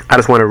 I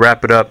just want to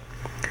wrap it up.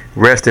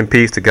 Rest in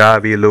peace to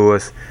Garvey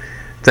Lewis.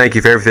 Thank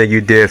you for everything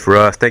you did for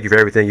us. Thank you for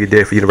everything you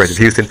did for the University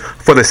of Houston,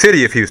 for the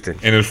city of Houston.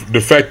 And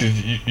the fact that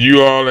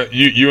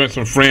you and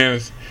some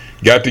friends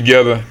got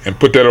together and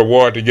put that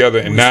award together,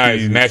 and now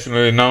it's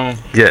nationally known.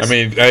 Yes. I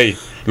mean, hey,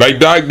 like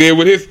Doc did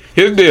with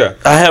his deal.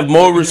 I have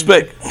more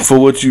respect for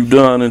what you've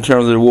done in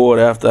terms of the award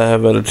after I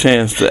have had a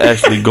chance to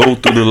actually go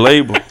through the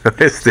label.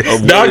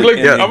 Doc looked.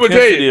 I'm gonna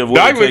tell you,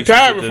 Doc looked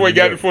tired before he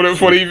got for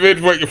the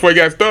event before he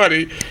got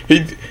started.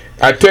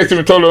 I texted him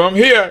and told him I'm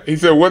here. He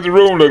said, "What's the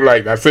room look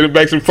like?" I sent him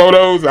back some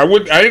photos. I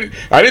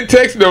didn't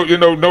text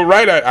no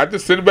right. I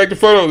just sent him back the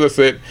photos. I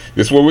said,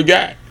 "This is what we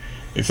got."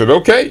 He said,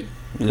 "Okay."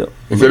 Yep.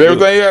 He said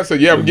everything else. I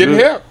said, "Yeah, I'm getting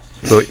help."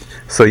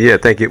 So yeah,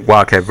 thank you,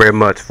 Wildcat, very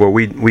much for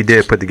we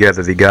did put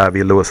together the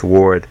Garvey Lewis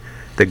Award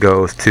that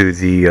goes to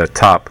the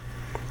top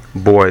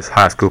boys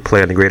high school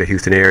player in the greater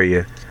Houston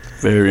area.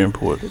 Very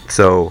important.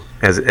 So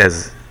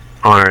as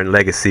honor and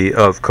legacy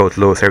of Coach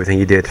Lewis, everything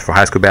he did for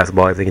high school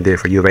basketball, everything he did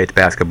for U of H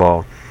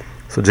basketball.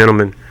 So,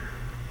 gentlemen,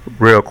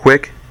 real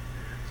quick,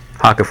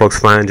 how can folks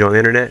find you on the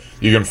internet?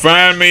 You can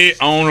find me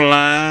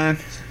online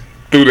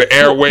through the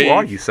airwaves. Who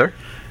are you, sir?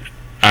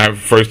 I am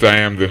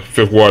the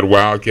Fifth Ward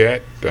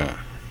Wildcat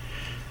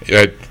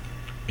at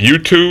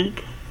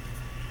YouTube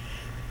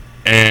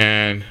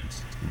and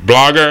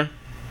Blogger,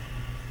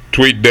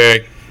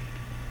 TweetDeck,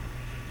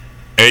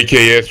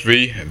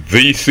 AKSV,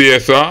 The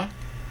CSR,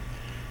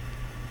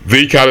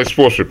 The College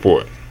Sports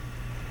Report.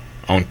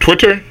 On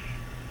Twitter,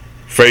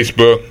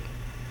 Facebook,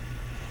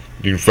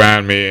 you can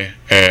find me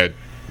at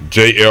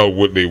JL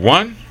Woodley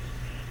 1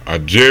 or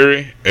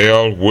Jerry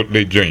L.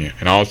 Woodley Jr.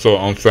 And also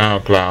on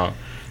SoundCloud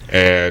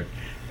at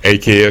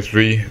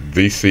AKSV,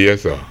 The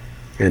CSR.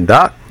 And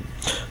Doc?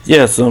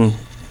 Yes, I'm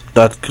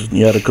Dr.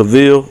 Kenyatta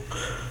Cavill,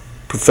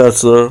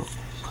 professor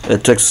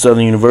at Texas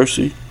Southern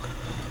University,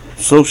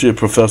 associate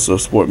professor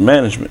of sport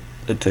management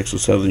at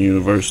Texas Southern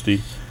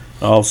University.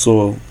 I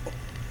also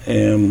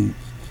am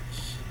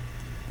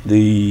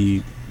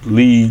the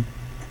lead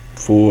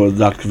for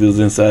Dr. Cavill's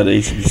Inside the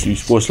HBCU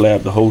Sports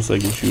Lab, the host, I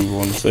guess you would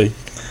want to say,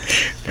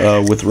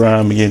 with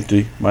Ryan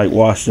McGinty, Mike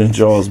Washington,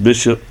 Charles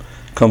Bishop.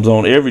 Comes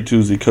on every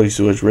Tuesday,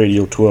 KCOH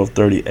Radio,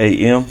 12:30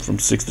 a.m. from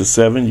 6 to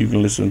 7. You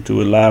can listen to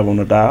it live on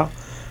the dial.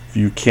 If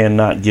you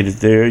cannot get it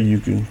there,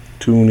 you can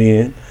tune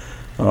in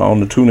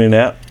on the TuneIn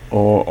app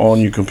or on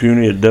your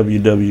computer at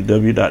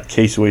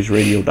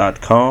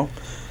www.kcohradio.com.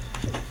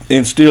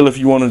 And still, if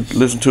you want to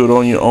listen to it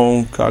on your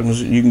own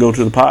cognizance, you can go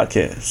to the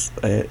podcast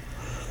at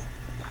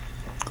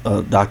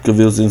Dr.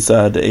 Cavill's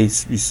Inside the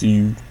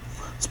HBCU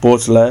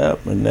Sports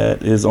Lab, and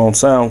that is on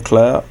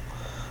SoundCloud.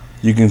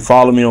 You can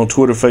follow me on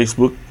Twitter,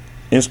 Facebook,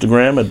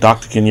 Instagram at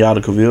Dr.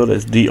 Kenyatta Cavill.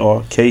 That's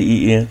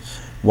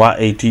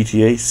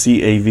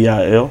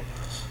DrKenyattaCavil.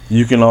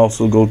 You can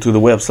also go to the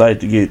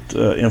website to get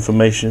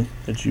information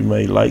that you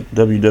may like,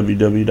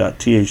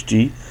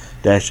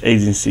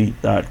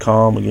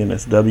 www.thg-agency.com. Again,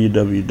 that's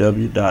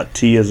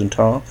www.t as in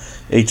Tom,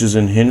 H as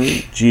in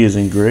Henry, G as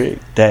in Greg,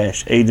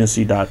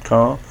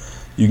 -agency.com.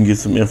 You can get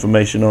some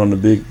information on the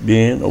Big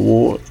Ben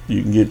Award.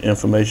 You can get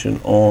information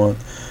on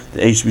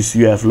the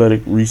HBCU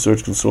Athletic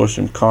Research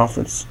Consortium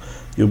Conference.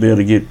 You'll be able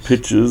to get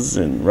pictures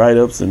and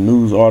write-ups and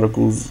news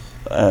articles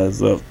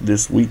as of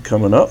this week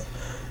coming up.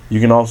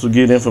 You can also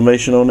get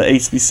information on the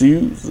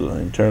HBCUs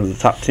in terms of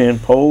top 10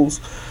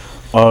 polls,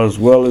 as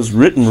well as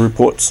written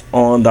reports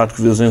on Dr.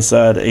 Cavill's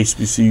Inside the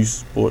HBCU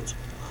Sports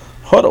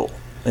Huddle,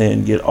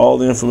 and get all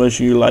the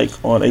information you like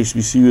on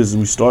HBCU as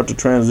we start to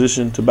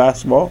transition to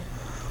basketball.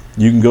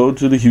 You can go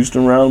to the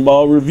Houston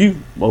Roundball Review,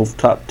 both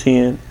top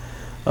 10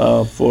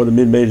 for the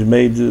mid-major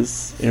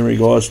majors in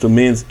regards to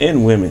men's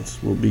and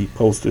women's will be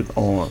posted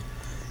on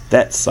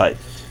that site.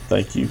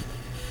 Thank you.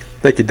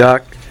 Thank you,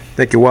 Doc.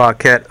 Thank you,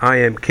 Wildcat. I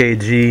am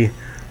KG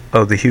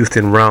of the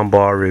Houston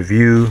Roundball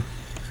Review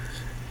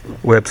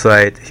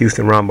website,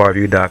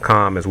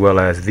 HoustonRoundballReview.com, as well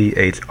as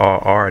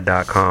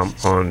VHRR.com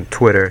on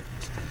Twitter,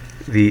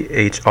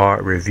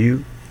 VHR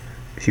Review,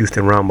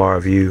 Houston Roundball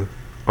Review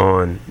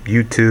on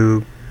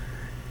YouTube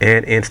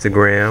and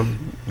Instagram.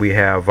 We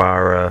have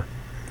our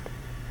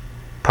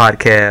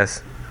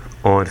podcast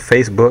on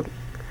Facebook,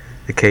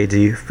 the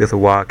KG Fifth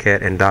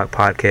Wildcat and Doc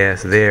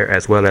podcast there,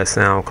 as well as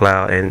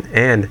SoundCloud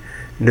and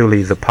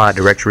newly the pod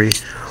directory.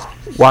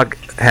 Wag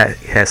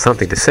has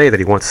something to say that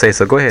he wants to say,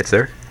 so go ahead,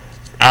 sir.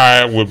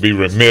 I would be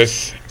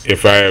remiss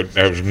if I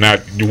was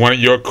not one of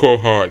your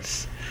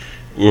cohorts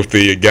with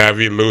the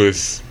Garvey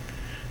Lewis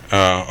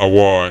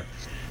Award,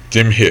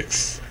 Jim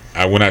Hicks.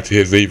 I went out to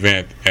his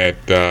event at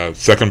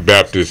Second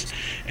Baptist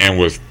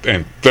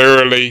and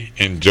thoroughly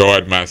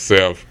enjoyed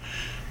myself.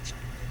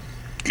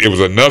 It was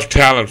enough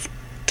talent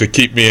to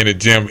keep me in the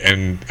gym,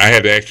 and I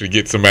had to actually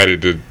get somebody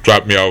to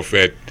drop me off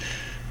at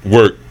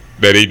work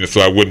that evening so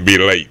I wouldn't be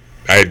late.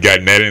 I had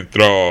gotten that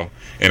enthralled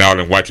and all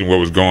in watching what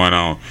was going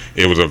on.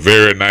 It was a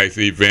very nice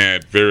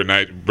event, very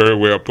nice, very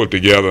well put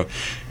together.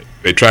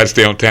 They try to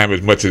stay on time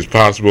as much as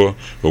possible,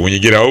 but when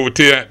you get an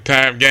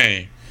overtime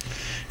game,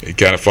 it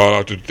kind of fall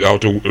off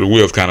the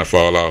wheels kind of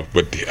fall off.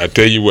 But I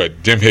tell you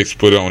what, Jim Hicks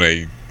put on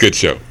a good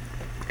show.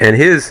 And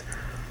his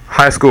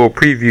high school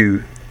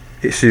preview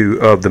issue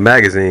of the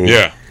magazine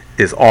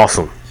is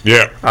awesome.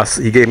 Yeah.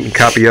 He gave me a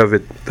copy of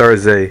it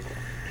Thursday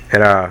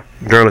at our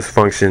journalist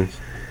function,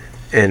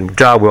 and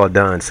job well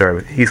done,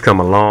 sir. He's come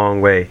a long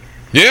way.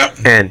 Yeah.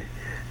 And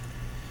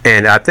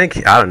I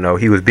think, I don't know,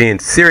 he was being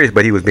serious,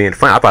 but he was being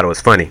funny. I thought it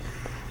was funny.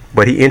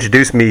 But he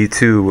introduced me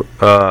to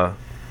a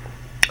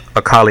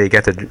colleague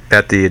at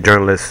the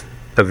journalist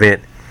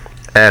event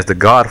as the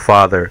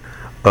godfather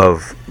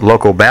of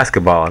local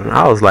basketball, and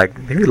I was like,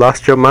 "Have you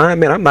lost your mind,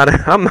 man?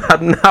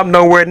 I'm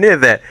nowhere near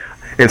that.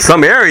 In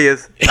some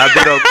areas,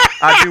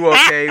 I do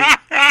okay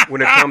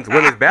when it comes to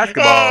women's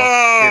basketball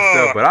and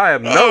stuff, but I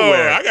am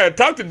nowhere. I gotta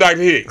talk to Dr.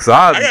 Hicks. So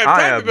I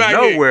am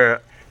nowhere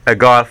a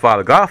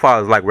godfather.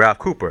 Godfather is like Ralph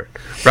Cooper.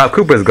 Ralph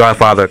Cooper is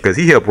godfather because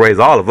he helped raise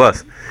all of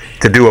us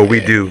to do what we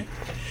do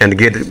and to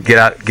get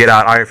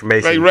out our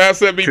information like Ralph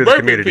said, be to the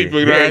community.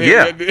 People around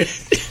here.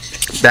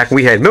 back when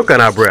we had milk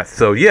on our breath.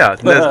 So yeah,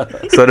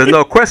 so there's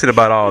no question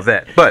about all of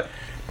that. But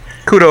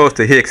kudos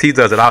to Hicks. He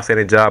does an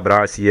outstanding job at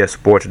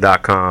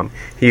rcssports.com.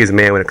 He is a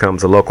man when it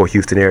comes to local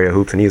Houston area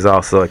hoops, and he's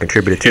also a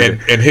contributor to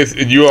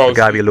the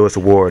Guy Lewis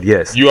Award.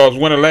 Yes, you all's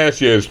winner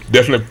last year is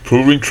definitely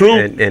proving true.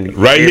 And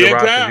right here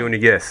in town. Jr.,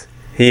 yes.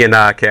 He and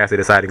I cast the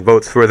deciding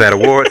votes for that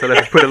award, so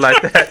let's put it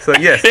like that. So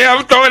yes. Yeah,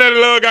 I'm throwing that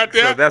log out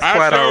there. So that's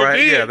quite all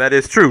right. Yeah, that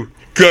is true.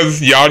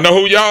 Because y'all know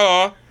who y'all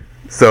are.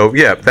 So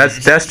yeah,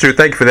 that's true.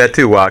 Thank you for that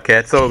too,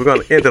 Wildcat. So we're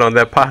going to end it on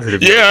that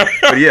positive. Yeah.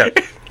 But yeah,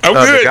 I'm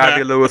good, the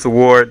Guy Lewis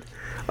Award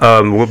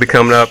will be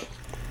coming up.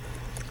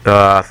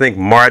 I think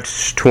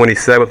March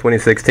 27th,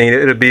 2016.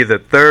 It'll be the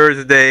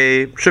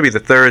Thursday. Should be the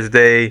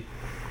Thursday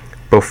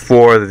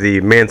before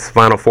the men's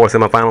Final Four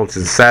semifinal, which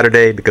is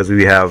Saturday, because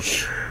we have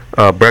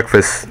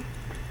breakfast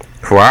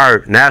for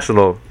our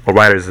national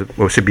writers.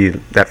 It should be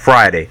that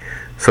Friday.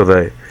 So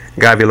the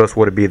Guy Lewis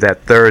Award will be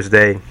that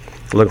Thursday.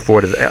 Looking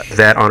forward to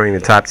that, honoring the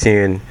top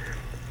 10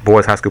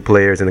 boys high school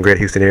players in the Greater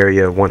Houston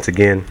area once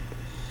again.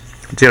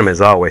 Gentlemen,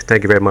 as always,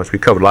 thank you very much. We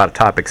covered a lot of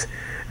topics,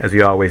 as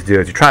we always do,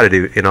 as we try to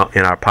do in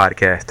our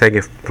podcast. Thank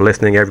you for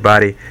listening,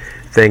 everybody.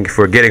 Thank you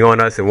for getting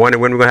on us and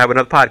wondering when we're going to have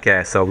another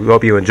podcast. So we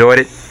hope you enjoyed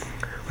it.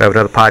 We'll have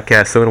another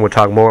podcast soon. We'll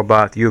talk more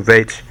about the U of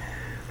H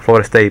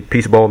Florida State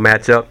Peach Bowl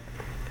matchup.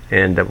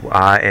 And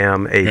I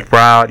am a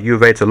proud U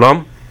of H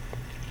alum.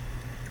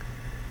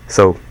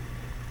 So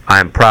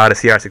I am proud to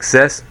see our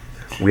success.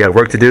 We have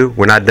work to do.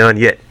 We're not done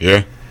yet.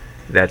 Yeah.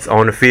 That's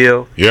on the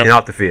field and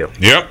off the field.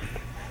 Yep.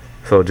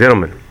 So,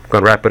 gentlemen, I'm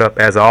going to wrap it up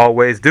as I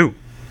always do.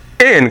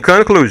 In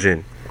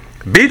conclusion,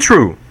 be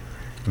true,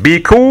 be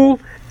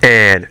cool,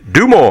 and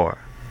do more.